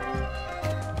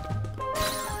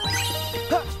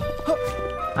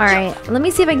 Alright, let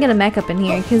me see if I can get a mech up in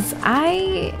here, because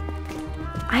I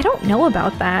don't know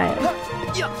about that.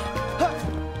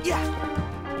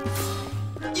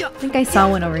 I think I saw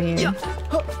one over here.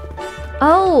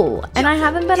 Oh, and I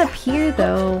haven't been up here,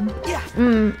 though.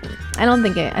 I don't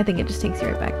think it... I think it just takes you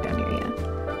right back down here, yeah.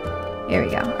 Here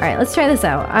we go. Alright, let's try this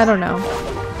out. I don't know.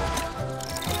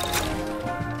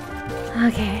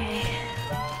 Okay.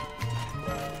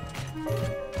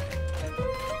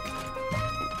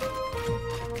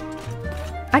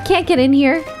 I can't get in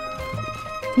here.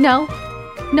 No.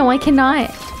 No, I cannot.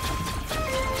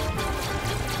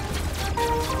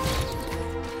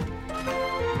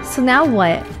 So now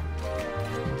what?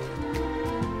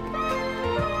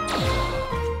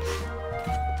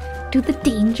 Do the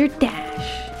danger dash.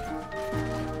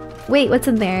 Wait, what's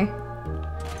in there?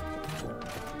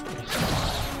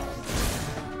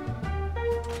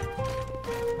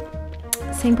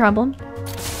 Same problem.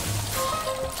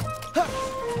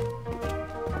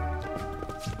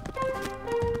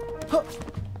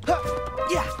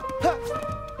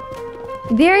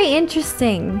 Very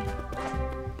interesting.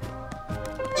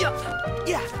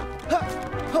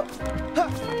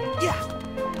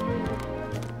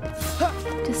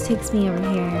 Just takes me over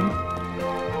here.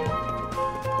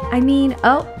 I mean,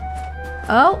 oh.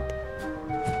 Oh.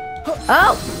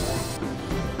 Oh.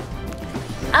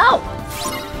 Oh.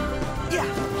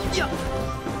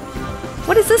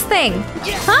 What is this thing?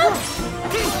 Huh?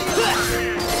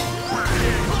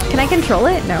 Can I control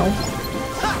it? No.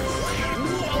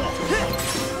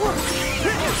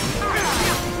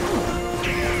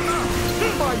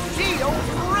 My shield's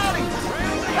ready!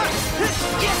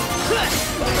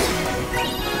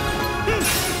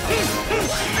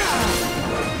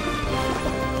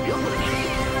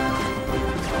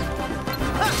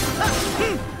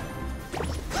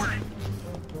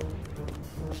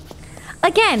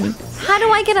 Again, how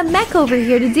do I get a mech over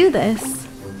here to do this?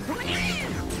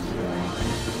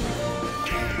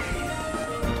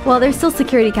 Well, there's still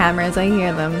security cameras. I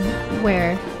hear them.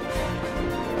 Where?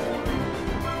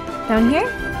 Down here?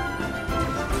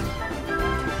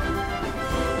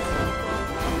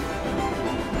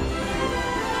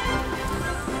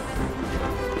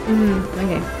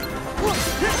 Okay.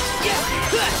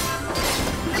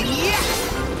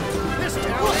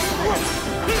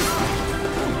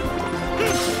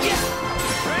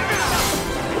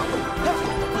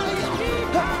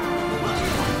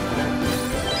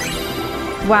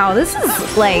 Wow, this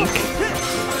is like...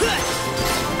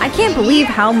 I can't believe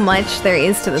how much there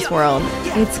is to this world.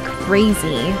 It's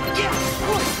crazy.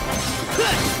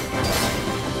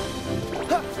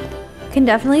 Can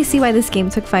definitely see why this game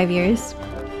took 5 years.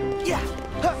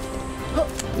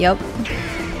 Yep.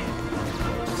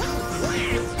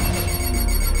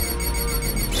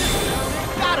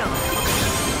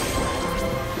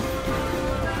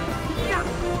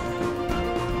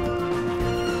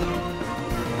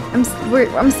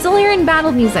 I'm still hearing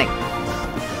battle music.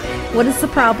 What is the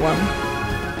problem?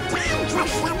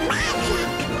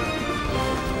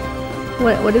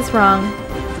 What is wrong?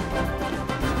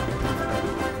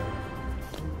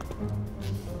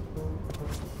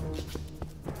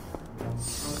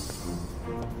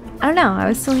 I don't know. I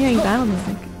was still hearing battle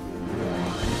music.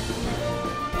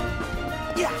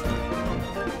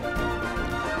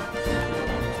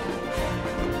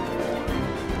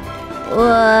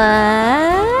 What?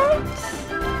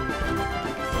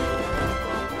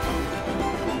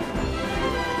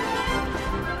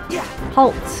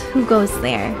 Halt. Who goes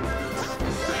there?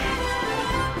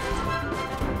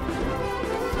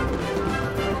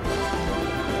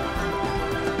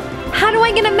 How do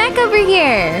I get a mech over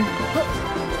here?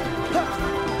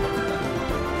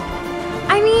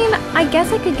 I mean, I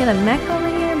guess I could get a mech over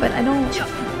here, but I don't...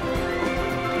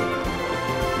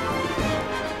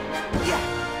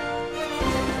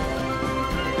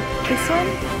 This one?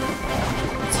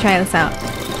 Let's try this out.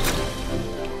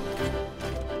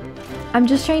 I'm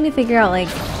just trying to figure out, like,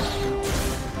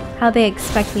 how they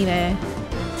expect me to...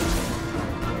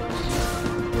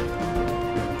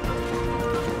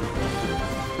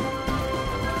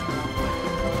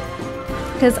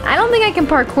 Because I don't think I can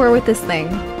parkour with this thing.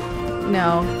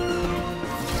 No.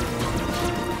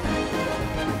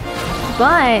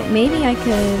 But maybe I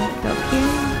could go up here.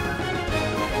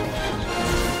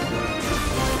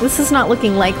 This is not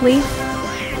looking likely.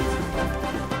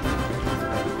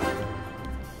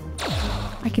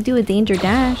 I could do a danger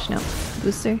dash. No.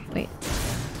 Booster. Wait.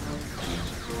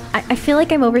 I feel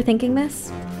like I'm overthinking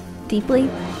this deeply.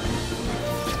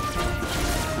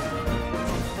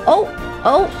 Oh!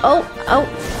 Oh! Oh! Oh!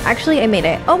 Actually, I made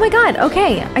it. Oh my god!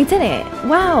 Okay, I did it!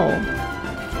 Wow!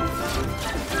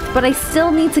 But I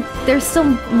still need to... There's still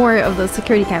more of those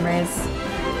security cameras.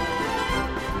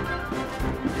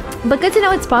 But good to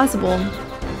know it's possible.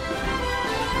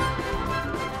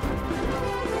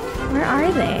 Where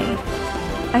are they?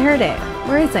 I heard it.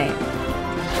 Where is it?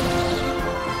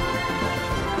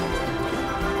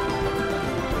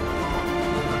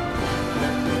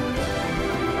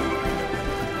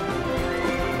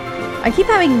 I keep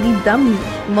having these dumb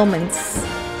moments.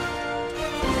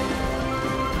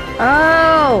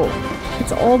 Oh!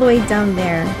 It's all the way down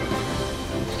there.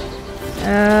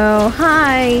 Oh,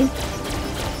 hi!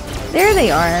 There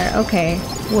they are. Okay.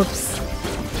 Whoops.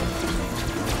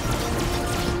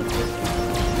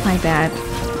 My bad.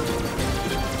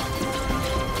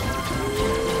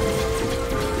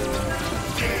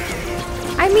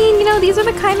 I mean, you know, these are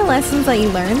the kind of lessons that you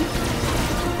learn.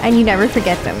 And you never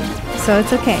forget them. So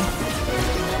it's okay.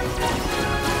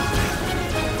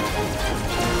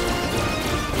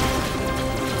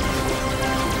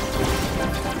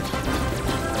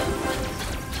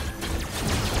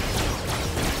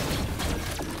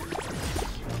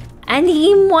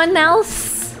 Anyone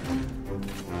else?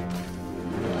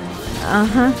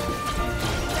 Uh-huh.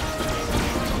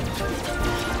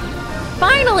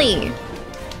 Finally!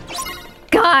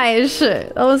 Gosh,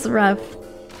 that was rough.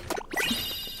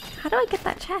 How do I get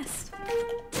that chest?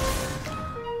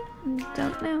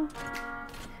 Don't know.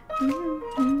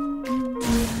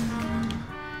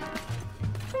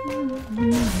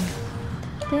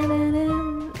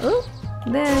 Oh,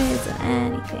 there isn't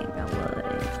anything I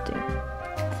would do.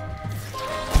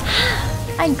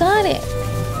 I got it.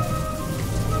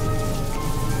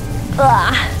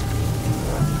 Ugh.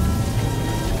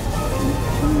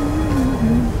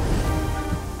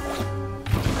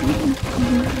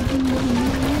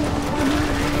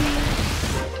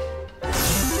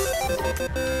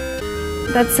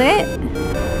 That's it?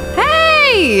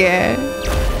 Hey!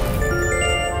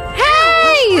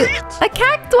 Hey! A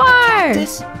cactuar!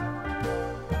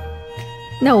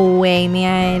 No way,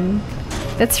 man.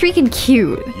 That's freaking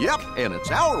cute. Yep, and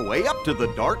it's our way up to the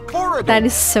dark corridor. That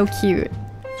is so cute.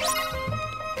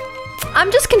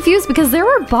 I'm just confused because there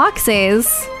were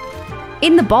boxes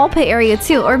in the ball pit area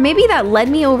too. Or maybe that led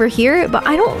me over here, but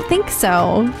I don't think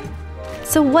so.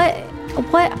 So what?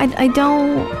 I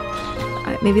don't...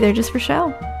 Maybe they're just for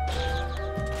show.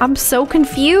 I'm so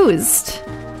confused.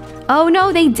 Oh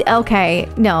no, they did. Okay,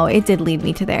 no, it did lead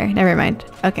me to there. Never mind.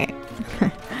 Okay.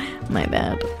 My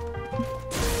bad.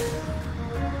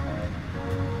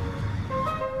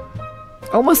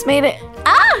 Almost made it.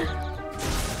 Ah!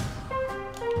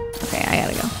 Okay, I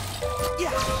gotta go.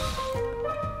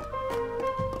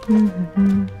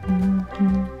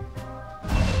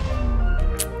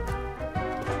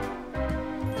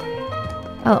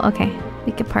 Oh, okay.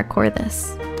 We can parkour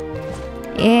this.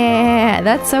 Yeah,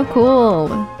 that's so cool.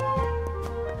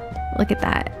 Look at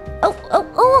that. Oh, oh,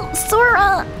 oh,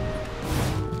 Sora!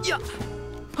 Yeah.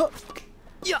 Huh.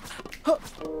 Yeah. Huh.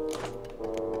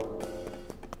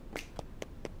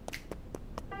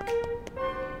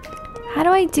 How do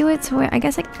I do it to where... I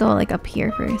guess I could go like up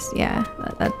here first. Yeah,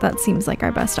 that seems like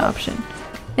our best option.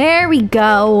 There we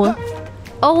go.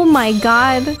 Oh my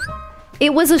god.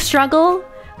 It was a struggle,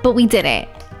 but we did it.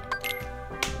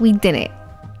 We did it.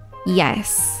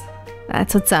 Yes.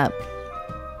 That's what's up.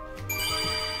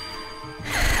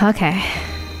 Okay.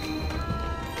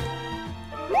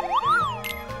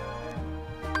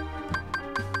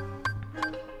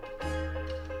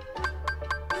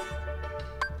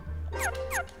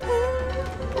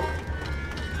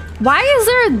 Why is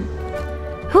there...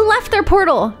 Who left their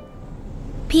portal?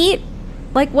 Pete?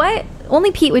 Like what?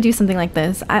 Only Pete would do something like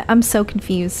this. I'm so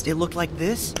confused. It looked like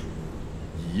this?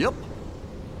 Yep.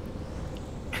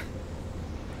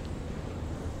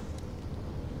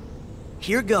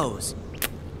 Here goes.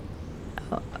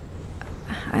 Oh,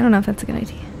 I don't know if that's a good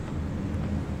idea.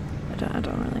 I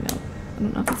don't really know. I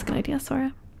don't know if that's a good idea,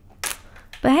 Sora.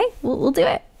 But hey, we'll do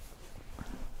it.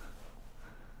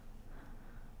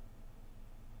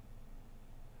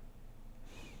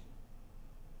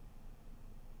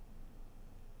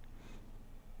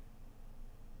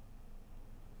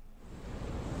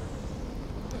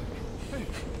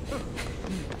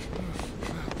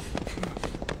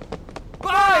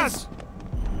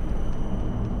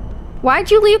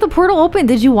 Why'd you leave the portal open?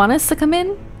 Did you want us to come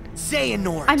in?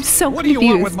 Xehanort! I'm so What confused. do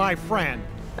you want with my friend?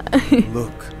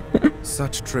 Look,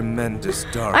 such tremendous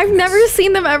darkness. I've never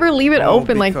seen them ever leave it All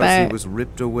open like because that. he was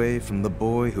ripped away from the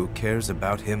boy who cares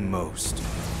about him most.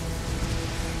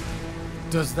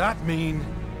 Does that mean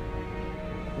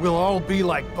we'll all be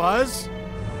like Buzz?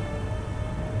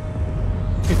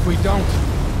 If we don't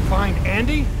find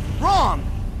Andy? Wrong!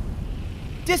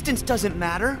 Distance doesn't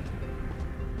matter.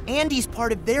 Andy's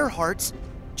part of their hearts,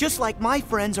 just like my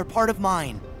friends are part of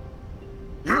mine.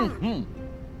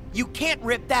 You can't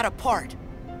rip that apart.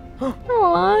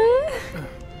 Aww.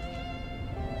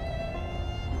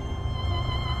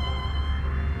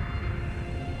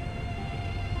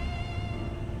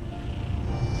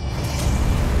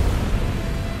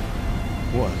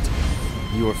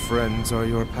 What? Your friends are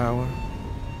your power?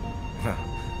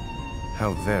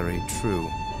 How very true.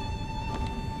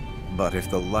 But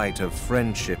if the light of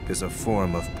friendship is a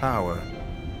form of power,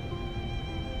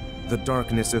 the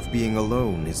darkness of being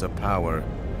alone is a power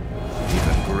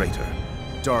even greater.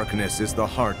 Darkness is the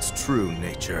heart's true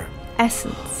nature.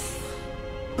 Essence.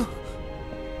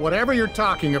 Whatever you're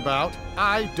talking about,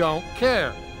 I don't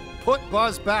care. Put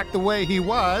Buzz back the way he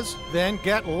was, then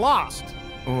get lost.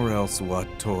 Or else what,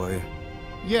 Toy?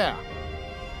 Yeah,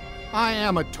 I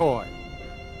am a toy.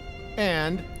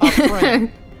 And a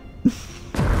friend.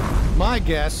 My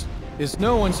guess is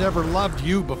no one's ever loved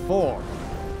you before.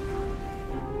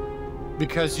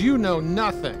 Because you know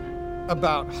nothing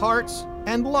about hearts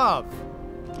and love.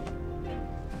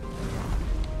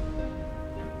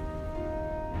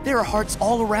 There are hearts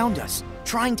all around us,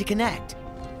 trying to connect.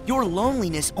 Your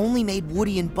loneliness only made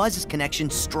Woody and Buzz's connection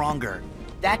stronger.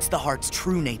 That's the heart's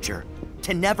true nature,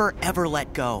 to never ever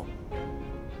let go.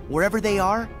 Wherever they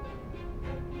are,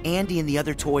 Andy and the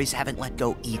other toys haven't let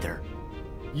go either.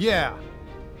 Yeah,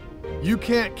 you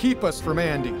can't keep us from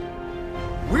Andy.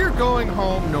 We're going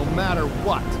home no matter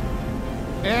what.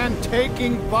 And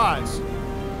taking Buzz.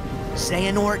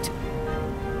 Xehanort,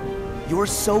 you're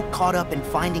so caught up in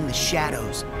finding the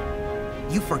shadows,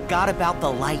 you forgot about the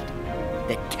light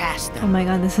that cast them. Oh my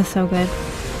god, this is so good.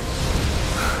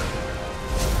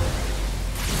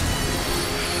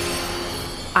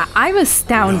 I'm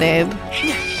astounded.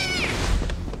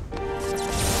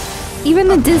 Even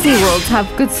the Disney worlds have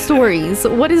good stories.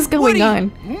 What is going on?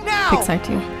 Pixar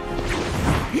too.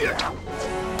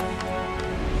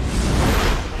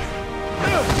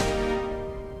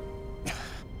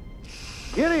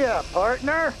 Giddy up,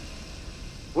 partner.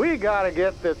 We gotta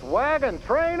get this wagon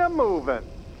train a-moving.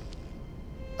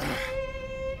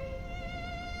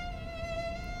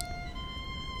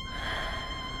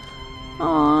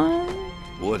 Aww.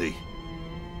 Woody.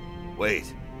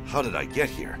 Wait, how did I get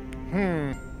here?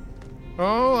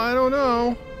 Oh, I don't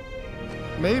know.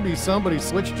 Maybe somebody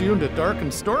switched you into dark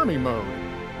and stormy mode.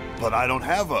 But I don't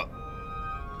have a...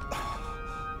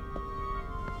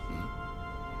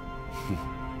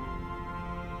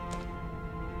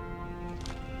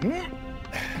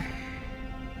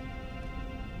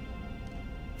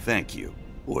 Thank you,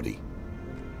 Woody.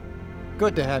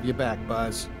 Good to have you back,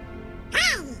 Buzz.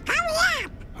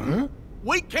 Huh?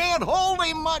 We can't hold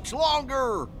him much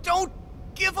longer! Don't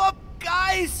give up,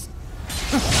 guys!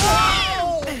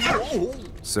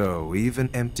 So, even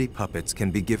empty puppets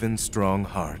can be given strong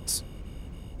hearts.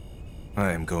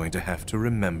 I am going to have to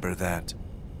remember that.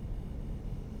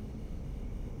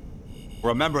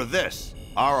 Remember this,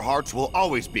 our hearts will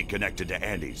always be connected to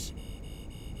Andy's.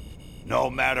 No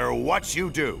matter what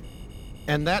you do.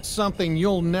 And that's something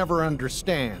you'll never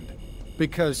understand.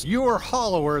 Because you're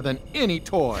hollower than any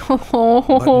toy. But now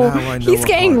I know he's a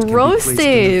getting heart can be placed in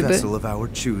roasted. the vessel of our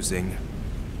choosing.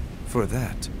 For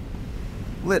that,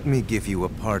 let me give you a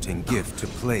parting gift to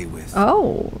play with.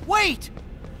 Oh. Wait!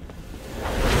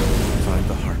 Find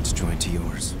the heart's joined to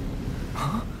yours.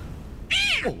 Huh?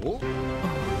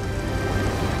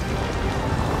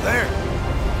 There!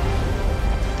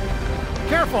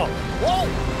 Careful! Whoa!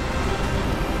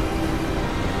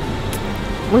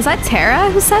 Was that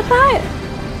Tara who said that?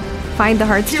 Find the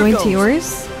heart's joined to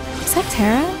yours? Is that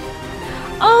Tara?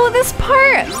 Oh, this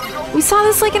part! We saw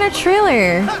this like in a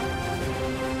trailer.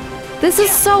 This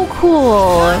is so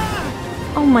cool.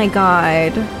 Oh my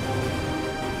god.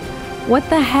 What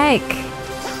the heck?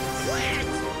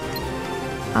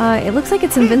 It looks like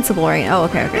it's invincible, right? Oh,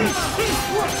 okay, okay.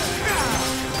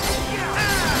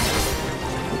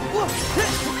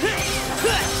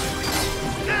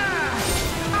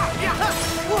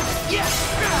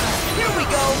 Here we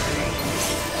go!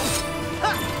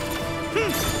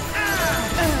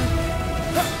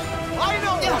 I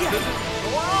know what this is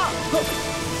for!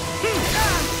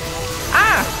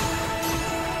 Ah!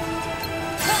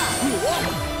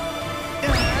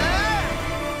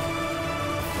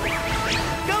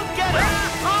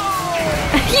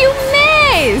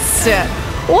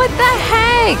 What the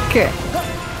heck?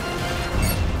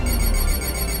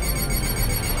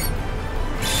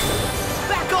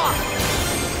 Back off!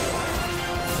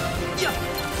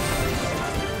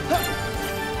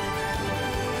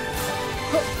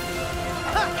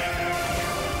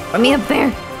 Put me up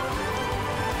there.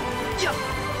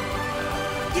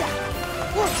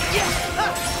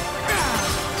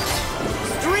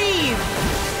 Stream!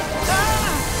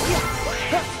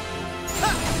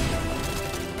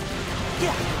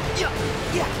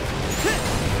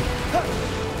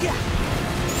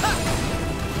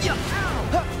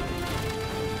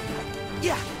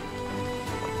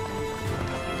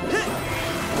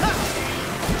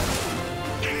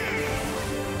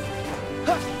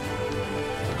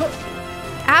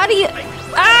 How do you...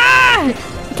 Ah!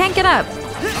 Can't get up.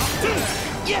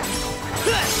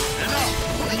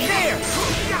 There!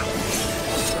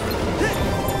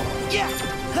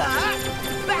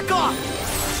 Back off!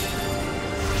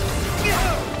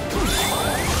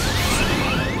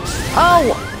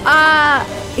 Oh,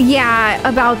 yeah,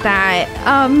 about that.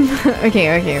 Okay,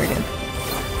 we're good.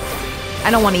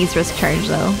 I don't want to use risk charge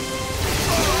though.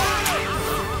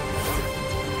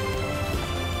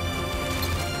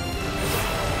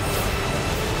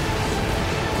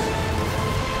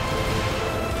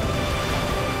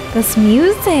 This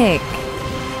music.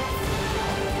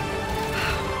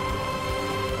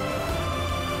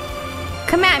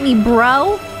 Come at me,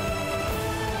 bro.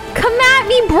 Come at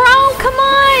me, bro. Come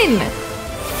on.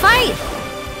 Fight.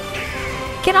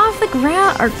 Get off the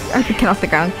ground. Or get off the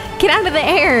ground. Get out of the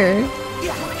air.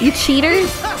 You cheaters.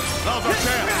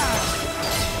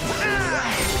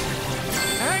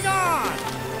 Hang on!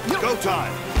 Go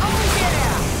time!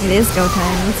 It is go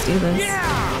time. Let's do this.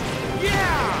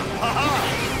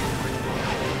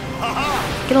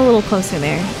 Get a little closer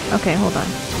there. Okay, hold on.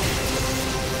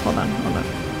 Hold on.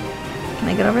 Can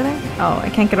I get over there? Oh, I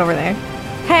can't get over there.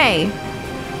 Hey!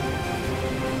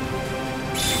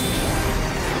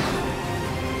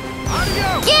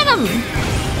 Get him!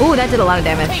 Ooh, that did a lot of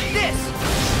damage.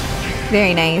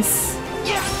 Very nice.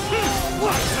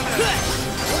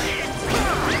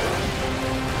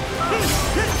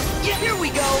 Here we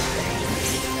go!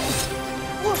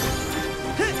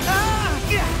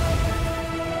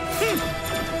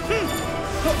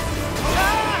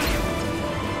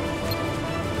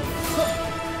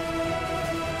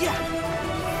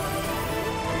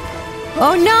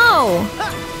 Oh no!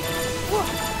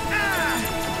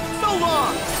 So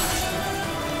long!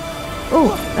 Ooh,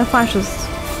 that flash was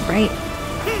bright.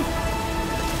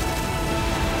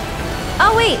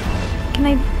 Oh wait! Can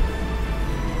I...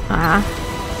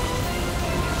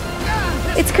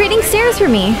 It's creating stairs for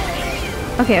me!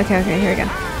 Okay, here we go.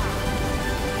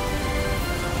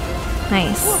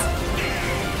 Nice.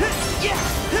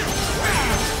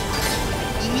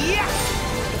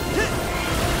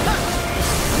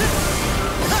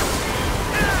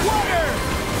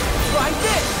 Try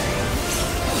this!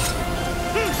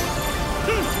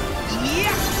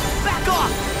 Back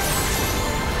off!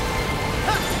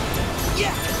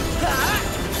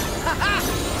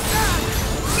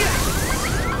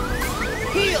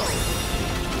 Heal!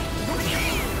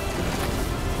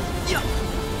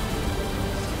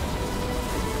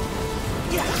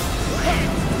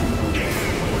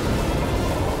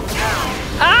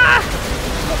 Ah!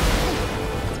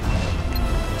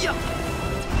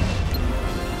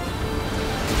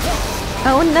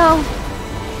 Oh no.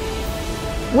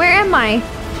 Where am I?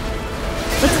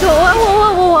 Let's go.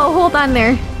 Whoa. Hold on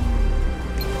there.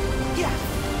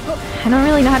 I don't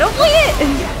really know how to play it.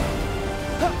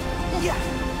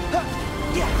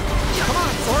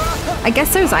 I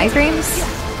guess there's iframes.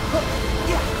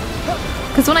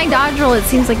 Because when I dodge roll, it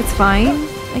seems like it's fine,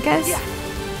 I guess.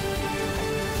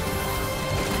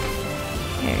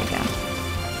 There we go.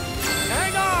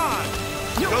 Hang on!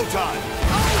 Go time!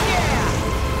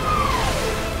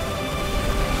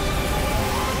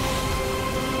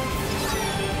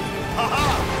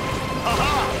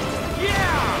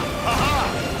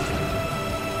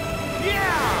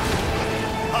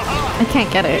 I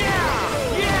can't get it.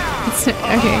 It's,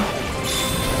 okay.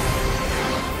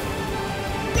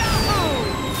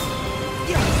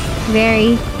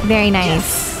 Very, very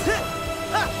nice.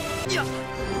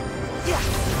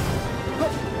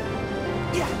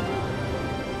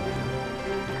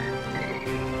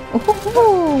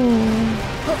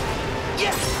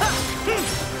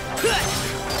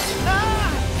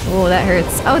 Oh, that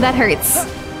hurts. Oh, that hurts.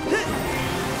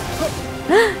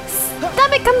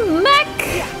 Stomach a mech!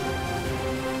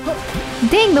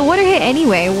 Dang, the water hit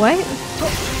anyway. What?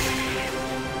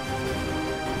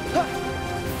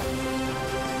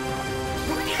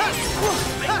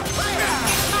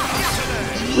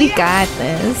 We got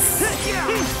this.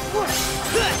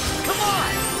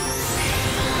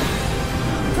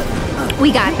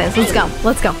 We got this. Let's go.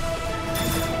 Let's go.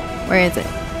 Where is it?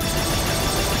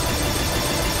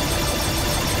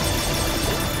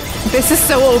 This is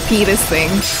so OP, this thing.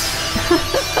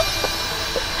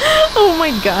 Oh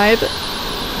my god.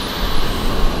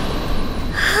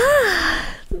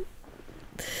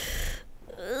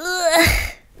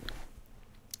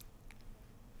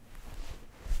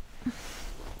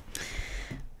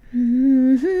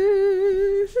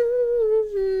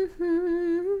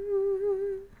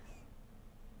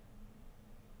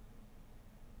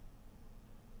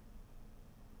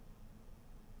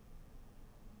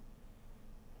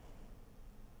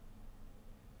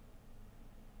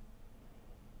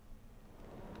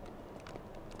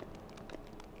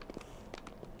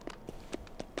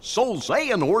 So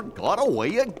Xehanort got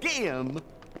away again.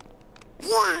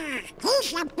 Yeah,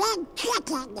 he's a big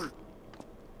chicken.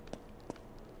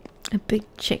 A big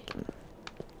chicken.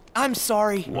 I'm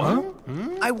sorry. What?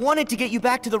 I wanted to get you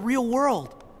back to the real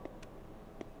world.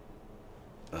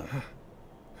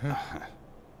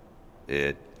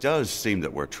 It does seem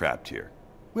that we're trapped here.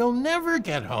 We'll never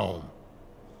get home.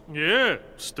 Yeah,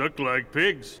 stuck like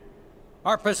pigs.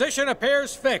 Our position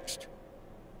appears fixed.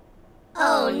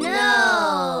 Oh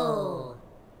no!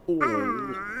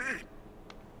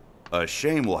 A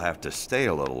shame we'll have to stay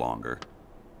a little longer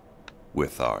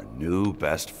with our new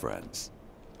best friends.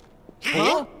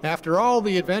 Huh? After all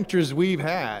the adventures we've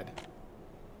had,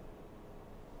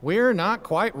 we're not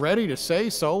quite ready to say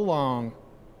so long.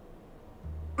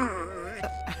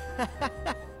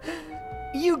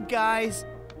 You guys.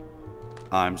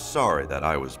 I'm sorry that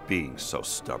I was being so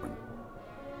stubborn.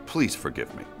 Please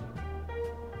forgive me.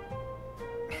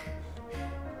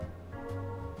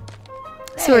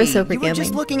 Sora's so You were just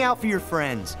forgiving. looking out for your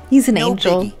friends. He's an No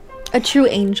angel. biggie. A true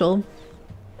angel.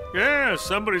 Yeah,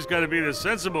 somebody's got to be the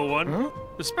sensible one.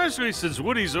 Especially since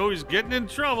Woody's always getting in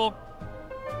trouble.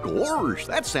 Gosh,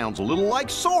 that sounds a little like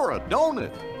Sora, don't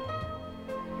it?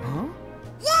 Huh?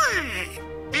 Yeah,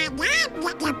 and I'm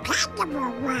the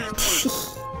dependable one.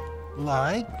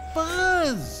 Like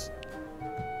Buzz.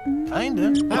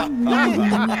 Kinda.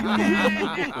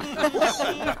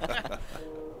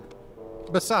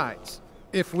 Besides,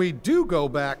 if we do go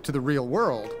back to the real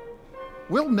world,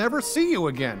 we'll never see you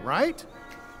again, right?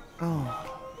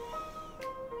 Oh.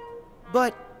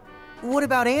 But what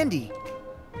about Andy?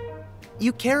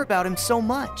 You care about him so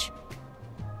much.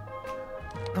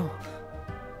 Oh.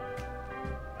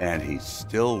 And he's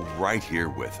still right here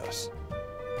with us.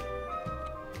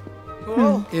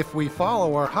 Oh. If we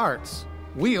follow our hearts,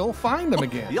 we'll find them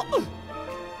again.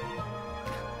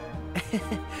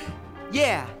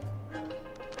 Yeah.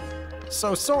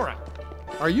 So, Sora,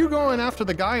 are you going after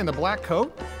the guy in the black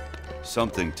coat?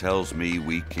 Something tells me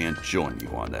we can't join you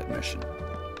on that mission.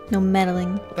 No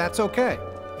meddling. That's okay,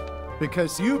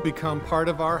 because you become part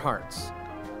of our hearts.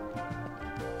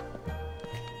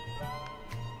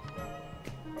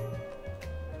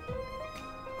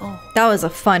 That was a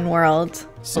fun world.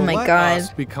 So oh my let god.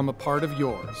 us become a part of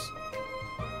yours.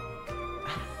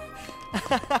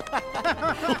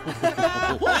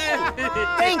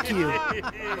 Thank you.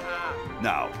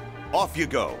 Now, off you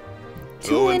go.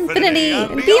 To infinity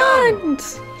and beyond.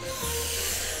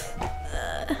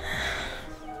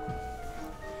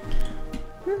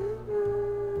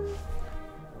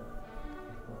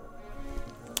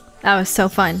 That was so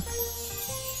fun.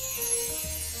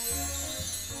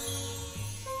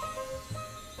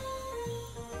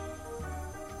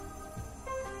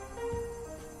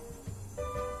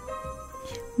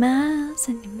 Miles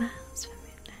and miles from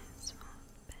your nice warm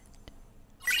bed.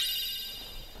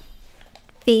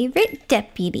 Favorite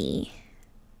deputy.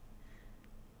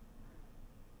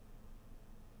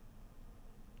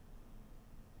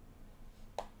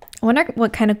 I wonder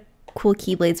what kind of cool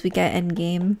keyblades we get in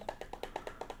game.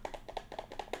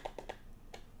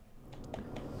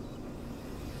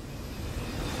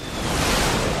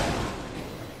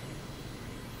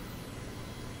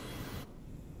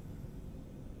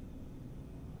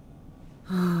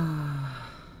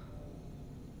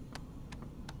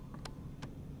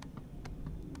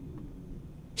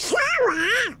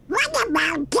 Sora, what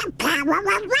about the power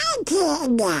of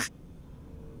waiting?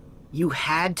 You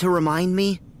had to remind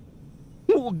me?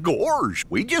 Well, gosh,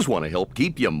 we just want to help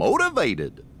keep you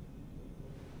motivated.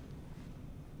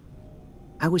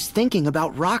 I was thinking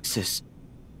about Roxas.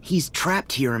 He's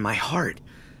trapped here in my heart.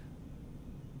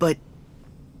 But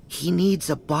he needs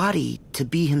a body to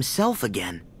be himself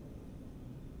again.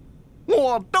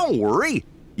 Well, don't worry.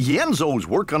 Yenzo's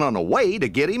working on a way to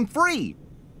get him free.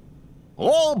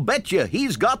 I'll bet you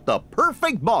he's got the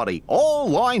perfect body all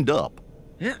lined up.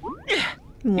 You've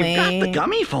got the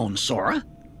gummy phone, Sora.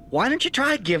 Why don't you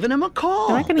try giving him a call?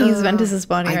 They're not gonna use Ventus's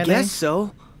body, are they? I guess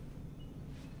so.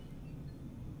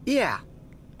 Yeah,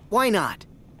 why not?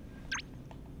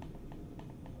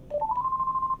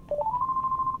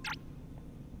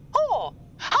 Oh,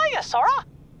 hiya, Sora.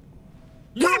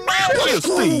 Your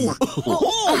Majesty!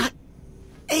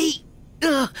 Hey,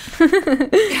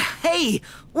 hey,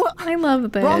 what? I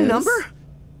love this. Wrong number?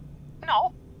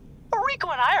 No,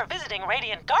 Riku and I are visiting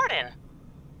Radiant Garden.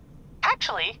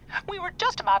 Actually, we were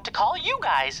just about to call you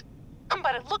guys,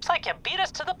 but it looks like you beat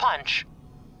us to the punch.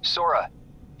 Sora,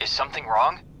 is something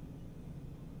wrong?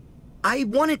 I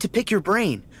wanted to pick your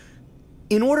brain.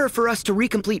 In order for us to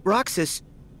recomplete Roxas,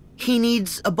 he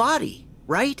needs a body,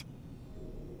 right?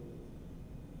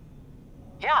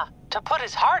 Yeah, to put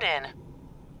his heart in.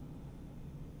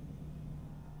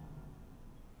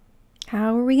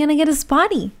 How are we gonna get his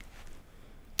body?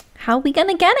 How are we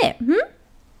gonna get it?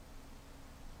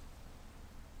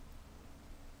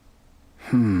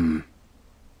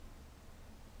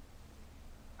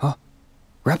 Huh?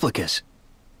 Replicas.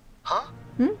 Huh?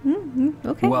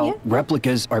 Okay, Well, yeah.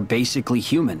 replicas are basically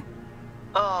human.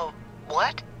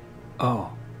 What?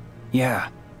 Oh, yeah.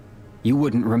 You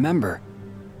wouldn't remember.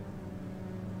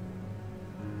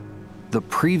 The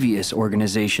previous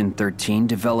Organization 13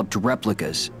 developed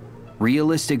replicas,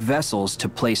 realistic vessels to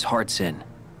place hearts in.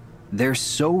 They're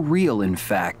so real, in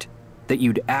fact, that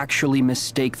you'd actually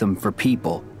mistake them for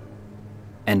people.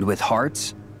 And with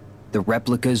hearts, the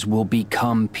replicas will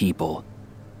become people.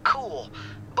 Cool.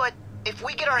 But if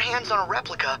we get our hands on a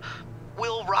replica,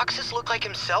 will Roxas look like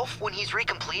himself when he's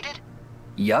recompleted?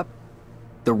 Yup.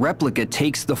 The replica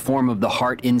takes the form of the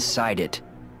heart inside it.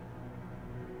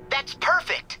 That's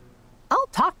perfect! I'll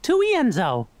talk to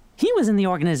Ienzo. He was in the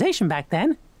organization back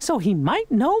then, so he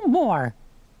might know more.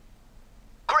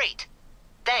 Great.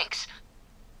 Thanks.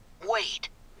 Wait.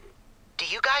 Do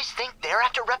you guys think they're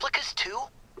after replicas too?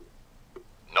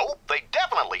 Nope, they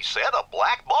definitely said a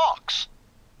black box.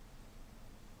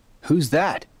 Who's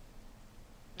that?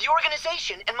 The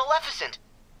organization and Maleficent.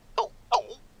 Oh.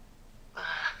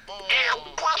 I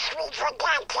guess we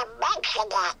forgot to mention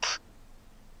it.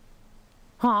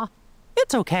 Huh?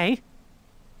 It's okay.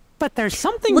 But there's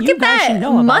something Look you at guys should that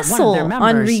know about muscle one of their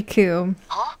on members. Riku.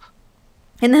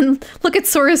 And then look at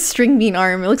Sora's string bean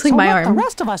arm. It looks like So my let arm. the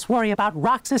rest of us worry about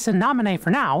Roxas and Naminé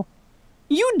for now.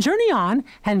 You journey on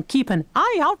and keep an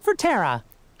eye out for Terra.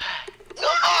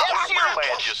 Yes, Your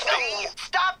Majesty!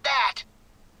 Stop that!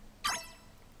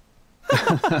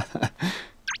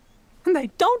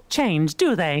 They don't change,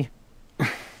 do they?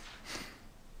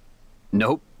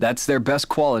 Nope, that's their best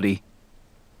quality.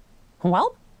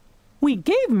 Well, we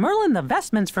gave Merlin the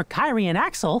vestments for Kairi and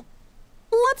Axel.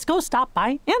 Let's go stop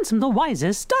by Ansem the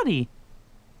Wise's study.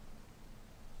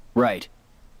 Right.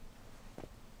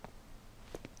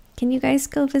 Can you guys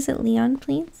go visit Leon,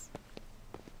 please?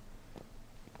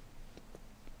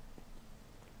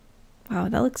 Wow,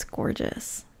 that looks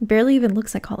gorgeous. Barely even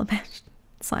looks like Calabash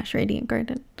 / Radiant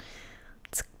Garden.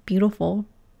 It's beautiful.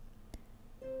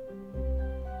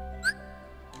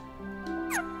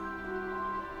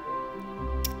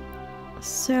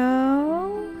 So...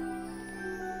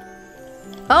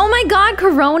 Oh my god,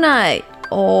 Corona!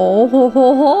 Oh, ho,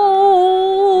 ho,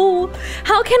 ho.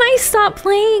 How can I stop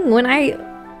playing when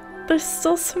there's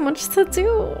still so much to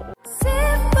do?